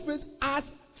Holy Spirit asked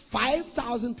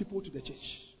 5,000 people to the church.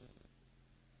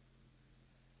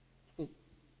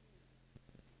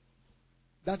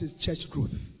 That is church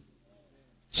growth.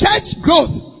 Church growth.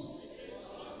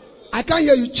 I can't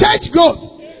hear you. Church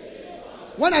growth.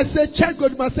 When I say church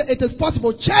growth, you must say it is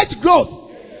possible. Church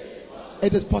growth.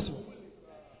 It is possible.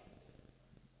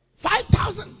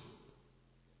 5,000.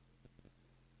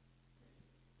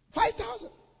 5,000.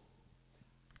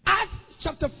 Acts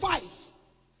chapter 5,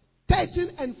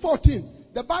 13 and 14.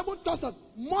 The Bible talks of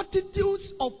multitudes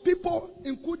of people,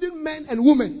 including men and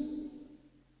women.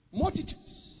 Multitudes.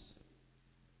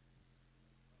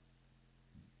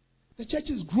 The church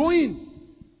is growing.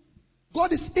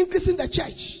 God is increasing the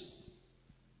church.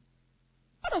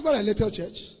 That is not a little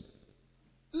church.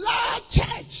 Large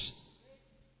church.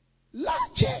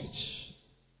 Large church.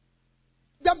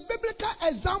 The biblical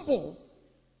example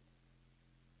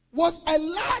was a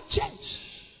large church.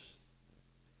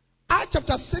 Acts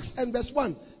chapter 6 and verse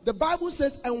 1. The Bible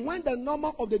says, and when the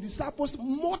number of the disciples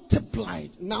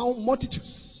multiplied, now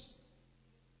multitudes.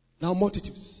 Now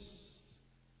multitudes.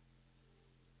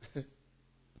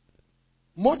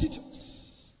 Multitudes.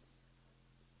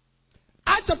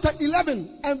 Acts chapter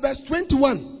 11 and verse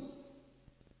 21.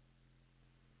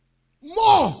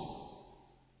 More.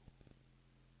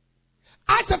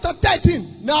 Acts chapter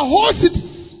 13. Now whole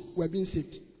cities were being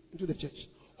saved into the church.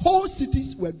 Whole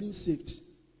cities were being saved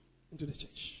into the church.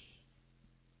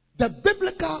 The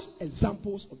biblical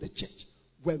examples of the church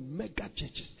were mega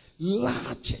churches,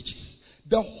 large churches.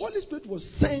 The Holy Spirit was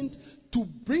sent to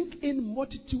bring in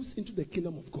multitudes into the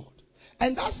kingdom of God.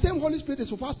 And that same Holy Spirit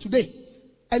is with us today.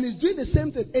 And is doing the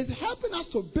same thing. It's helping us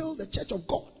to build the church of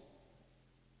God.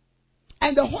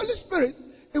 And the Holy Spirit,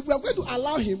 if we are going to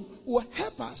allow Him, will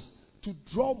help us to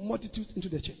draw multitudes into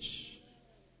the church.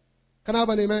 Can I have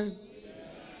an amen?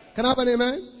 Can I have an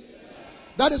amen?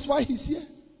 That is why He's here.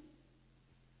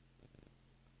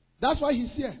 That's why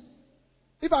He's here.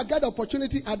 If I get the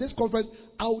opportunity at this conference,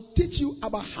 I will teach you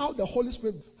about how the Holy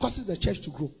Spirit causes the church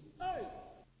to grow.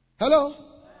 Hello?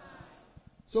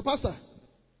 So, Pastor,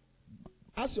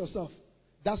 ask yourself,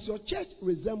 does your church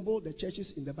resemble the churches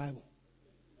in the Bible?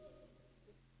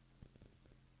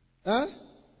 Huh?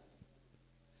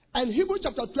 And Hebrews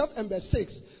chapter 12 and verse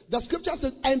 6, the scripture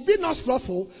says, and be not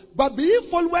slothful, but be ye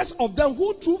followers of them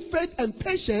who through faith and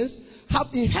patience have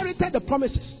inherited the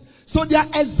promises. So there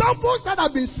are examples that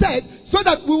have been said so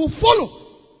that we will follow.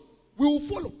 We will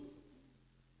follow.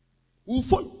 We will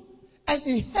follow. And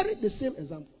inherit the same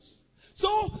examples. So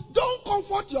don't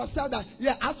comfort yourself that,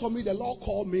 yeah, as for me, the Lord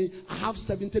called me. I have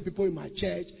 70 people in my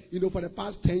church, for the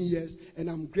past 10 years, and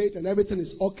I'm great and everything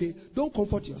is okay. Don't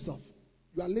comfort yourself.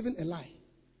 You are living a lie.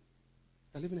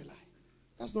 You are living a lie.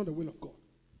 That's not the will of God.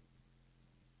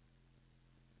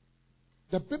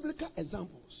 The biblical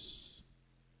examples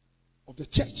of the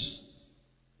church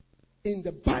in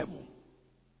the Bible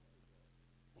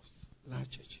was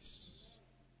large churches.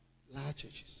 Large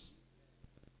churches.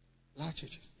 Large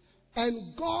churches.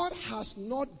 And God has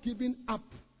not given up.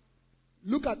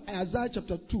 Look at Isaiah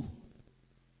chapter 2.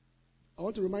 I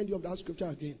want to remind you of that scripture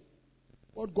again.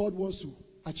 What God wants to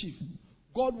achieve.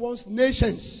 God wants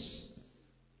nations.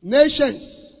 Nations.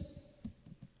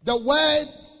 The word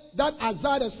that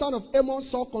Isaiah the son of Amos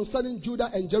saw concerning Judah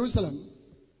and Jerusalem.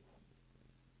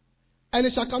 And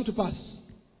it shall come to pass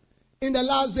in the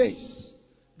last days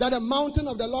that the mountain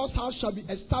of the Lord's house shall be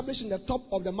established in the top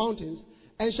of the mountains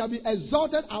and shall be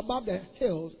exalted above the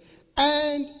hills,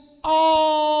 and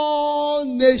all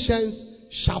nations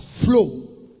shall flow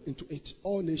into it.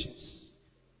 All nations.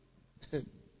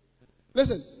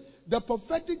 Listen, the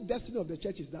prophetic destiny of the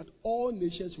church is that all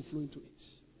nations will flow into it.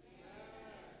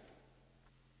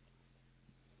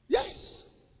 Yes.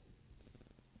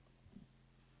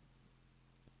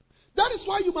 That is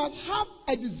why you must have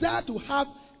a desire to have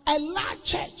a large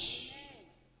church.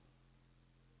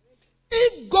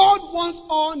 If God wants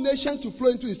all nations to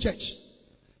flow into His church,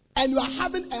 and you are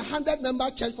having 100-member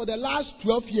church for the last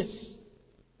 12 years,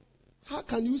 how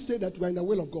can you say that you are in the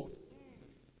will of God?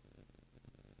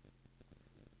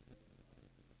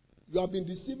 You have been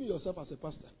deceiving yourself as a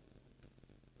pastor.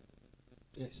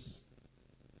 Yes.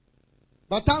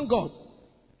 But thank God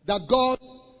that God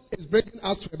is bringing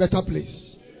us to a better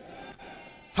place.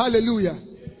 Hallelujah.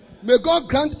 May God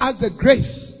grant us the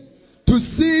grace to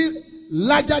see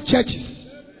larger churches.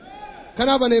 Can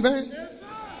I have an amen?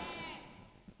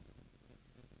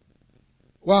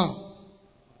 Wow.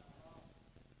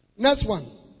 Next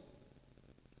one.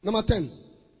 Number 10.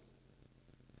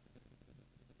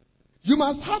 You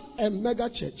must have a mega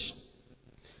church,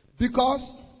 because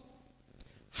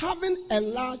having a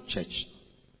large church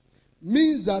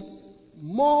means that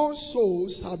more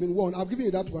souls have been won. I've given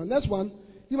you that one. Next one.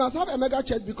 You must have a mega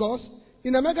church, because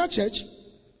in a mega church,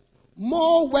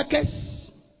 more workers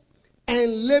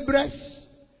and laborers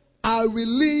are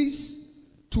released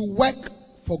to work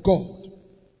for God.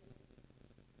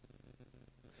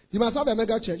 You must have a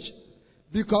mega church,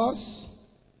 because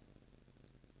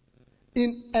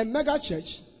in a mega church,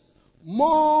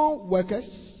 more workers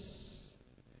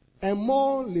and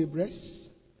more laborers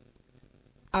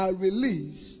are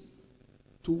released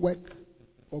to work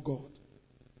for God.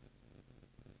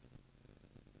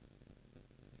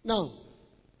 Now,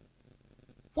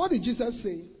 what did Jesus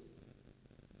say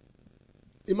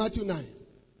in Matthew 9,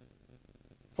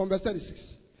 from verse 36?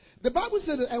 The Bible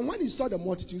said that, and when he saw the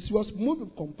multitudes, he was moved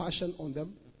with compassion on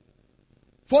them,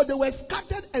 for they were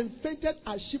scattered and fainted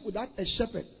as sheep without a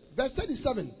shepherd. Verse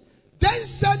 37.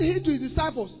 Then said he to his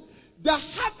disciples, the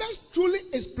harvest truly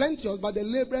is plenteous, but the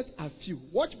laborers are few.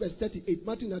 Watch verse 38,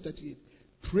 Matthew 9, 38.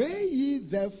 Pray ye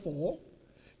therefore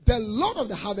the Lord of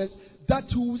the harvest, that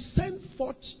he will send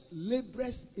forth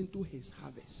laborers into his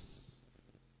harvest.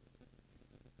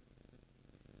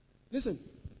 Listen,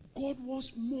 God wants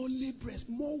more laborers,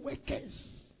 more workers.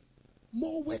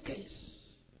 More workers.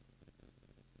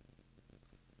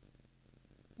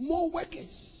 More workers.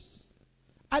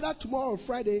 Either tomorrow or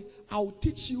Friday, I'll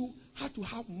teach you how to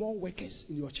have more workers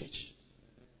in your church.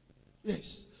 Yes.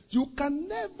 You can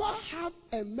never have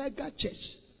a mega church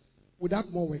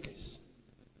without more workers.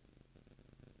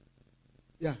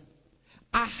 Yeah.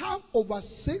 I have over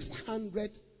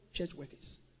 600 church workers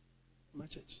in my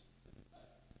church.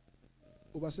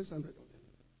 Over 600 of them.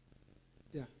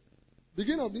 Yeah.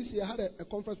 Beginning of this year, I had a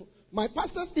conference. My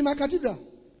pastors in my cathedral.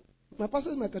 My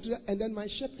pastors in my cathedral, and then my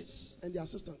shepherds and their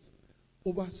assistants.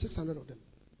 Over 600 of them.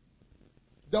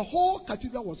 The whole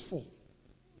cathedral was full.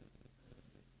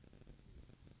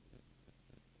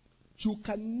 You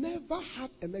can never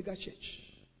have a mega church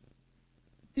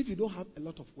if you don't have a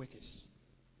lot of workers.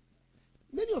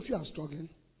 Many of you are struggling.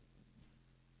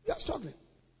 You are struggling.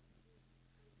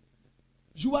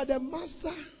 You are the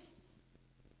master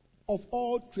of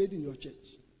all trade in your church.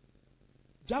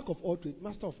 Jack of all trade,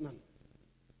 master of none.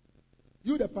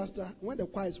 You, the pastor, when the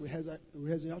choir is rehearsing,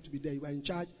 you have to be there. You are in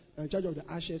charge. You are in charge of the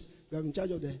ashes. You are in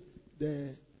charge of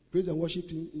the praise and worship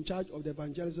team. In charge of the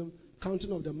evangelism,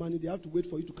 counting of the money. They have to wait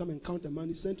for you to come and count the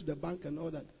money, send to the bank and all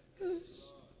that. Yes.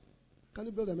 Can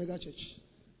you build a mega church?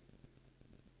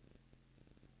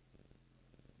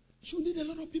 You need a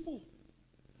lot of people.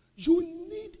 You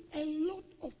need a lot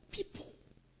of people.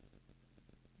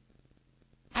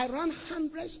 I run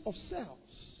hundreds of cells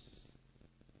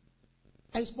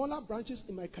and smaller branches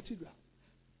in my cathedral.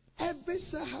 Every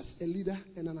cell has a leader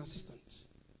and an assistant.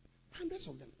 Hundreds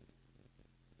of them.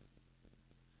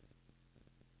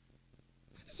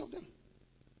 Hundreds of them.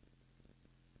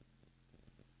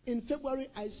 In February,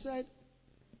 I said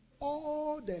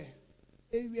all the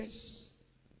areas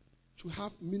to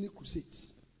have mini crusades.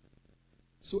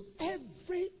 So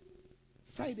every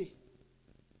Friday,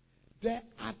 there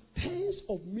are tens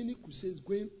of mini crusades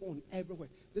going on everywhere.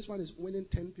 This one is winning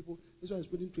 10 people. This one is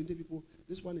winning 20 people.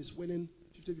 This one is winning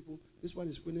 50 people. This one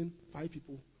is winning 5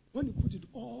 people. When you put it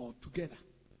all together,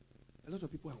 a lot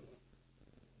of people are won.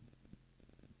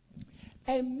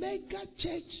 A mega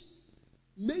church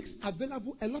makes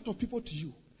available a lot of people to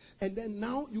you. And then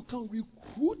now you can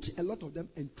recruit a lot of them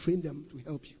and train them to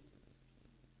help you.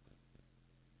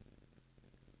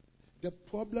 The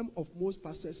problem of most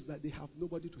pastors is that they have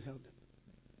nobody to help them.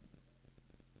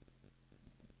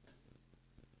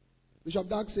 Bishop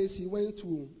Dark says he went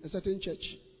to a certain church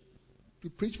to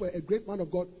preach for a great man of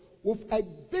God with a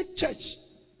big church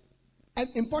and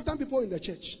important people in the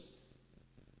church.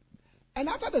 And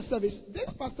after the service, this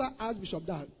pastor asked Bishop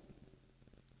Dark,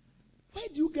 where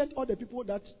do you get all the people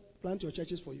that plant your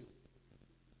churches for you?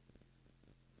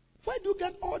 Where do you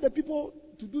get all the people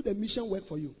to do the mission work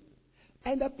for you?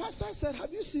 And the pastor said,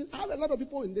 have you seen, I have a lot of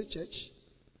people in this church.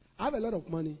 I have a lot of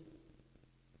money.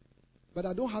 But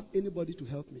I don't have anybody to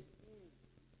help me.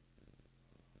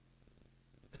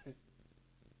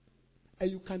 And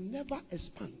you can never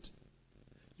expand.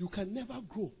 You can never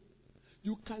grow.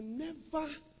 You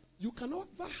cannot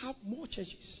have more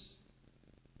churches.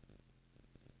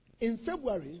 In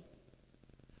February,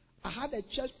 I had a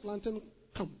church planting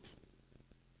camp.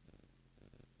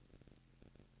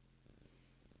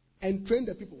 And train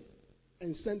the people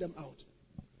and send them out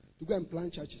to go and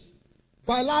plant churches.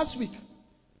 By last week,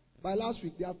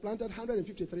 they have planted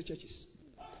 153 churches.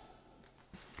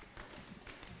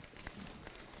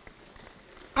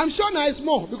 I'm sure now it's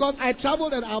more because I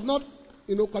traveled and I have not,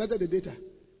 collected the data.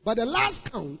 But the last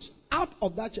count out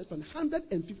of that church was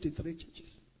 153 churches.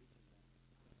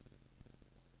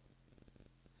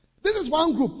 This is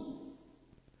one group.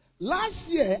 Last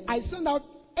year, I sent out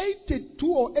 82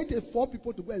 or 84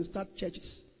 people to go and start churches.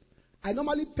 I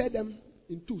normally pay them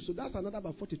in 2, so that's another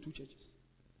about 42 churches.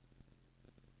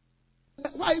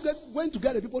 Why are you going to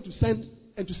get the people to send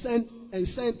and to send and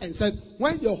send and send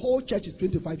when your whole church is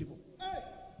 25 people?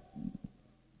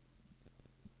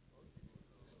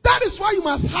 That That is why you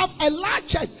must have a large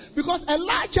church, because a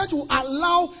large church will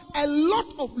allow a lot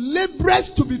of laborers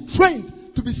to be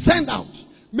trained, to be sent out.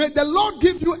 May the Lord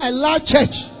give you a large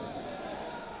church.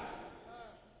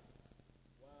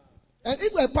 And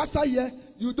if a pastor here,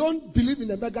 you don't believe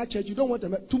in a mega church, you don't want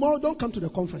tomorrow, don't come to the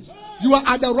conference. You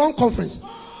are at the wrong conference.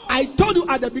 I told you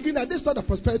at the beginning that this is not a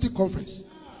prosperity conference.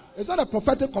 It's not a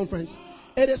prophetic conference.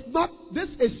 It is not. This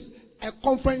is a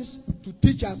conference to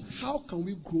teach us how can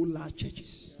we grow large churches.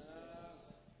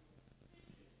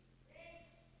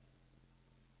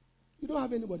 You don't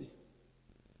have anybody.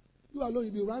 You alone,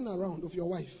 you'll be running around with your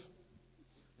wife.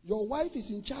 Your wife is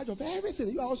in charge of everything.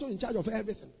 You are also in charge of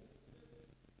everything.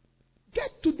 Get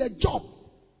to the job.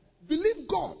 Believe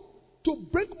God to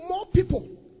bring more people.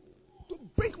 To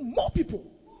bring more people.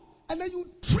 And then you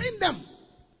train them.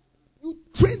 You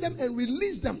train them and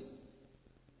release them.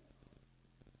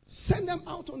 Send them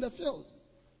out on the field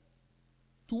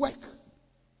to work.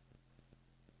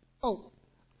 Oh,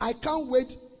 I can't wait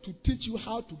to teach you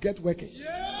how to get workers.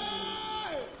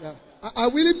 Yeah. I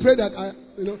really pray that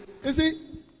you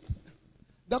see,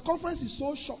 the conference is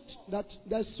so short that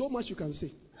there's so much you can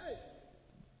say.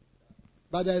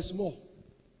 But there's more.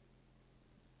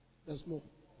 There's more.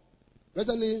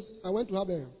 Recently, I went to have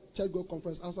a church growth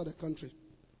conference outside the country.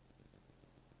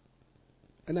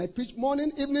 And I preached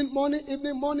morning, evening, morning,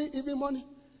 evening, morning, evening, morning.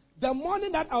 The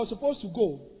morning that I was supposed to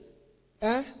go,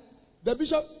 the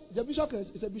bishop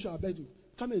said, Bishop, I beg you,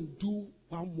 come and do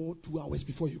 1 more 2 hours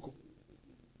before you go.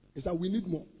 He said, we need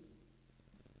more.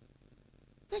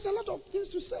 There's a lot of things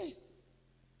to say.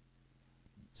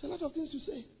 There's a lot of things to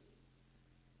say.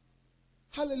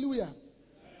 Hallelujah.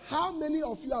 How many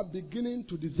of you are beginning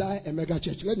to desire a mega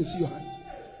church? Let me see your hand.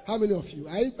 How many of you?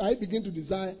 I begin to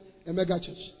desire a mega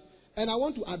church. And I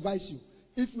want to advise you.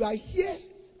 If you are here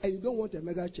and you don't want a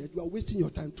mega church, you are wasting your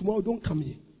time. Tomorrow, don't come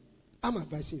here. I'm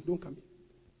advising you, don't come here.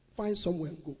 Find somewhere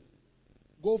and go.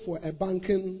 Go for a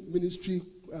banking ministry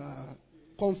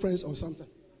conference or something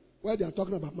where they are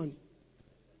talking about money.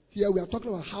 Here we are talking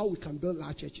about how we can build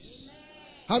large churches.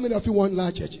 How many of you want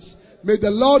large churches? May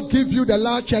the Lord give you the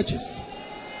large churches.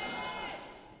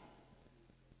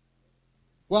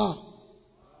 Wow.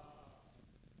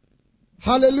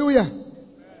 Hallelujah.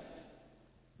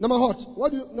 Number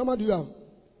what number do you have?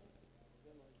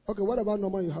 Okay, what about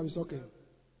number you have? It's okay.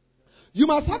 You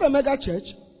must have a mega church,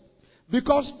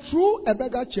 because through a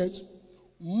mega church,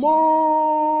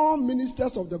 more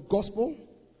ministers of the gospel,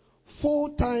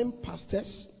 full-time pastors,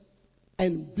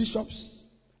 and bishops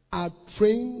are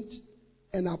trained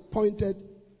and appointed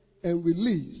and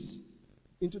released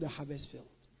into the harvest field.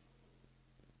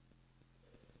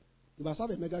 You must have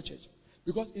a mega church,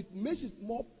 because it makes it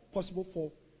more possible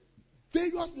for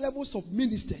various levels of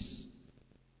ministers,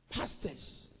 pastors,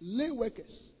 lay workers,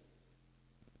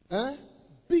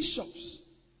 bishops,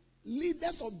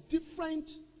 leaders of different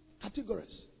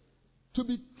categories to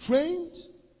be trained,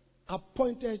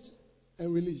 appointed,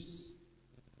 and released.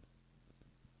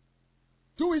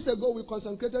 2 weeks ago, we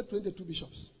consecrated 22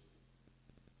 bishops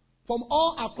from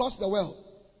all across the world.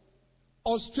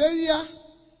 Australia,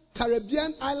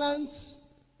 Caribbean islands,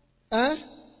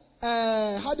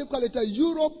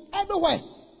 Europe, everywhere.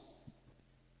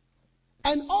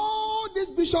 And all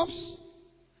these bishops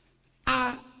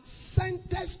are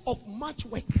centers of much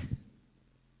work.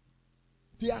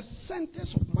 They are centers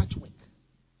of much work.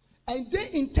 And they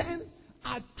in turn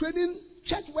are training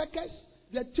church workers,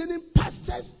 they are training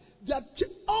pastors, they are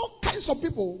all kinds of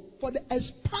people for the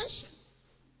expansion.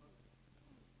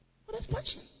 For the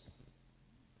expansion.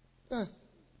 Yeah.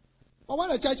 But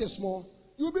when a church is small,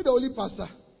 you will be the only pastor,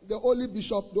 the only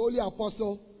bishop, the only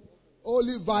apostle,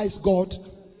 only vice God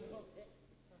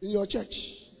in your church.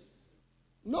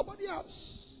 Nobody else.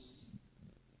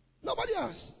 Nobody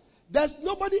else. There's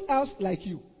nobody else like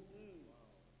you.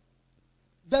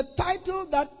 The title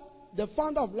that the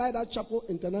founder of Lighthouse Chapel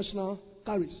International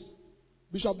carries,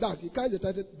 Bishop Dag, he carries the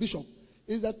title Bishop,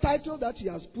 is the title that he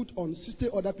has put on 60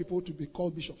 other people to be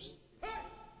called bishops.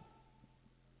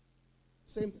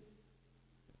 Same thing.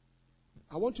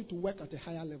 I want you to work at a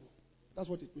higher level. That's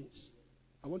what it means.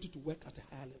 I want you to work at a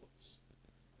higher level.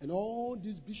 And all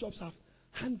these bishops have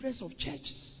hundreds of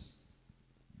churches.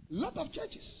 A lot of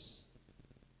churches.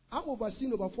 I'm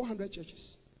overseeing over 400 churches.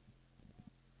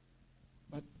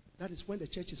 But that is when the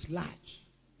church is large.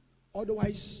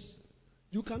 Otherwise,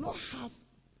 you cannot have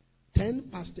 10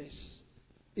 pastors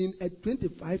in a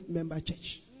 25-member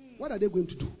church. What are they going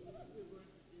to do?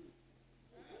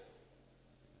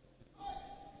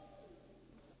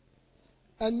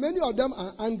 And many of them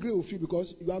are angry with you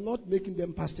because you are not making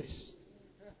them pastors.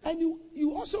 And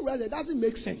you also realize it doesn't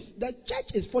make sense. The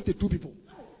church is 42 people.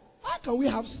 How can we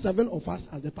have 7 of us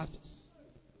as the pastors?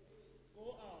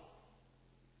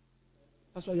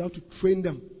 That's why you have to train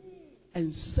them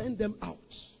and send them out.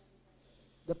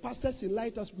 The pastors in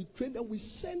Lighthouse, we train them, we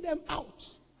send them out.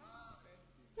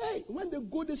 Hey, when they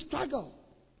go, they struggle.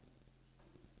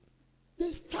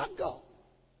 They struggle.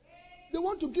 They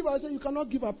want to give. I say, you cannot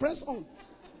give a press on.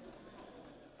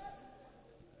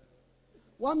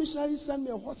 One missionary sent me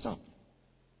a WhatsApp.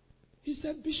 He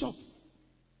said, Bishop,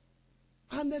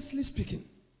 honestly speaking,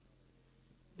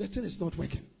 the thing is not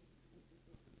working.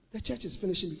 The church is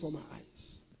finishing before my eyes.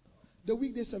 The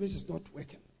weekday service is not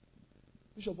working.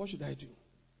 Bishop, what should I do?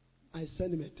 I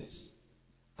sent him a text.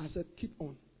 I said, keep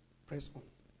on, press on.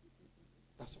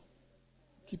 That's all.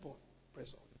 Keep on, press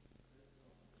on.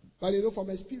 But you know,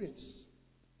 from experience,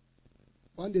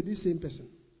 one day this same person,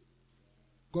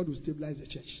 God will stabilize the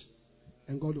church.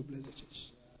 And God will bless the church.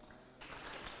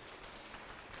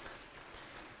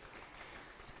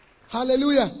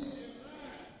 Hallelujah.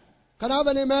 Can I have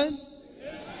an amen?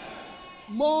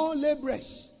 More laborers.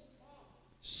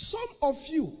 Some of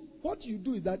you, what you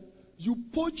do is that you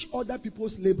poach other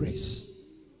people's laborers.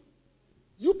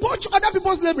 You poach other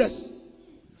people's laborers.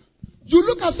 You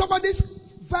look at somebody's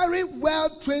very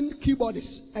well-trained keyboardist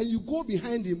and you go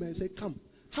behind him and say, come,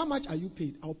 how much are you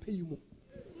paid? I'll pay you more.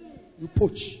 You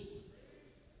poach.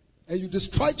 And you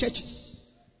destroy churches.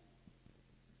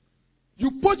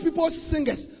 You poach people's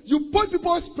singers. You poach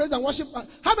people's praise and worship.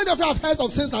 How many of you have heard of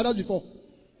things like that before?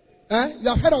 You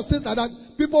have heard of things like that?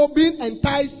 People being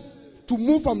enticed to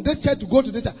move from this church to go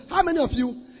to this church. How many of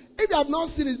you, if you have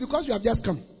not seen it, it's because you have just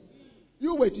come.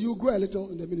 You wait, you grow a little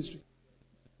in the ministry.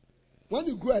 When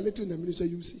you grow a little in the ministry,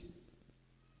 you see.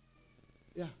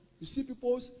 Yeah. You see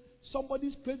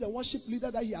somebody's praise and worship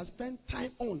leader that he has spent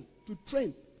time on to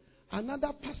train.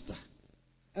 Another pastor.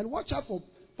 And watch out for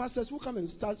pastors who come and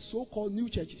start so-called new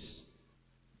churches.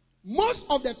 Most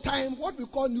of the time, what we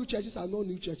call new churches are not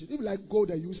new churches. If you like, go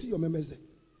there, you see your members there.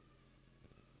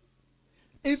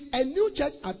 If a new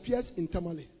church appears in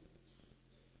Tamale,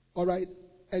 all right,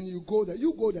 and you go there,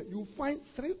 you find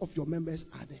 3 of your members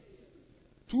are there.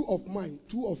 2 of mine,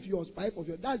 2 of yours, 5 of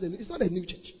yours. It's not a new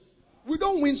church. We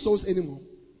don't win souls anymore.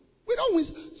 We don't win.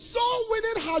 Soul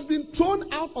winning has been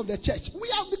thrown out of the church. We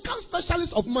have become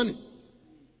specialists of money.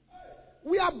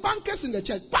 We are bankers in the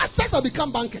church. Pastors have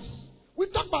become bankers. We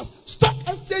talk about stock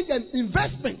exchange and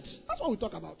investment. That's what we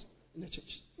talk about in the church.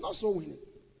 Not soul winning.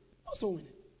 Not soul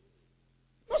winning.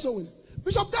 Not soul winning.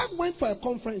 Bishop Dag went for a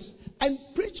conference and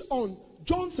preached on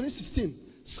John 3:16.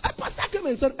 So a pastor came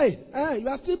and said, hey, you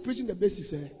are still preaching the basics.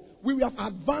 We have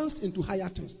advanced into higher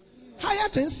things. Higher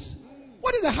things?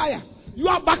 What is a higher? You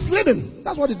are backslidden.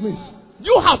 That's what it means.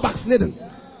 You have backslidden.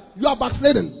 You are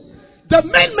backslidden. The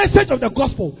main message of the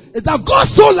gospel is that God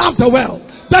so loved the world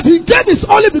that he gave his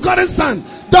only begotten son,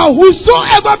 that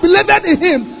whosoever believed in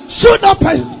him should not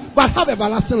perish but have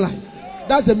everlasting life.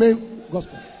 That's the main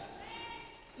gospel.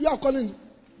 You are calling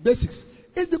basics.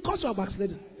 It's because you are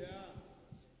backslidden.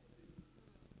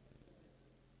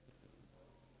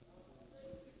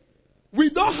 We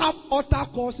don't have altar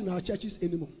calls in our churches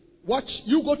anymore. Watch,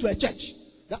 you go to a church.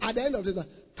 At the end of the day,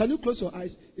 can you close your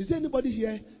eyes? Is there anybody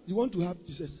here you want to have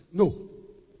Jesus? No.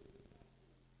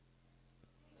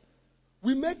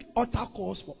 We make altar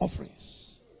calls for offerings.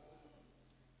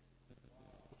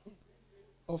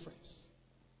 Offerings.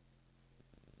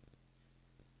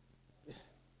 Yeah.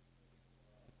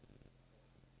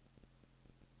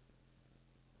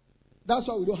 That's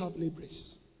why we don't have laborers.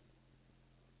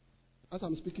 As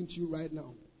I'm speaking to you right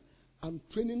now, I'm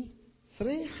training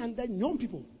 300 young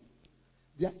people.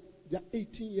 They are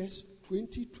 18 years,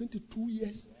 20, 22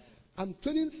 years. I'm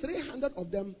training 300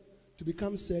 of them to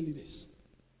become cell leaders.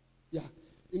 Yeah.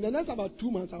 In the next about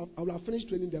 2 months, I will have finished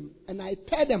training them. And I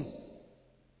pair them.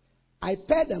 I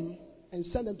pair them and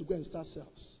send them to go and start cells.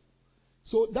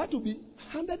 So that will be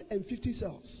 150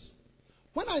 cells.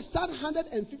 When I start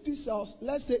 150 cells,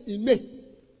 let's say in May,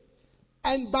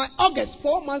 and by August,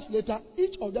 4 months later,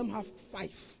 each of them have 5.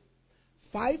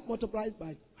 5 multiplied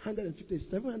by 150 is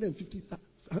 750.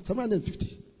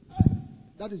 750.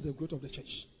 That is the growth of the church.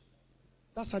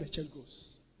 That's how the church goes.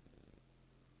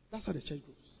 That's how the church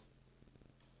goes.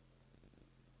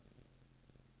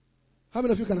 How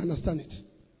many of you can understand it?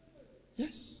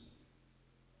 Yes.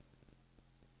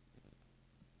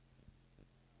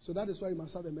 So that is why you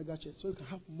must have a mega church. So you can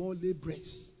have more laborers,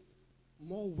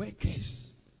 more workers,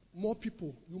 more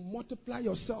people. You multiply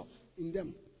yourself in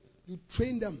them. You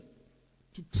train them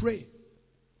to pray,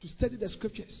 to study the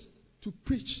scriptures, to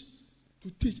preach,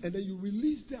 to teach, and then you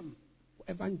release them for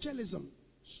evangelism,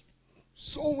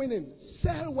 soul winning,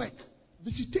 cell work,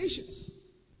 visitations.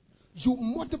 you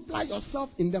multiply yourself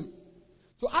in them.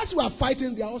 So as you are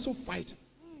fighting, they are also fighting.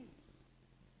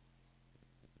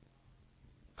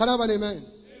 Can I have an amen?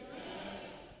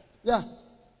 Yeah.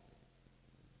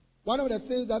 One of the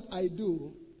things that I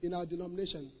do in our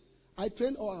denomination, I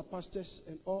train all our pastors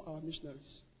and all our missionaries.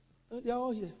 And they are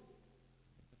all here.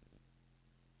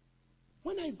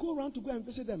 When I go around to go and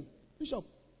visit them, Bishop,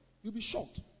 you'll be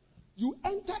shocked. You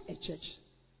enter a church,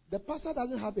 the pastor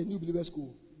doesn't have a new believer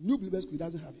school. New believer school, he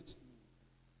doesn't have it.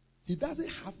 He doesn't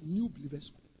have new believer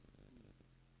school.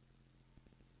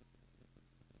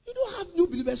 You don't have new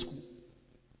believer school.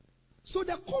 So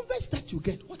the converts that you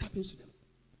get, what happens to them?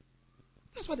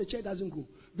 That's why the church doesn't grow.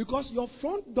 Because your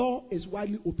front door is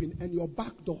widely open and your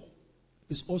back door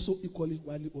is also equally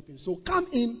widely open. So come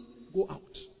in, go out.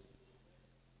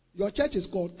 Your church is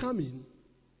called come in,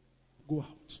 go out.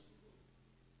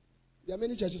 There are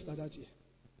many churches like that here.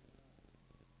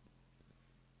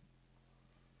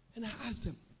 And I asked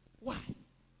them, why?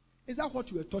 Is that what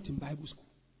you were taught in Bible school?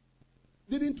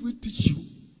 Didn't we teach you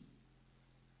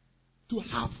to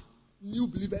have new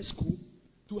believer school,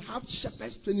 to have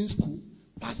shepherds training school,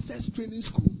 pastors training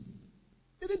school?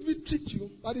 Didn't we teach you?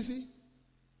 But you see,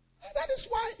 that is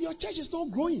why your church is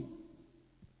not growing.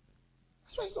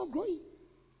 That's why it's not growing.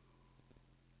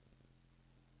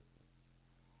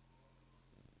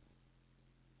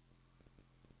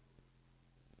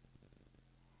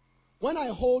 When I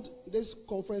hold this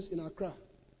conference in Accra,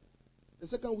 the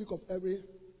second week of every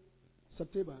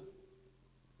September,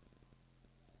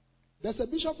 there's a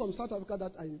bishop from South Africa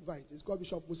that I invite. It's called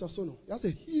Bishop Musa Sono. He has a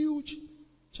huge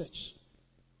church.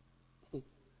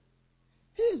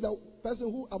 He is the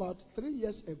person who, about 3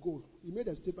 years ago, he made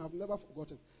a statement I've never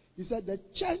forgotten. He said, the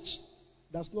church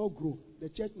does not grow. The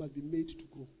church must be made to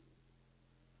grow.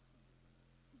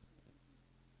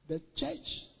 The church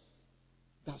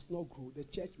does not grow. The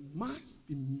church must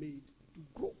be made to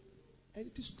grow. And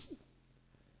it is true.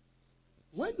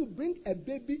 When you bring a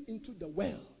baby into the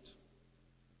world,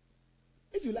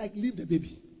 if you like, leave the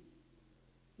baby.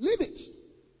 Leave it.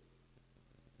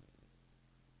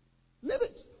 Leave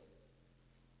it.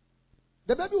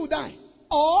 The baby will die.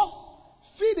 Or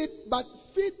feed it, but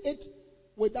feed it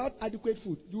without adequate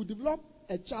food. You develop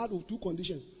a child with two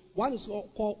conditions. One is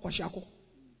called kwashiorkor.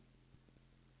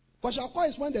 Kwashiorkor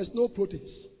is when there's no proteins.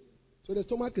 So the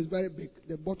stomach is very big.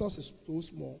 The buttocks is so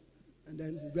small. And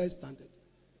then it's very standard.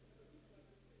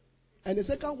 And the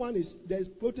second one is there's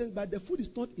protein, but the food is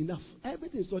not enough.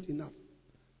 Everything is not enough.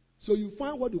 So you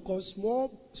find what you call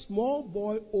small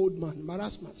boy, old man,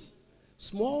 marasmus.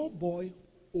 Small boy,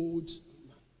 old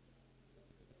man.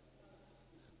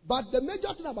 But the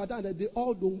major thing about that is that they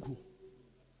all don't grow.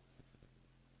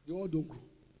 They all don't grow.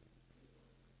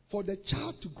 For the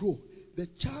child to grow, the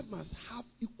child must have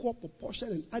equal proportion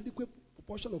and adequate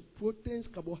proportion of proteins,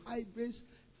 carbohydrates,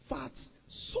 fats,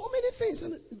 so many things,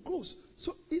 and it grows.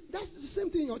 So that's the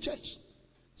same thing in your church.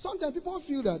 Sometimes people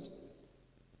feel that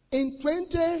in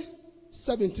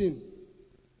 2017,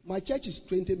 my church is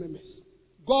 20 members.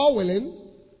 God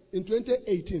willing, in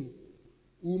 2018,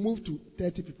 we'll move to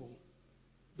 30 people.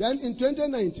 Then in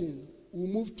 2019, we'll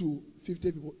move to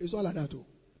 50 people. It's all like that. Too.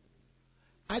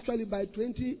 Actually, by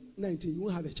 2019, you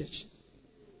won't have a church.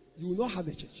 You will not have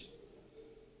a church.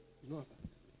 You know,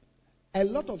 a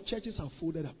lot of churches have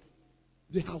folded up.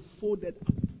 They have folded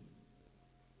up.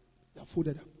 They have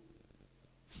folded up.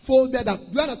 Folded up.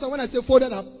 Do you understand when I say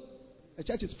folded up? The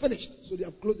church is finished, so they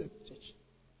have closed the church.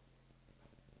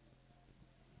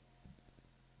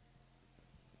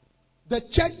 The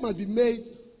church must be made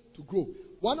to grow.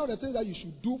 One of the things that you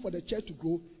should do for the church to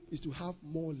grow is to have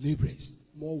more laborers,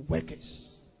 more workers.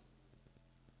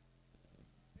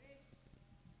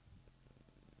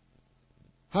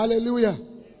 Hallelujah.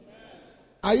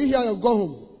 Are you here or go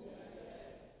home?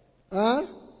 Huh?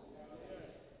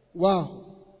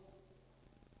 Wow.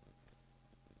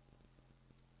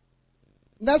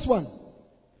 Next one.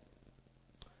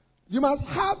 You must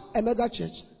have a mega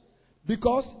church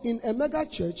because in a mega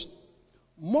church,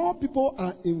 more people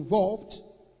are involved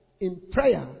in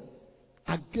prayer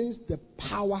against the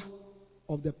power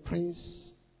of the prince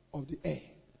of the air.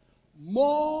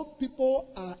 More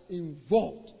people are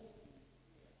involved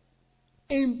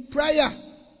in prayer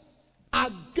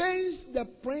against the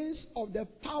prince of the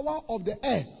power of the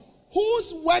air,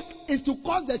 whose work is to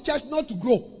cause the church not to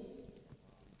grow,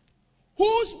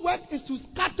 whose work is to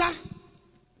scatter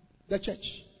the church.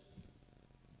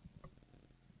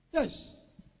 Yes.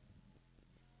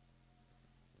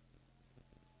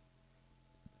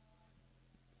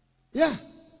 Yeah.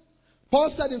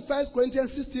 Paul said in 1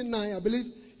 Corinthians 16:9, I believe,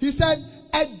 he said,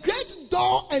 a great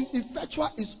door and effectual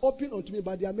is open unto me,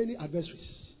 but there are many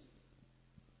adversaries.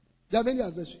 There are many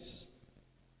adversaries.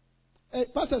 Hey,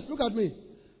 pastors, look at me.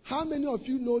 How many of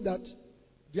you know that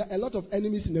there are a lot of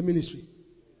enemies in the ministry?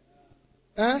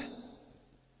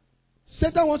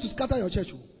 Satan wants to scatter your church.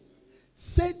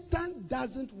 Satan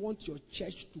doesn't want your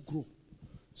church to grow.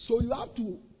 So you have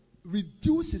to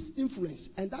reduce his influence,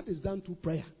 and that is done through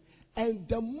prayer. And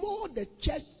the more the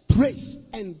church prays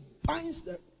and binds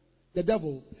the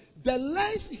devil, the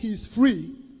less he is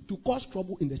free to cause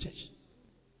trouble in the church.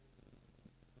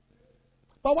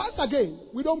 But once again,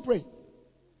 we don't pray.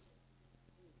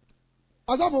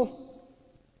 Example,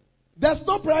 there's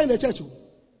no prayer in the church.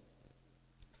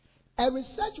 A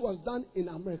research was done in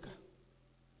America.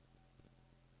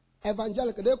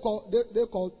 Evangelical, they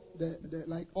call the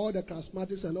like all the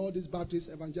charismatics and all these Baptists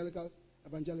evangelicals.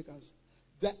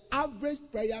 The average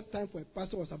prayer time for a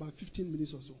pastor was about 15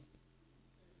 minutes or so.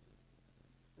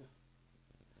 Yeah.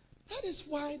 That is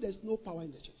why there's no power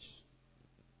in the church.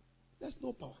 There's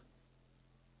no power.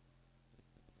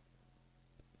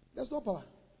 There's no power.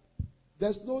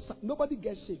 Nobody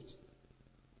gets saved.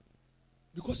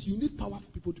 Because you need power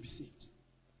for people to be saved.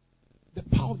 The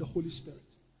power of the Holy Spirit,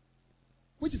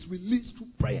 which is released through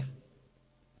prayer.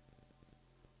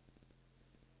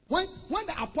 When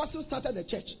the apostles started the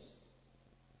church,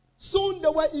 soon they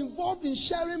were involved in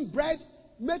sharing bread,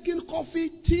 making coffee,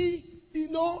 tea.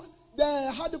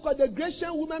 The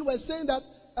Grecian women were saying that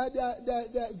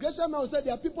the Grecian men said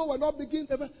their people were not beginning.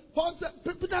 Peter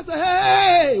said,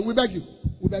 "Hey, we beg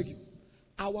you.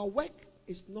 Our work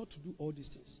is not to do all these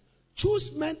things.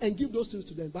 Choose men and give those things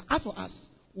to them. But as for us,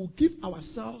 we'll give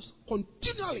ourselves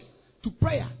continually to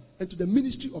prayer and to the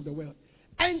ministry of the word."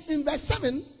 And in verse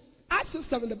 7, Acts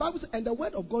 7, the Bible says, "And the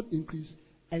word of God increased,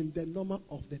 and the number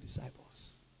of the disciples."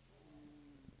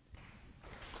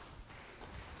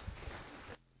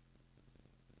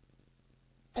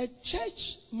 A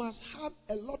church must have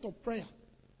a lot of prayer.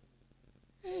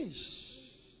 A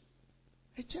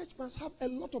church must have a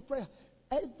lot of prayer.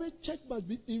 Every church must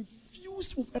be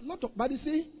infused with a lot of. But you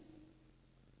see,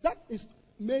 that is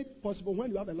made possible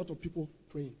when you have a lot of people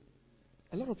praying.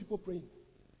 A lot of people praying.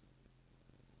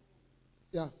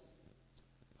 Yeah.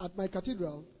 At my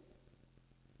cathedral,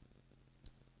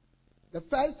 the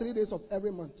first 3 days of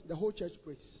every month, the whole church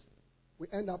prays. We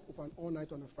end up with an all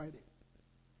night on a Friday.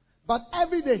 But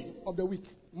every day of the week,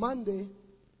 Monday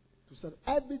to Saturday,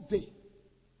 every day,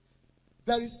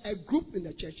 there is a group in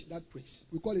the church that prays.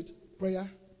 We call it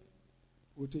prayer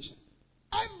rotation.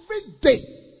 Every day.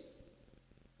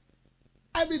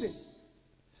 Every day.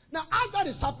 Now, as that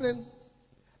is happening,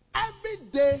 every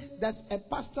day there's a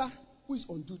pastor who is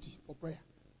on duty for prayer.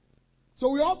 So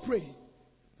we all pray.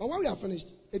 But when we are finished,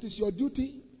 it is your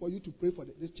duty for you to pray for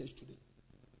this church today.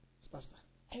 It's pastor.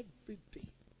 Every day.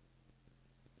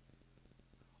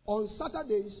 On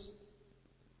Saturdays,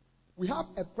 we have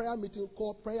a prayer meeting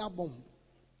called Prayer Bomb.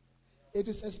 It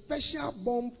is a special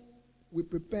bomb we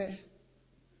prepare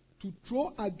to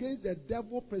throw against the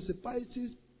devil,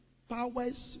 principalities,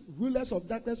 powers, rulers of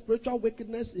darkness, spiritual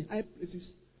wickedness in high places,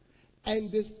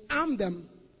 and disarm them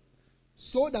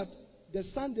so that the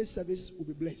Sunday service will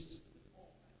be blessed.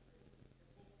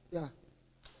 Yeah.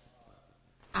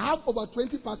 I have over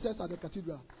 20 pastors at the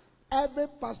cathedral. Every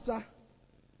pastor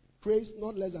prays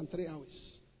not less than 3 hours.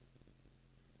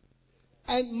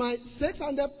 And my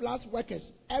 600 plus workers,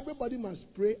 everybody must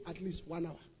pray at least 1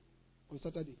 hour on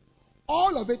Saturday.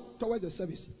 All of it towards the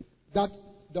service. That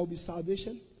there will be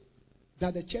salvation,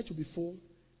 that the church will be full,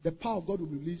 the power of God will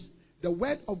be released, the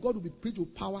word of God will be preached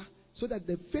with power, so that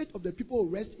the faith of the people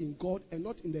will rest in God and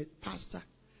not in the pastor.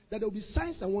 That there will be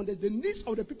signs and wonders, the needs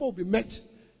of the people will be met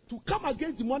to come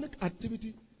against demonic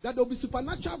activity, that there will be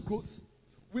supernatural growth.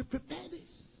 We prepare this.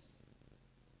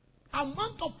 A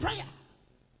month of prayer.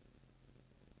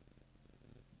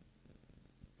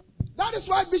 That is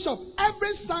why, Bishop,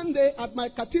 every Sunday at my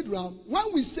cathedral,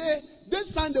 when we say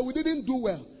this Sunday we didn't do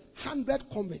well, 100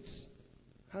 converts.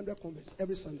 100 converts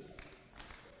every Sunday.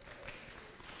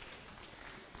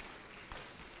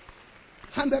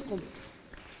 100 converts.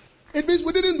 It means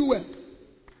we didn't do well.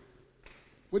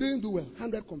 We didn't do well.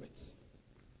 100 converts.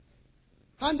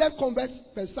 100 converts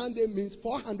per Sunday means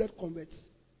 400 converts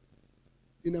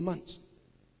in a month.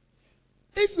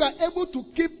 If you are able to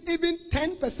keep even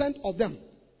 10% of them,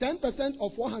 10%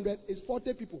 of 400 is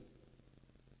 40 people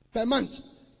per month.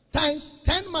 Times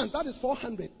 10 months, that is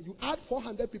 400. You add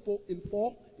 400 people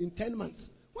in 10 months.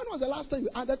 When was the last time you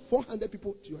added 400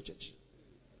 people to your church?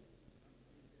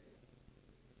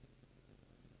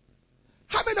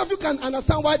 How many of you can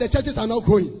understand why the churches are not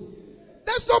growing?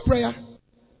 There's no prayer.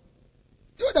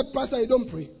 You, the pastor, you don't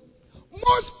pray.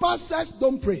 Most pastors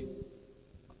don't pray.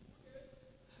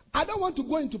 I don't want to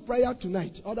go into prayer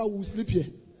tonight, or I will sleep here.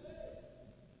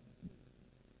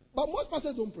 But most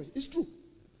pastors don't pray. It's true.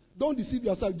 Don't deceive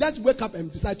yourself. Just wake up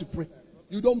and decide to pray.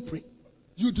 You don't pray.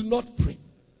 You do not pray.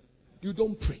 You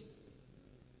don't pray.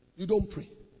 You don't pray.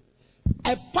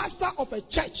 A pastor of a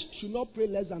church should not pray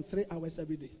less than 3 hours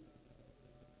every day.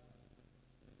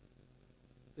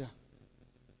 Yeah.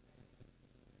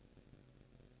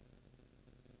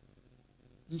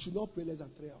 You should not pray less than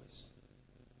 3 hours.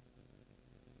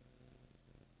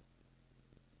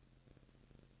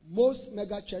 Most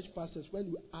mega church pastors, when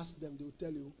you ask them, they will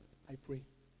tell you, I pray.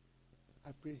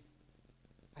 I pray.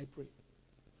 I pray.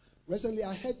 Recently,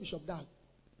 I heard Bishop Dag.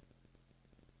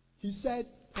 He said,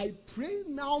 I pray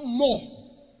now more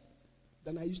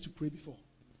than I used to pray before.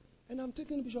 And I'm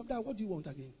thinking, Bishop Dag, what do you want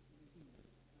again?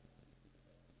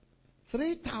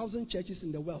 3,000 churches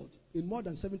in the world, in more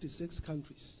than 76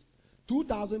 countries.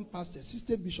 2,000 pastors,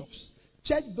 60 bishops,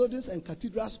 church buildings and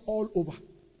cathedrals all over.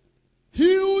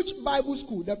 Huge Bible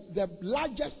school, the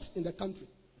largest in the country.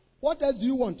 What else do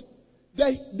you want?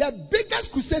 The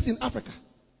biggest crusade in Africa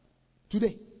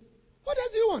today. What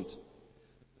else do you want?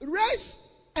 Rest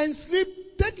and sleep.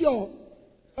 Take your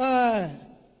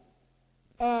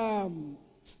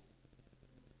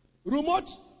remote.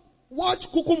 Watch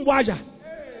Kukumbwaja.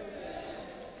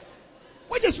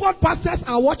 Which is what pastors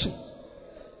are watching.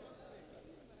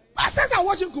 Pastors are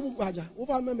watching Kukumbwaja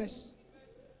over members.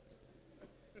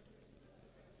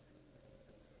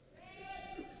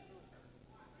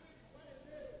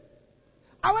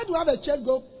 I went to have a church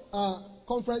group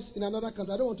conference in another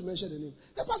country. I don't want to mention the name.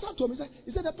 The pastor told me,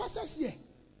 he said the pastors here,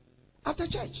 after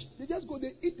church, they just go,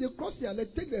 they eat, they cross their leg,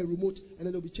 take their remote, and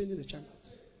then they'll be changing the channels.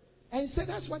 And he said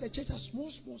that's why the church are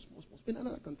small in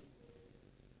another country.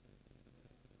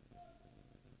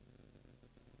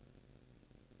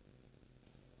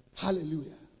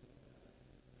 Hallelujah.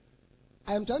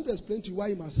 I am trying to explain to you why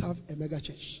you must have a mega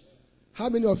church. How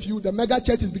many of you, the mega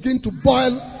church is beginning to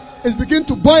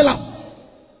boil up?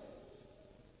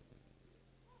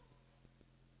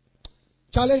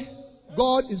 Charlie,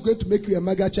 God is going to make you a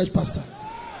mega church pastor.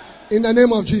 In the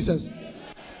name of Jesus.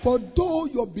 For though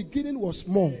your beginning was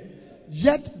small,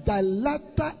 yet thy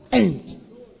latter end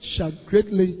shall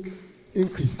greatly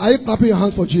increase. Are you clapping your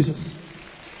hands for Jesus?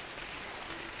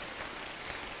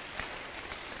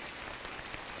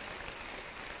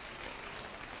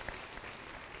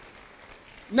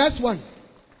 Next one.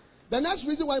 The next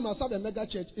reason why you must have a mega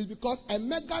church is because a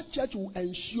mega church will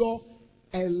ensure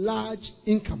a large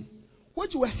income,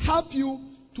 which will help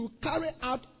you to carry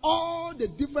out all the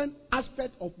different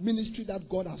aspects of ministry that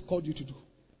God has called you to do.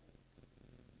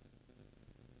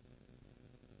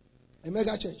 A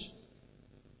mega church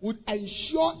would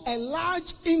ensure a large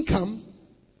income,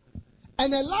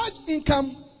 and a large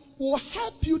income will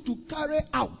help you to carry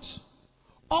out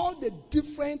all the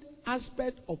different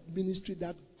aspects of ministry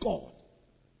that God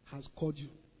has called you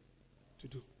to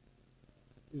do.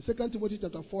 In 2 Timothy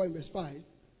chapter 4 and verse 5,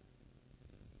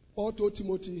 Paul told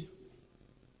Timothy,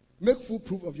 make full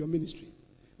proof of your ministry.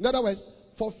 In other words,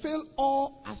 fulfill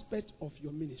all aspects of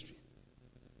your ministry.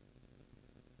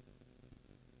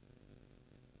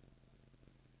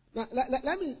 Now,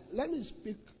 let me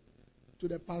speak to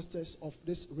the pastors of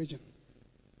this region.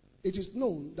 It is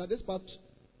known that this part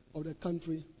of the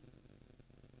country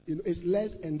is less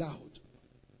endowed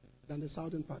than the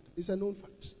southern part. It's a known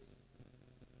fact.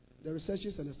 The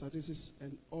researches and the statistics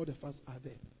and all the facts are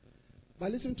there.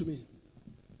 But listen to me.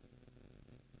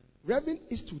 Reverend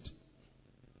Eastwood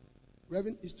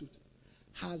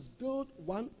has built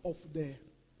one of the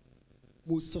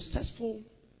most successful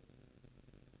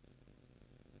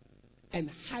and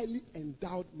highly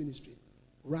endowed ministry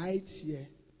right here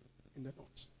in the north.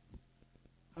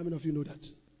 How many of you know that?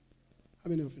 How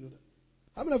many of you know that?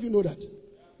 How many of you know that?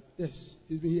 Yes,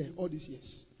 he's been here all these years.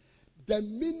 The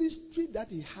ministry that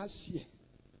he has here,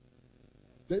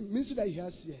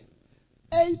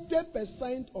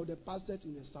 80% of the pastors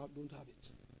in the south don't have it.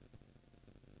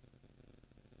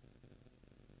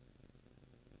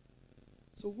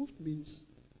 So which means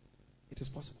it is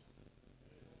possible.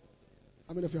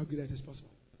 How many of you agree that it is possible?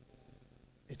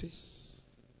 It is.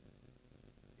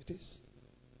 It is.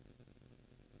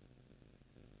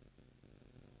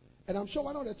 And I'm sure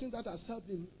one of the things that has helped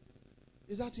him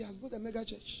is that he has built a mega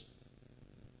church.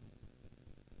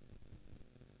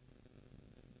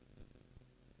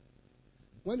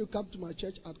 When you come to my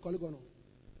church at Koligono,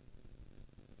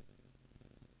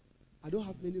 I don't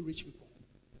have many rich people.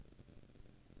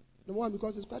 Number one,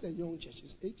 because it's quite a young church.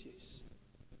 It's 8 years.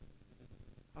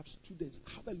 I have students.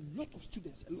 I have a lot of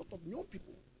students, a lot of young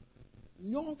people,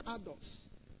 young adults,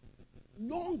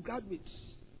 young graduates.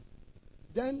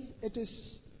 Then it is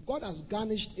God has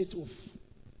garnished it with,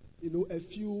 a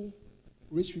few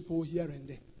rich people here and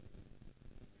there.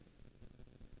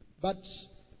 But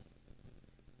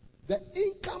the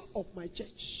income of my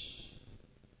church,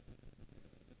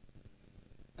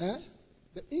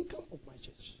 the income of my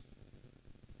church,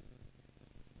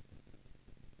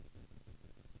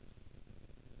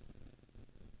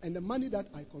 and the money that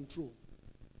I control,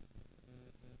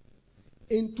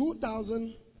 in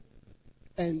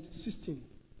 2016,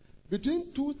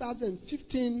 between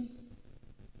 2015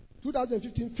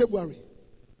 February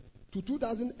to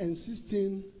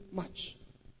 2016 March,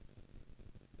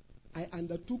 I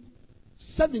undertook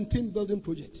 17 building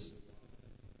projects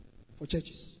for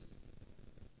churches.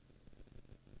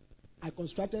 I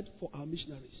constructed for our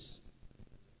missionaries.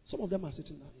 Some of them are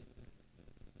sitting down here.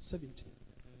 17.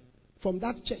 From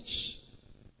that church.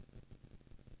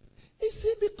 You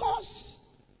see, because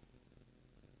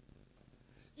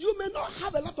you may not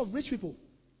have a lot of rich people,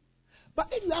 but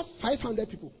if you have 500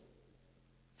 people,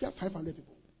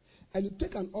 and you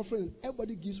take an offering and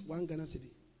everybody gives 1 Ghana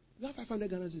cedi, you have 500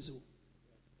 Ghana cedis.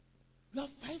 You have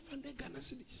 500 Ghana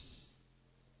cedis.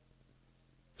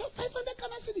 You have 500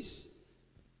 Ghana cedis.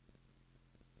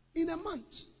 In a month,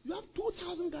 you have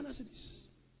 2,000 Ghana cedis.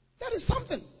 That is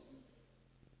something.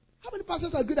 How many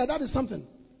pastors agree that that is something?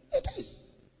 It is.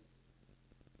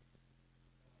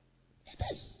 It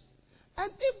is.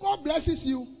 And if God blesses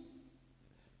you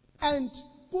and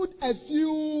put a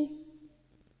few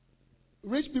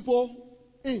rich people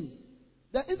in,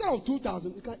 then instead of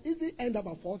 2,000, you can easily end up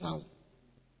at 4,000.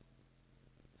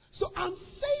 So I'm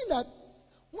saying that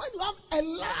when you have a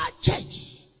large church,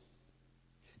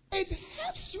 it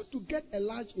helps you to get a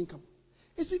large income.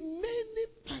 You see, many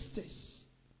pastors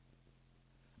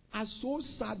are so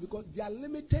sad because they are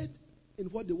limited in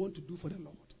what they want to do for the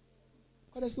Lord.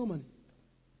 Because there's no money.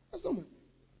 There's no money.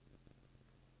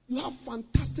 You have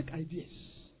fantastic ideas.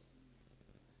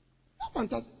 You have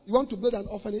fantastic. You want to build an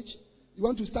orphanage? You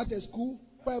want to start a school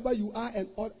wherever you are, and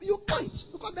all. You can't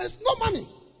because there's no money.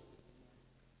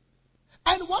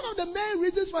 And one of the main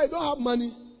reasons why you don't have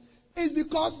money is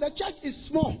because the church is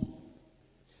small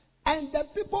and the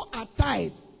people are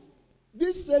tired.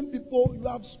 These same people, you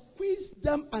have squeezed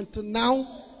them until now.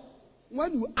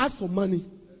 When you ask for money,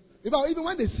 even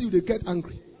when they see you, they get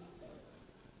angry.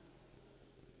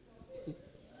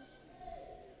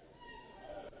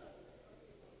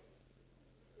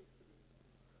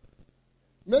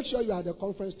 Make sure you are at the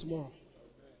conference tomorrow.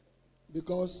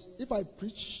 Because if I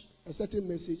preach a certain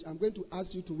message, I'm going to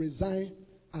ask you to resign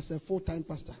as a full-time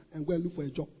pastor and go and look for a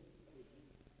job.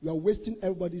 You are wasting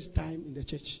everybody's time in the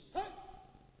church.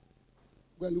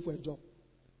 Go and look for a job.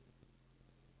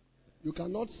 You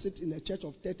cannot sit in a church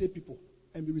of 30 people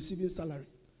and be receiving salary.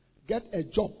 Get a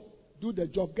job. Do the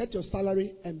job. Get your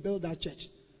salary and build that church.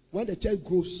 When the church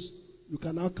grows, you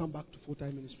can now come back to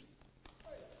full-time ministry.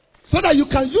 So that you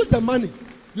can use the money.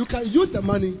 You can use the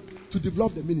money to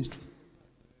develop the ministry.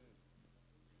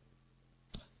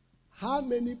 How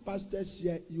many pastors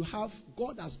here you have?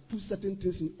 God has put certain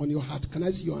things on your heart. Can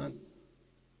I see your hand?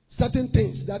 Certain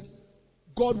things that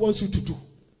God wants you to do.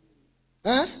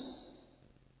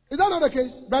 Is that not the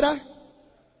case, brother?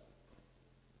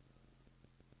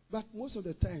 But most of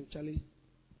the time, Charlie,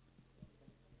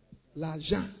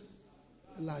 l'argent,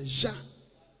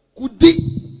 kudi.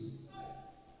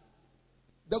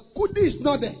 The kudi is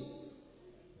not there.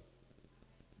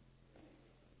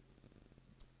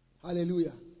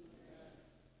 Hallelujah.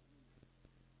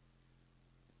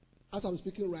 As I'm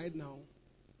speaking right now,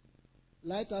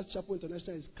 Lighthouse Chapel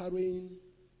International is carrying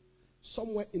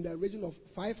somewhere in the region of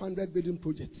 500 building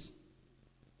projects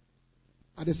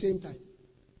at the same time.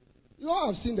 You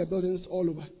all have seen the buildings all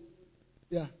over.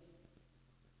 Yeah.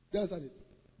 That's it.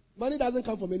 Money doesn't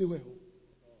come from anywhere.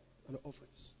 And the offerings.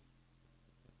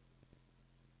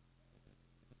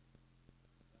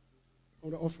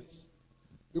 On the offerings.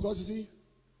 Because you see,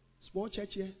 small church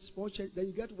here, small church, then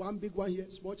you get one big one here,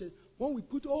 small church. When we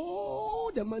put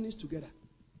all the monies together.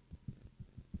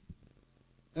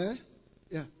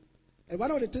 Yeah. And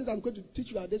one of the things I'm going to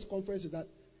teach you at this conference is that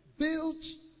build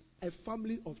a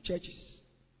family of churches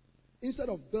instead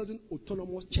of building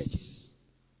autonomous churches.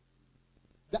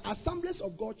 The Assemblies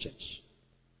of God Church,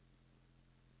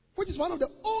 which is one of the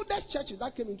oldest churches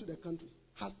that came into the country,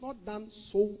 has not done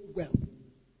so well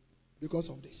because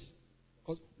of this.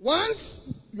 Because once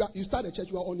you start a church,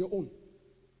 you are on your own.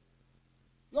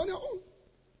 You're on your own.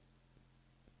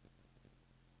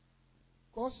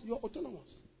 Because you're autonomous.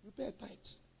 You pay a tithe.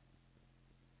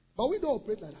 But we don't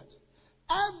operate like that.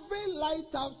 Every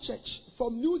Lighthouse church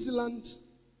from New Zealand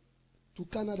to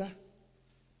Canada,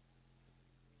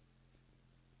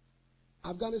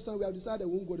 Afghanistan, we have decided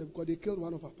we won't go there because they killed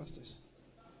one of our pastors.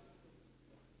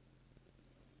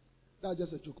 That's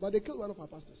just a joke. But they killed one of our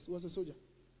pastors. He was a soldier.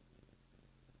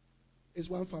 It's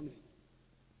one family.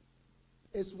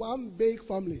 It's one big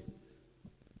family.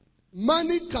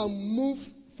 Money can move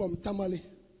from Tamale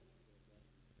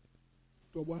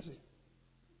to Obuasi.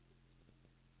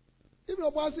 If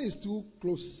Obuasi is too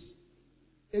close,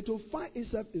 it will find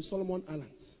itself in Solomon Islands.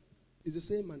 It's the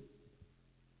same money.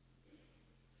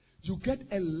 You get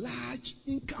a large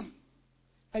income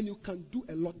and you can do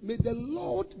a lot. May the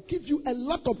Lord give you a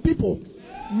lot of people.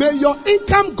 May your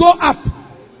income go up.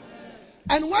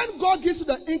 And when God gives you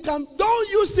the income, don't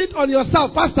use it on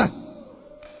yourself, Pastor.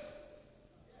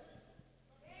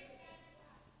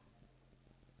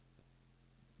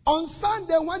 On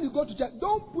Sunday, when you go to church,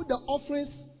 don't put the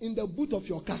offerings in the boot of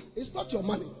your car. It's not your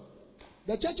money.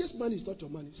 The church's money is not your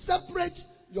money. Separate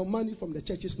your money from the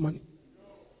church's money.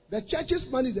 The church's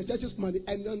money is the church's money,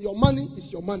 and then your money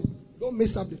is your money. Don't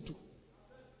mix up the two.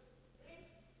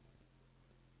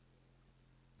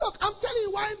 Look, I'm telling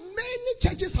you why many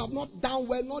churches have not done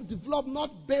well, not developed,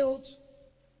 not built.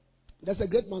 There's a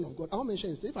great man of God. I won't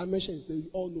mention his name. If I mention his name, you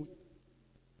all know.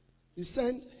 He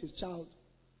sent his child,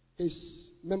 his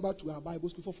member, to our Bible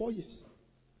school for 4 years.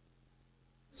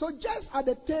 So just at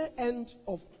the tail end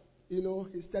of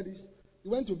his studies, he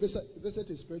went to visit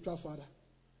his spiritual father.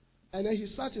 And then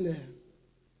he sat in a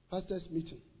pastor's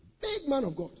meeting. Big man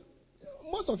of God.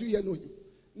 Most of you here know him.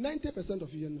 90%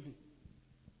 of you here know him.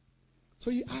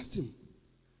 So he asked him,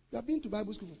 you have been to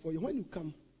Bible school for 4 years. When you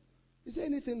come, is there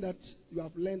anything that you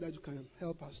have learned that you can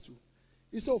help us to?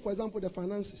 He said, for example, the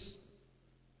finances.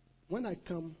 When I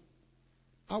come,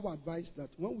 I would advise that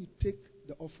when we take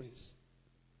the offerings,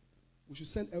 we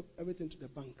should send everything to the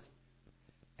bank.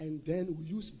 And then we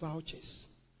use vouchers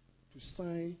to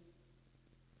sign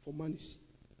for monies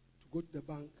to go to the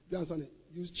bank. Do you understand it?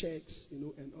 Use checks,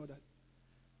 and all that.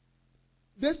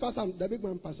 This pastor, the big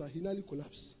man pastor, he nearly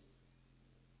collapsed.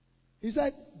 He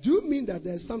said, do you mean that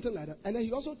there's something like that? And then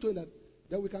he also told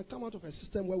that we can come out of a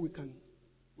system where we can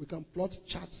plot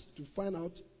charts to find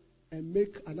out and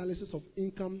make analysis of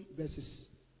income versus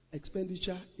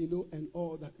expenditure, and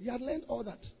all that. He had learned all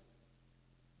that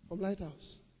from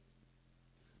Lighthouse.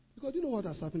 Because you know what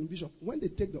has happened, Bishop? When they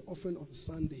take the offering on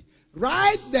Sunday,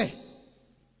 right there,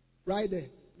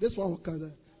 this one will come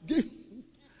there.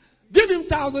 Give him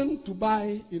 1,000 to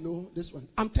buy, this one.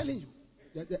 I'm telling you,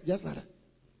 just like that.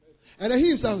 And then he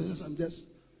himself says, I'm just.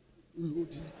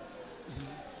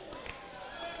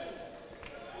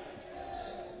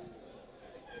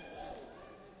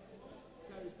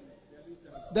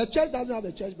 The church doesn't have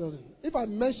a church building. If I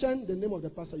mention the name of the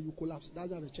pastor, you collapse. It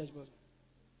doesn't have a church building.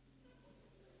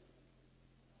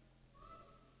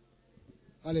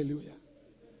 Hallelujah.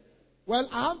 Well,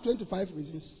 I have 25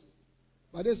 reasons,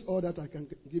 but that's all that I can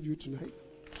give you tonight.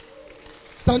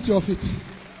 Stand to your feet.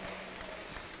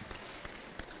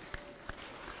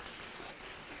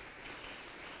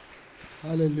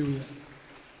 Hallelujah.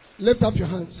 Lift up your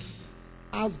hands.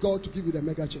 Ask God to give you the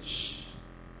mega church.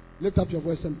 Lift up your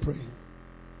voice and pray.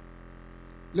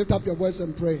 Lift up your voice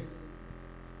and pray.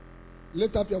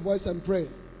 Lift up your voice and pray.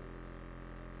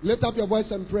 Lift up your voice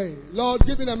and pray. Lord,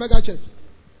 give me the mega church.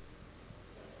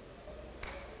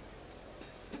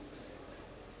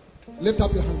 Lift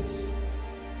up your hands.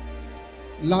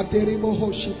 La terimo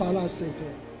hoshipala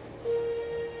sete.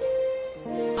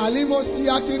 Alimo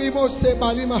siatirimo se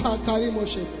balima hakarimo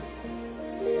shete.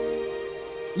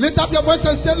 Lift up your voice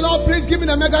and say, Lord, please give me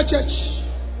the mega church.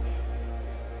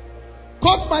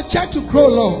 Cause my church to grow,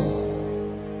 Lord.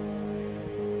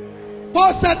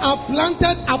 Paul said, I've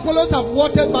planted, Apollos have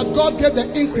watered, but God gave the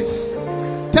increase.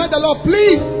 Tell the Lord,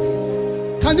 please,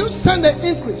 can you send the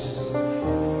increase?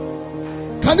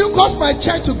 Can you cause my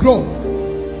church to grow?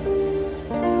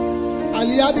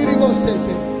 Aliyadiribo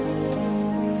sete.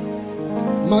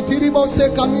 Matiribo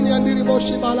se kamini andiribo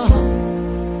shibalaha.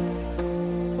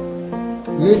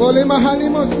 Libole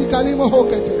mahalimo sikalimo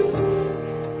hokete.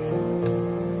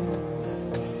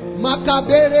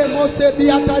 Makabere mose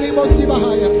biatarimo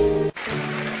sibahaya.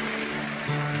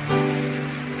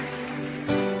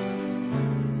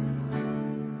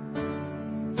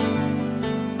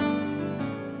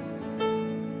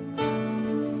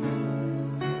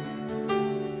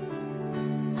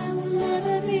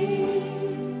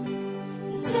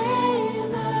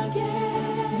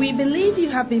 We believe you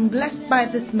have been blessed by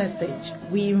this message.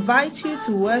 We invite you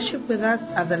to worship with us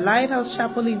at the Lighthouse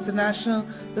Chapel International,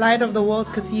 Light of the World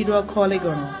Cathedral,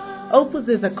 Kolegono,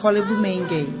 opposite the Kolebu main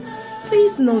gate.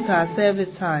 Please note our service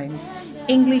times.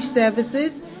 English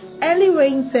services, early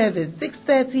rain service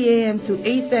 6:30 a.m. to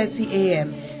 8:30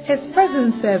 a.m. His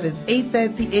presence service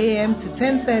 8:30 a.m. to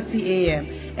 10:30 a.m.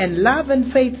 and Love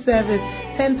and Faith service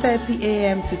 10:30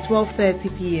 a.m. to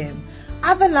 12:30 p.m.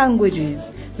 Other languages: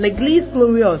 L'Église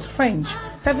Glorieuse French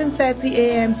 7:30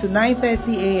 a.m. to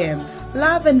 9:30 a.m.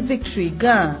 Love and Victory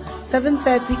Ghana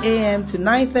 7:30 a.m. to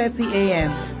 9:30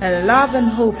 a.m. and Love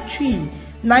and Hope Tree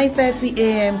 9:30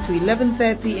 a.m. to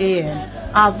 11:30 a.m.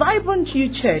 Our Vibrant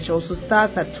Youth Church also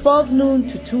starts at 12 noon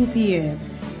to 2 p.m.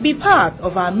 Be part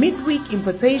of our midweek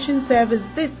impartation service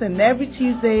this and every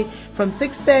Tuesday from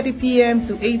 6:30 p.m.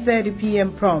 to 8:30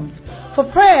 p.m. prompt. For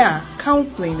prayer,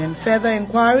 counseling, and further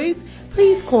inquiries,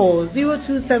 please call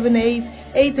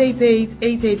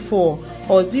 0278-888-884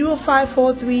 or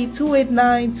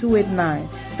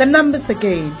 0543-289-289. The numbers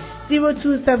again: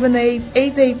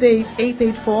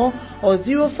 0278-888-884 or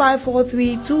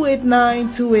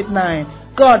 0543-289-289.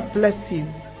 God bless you.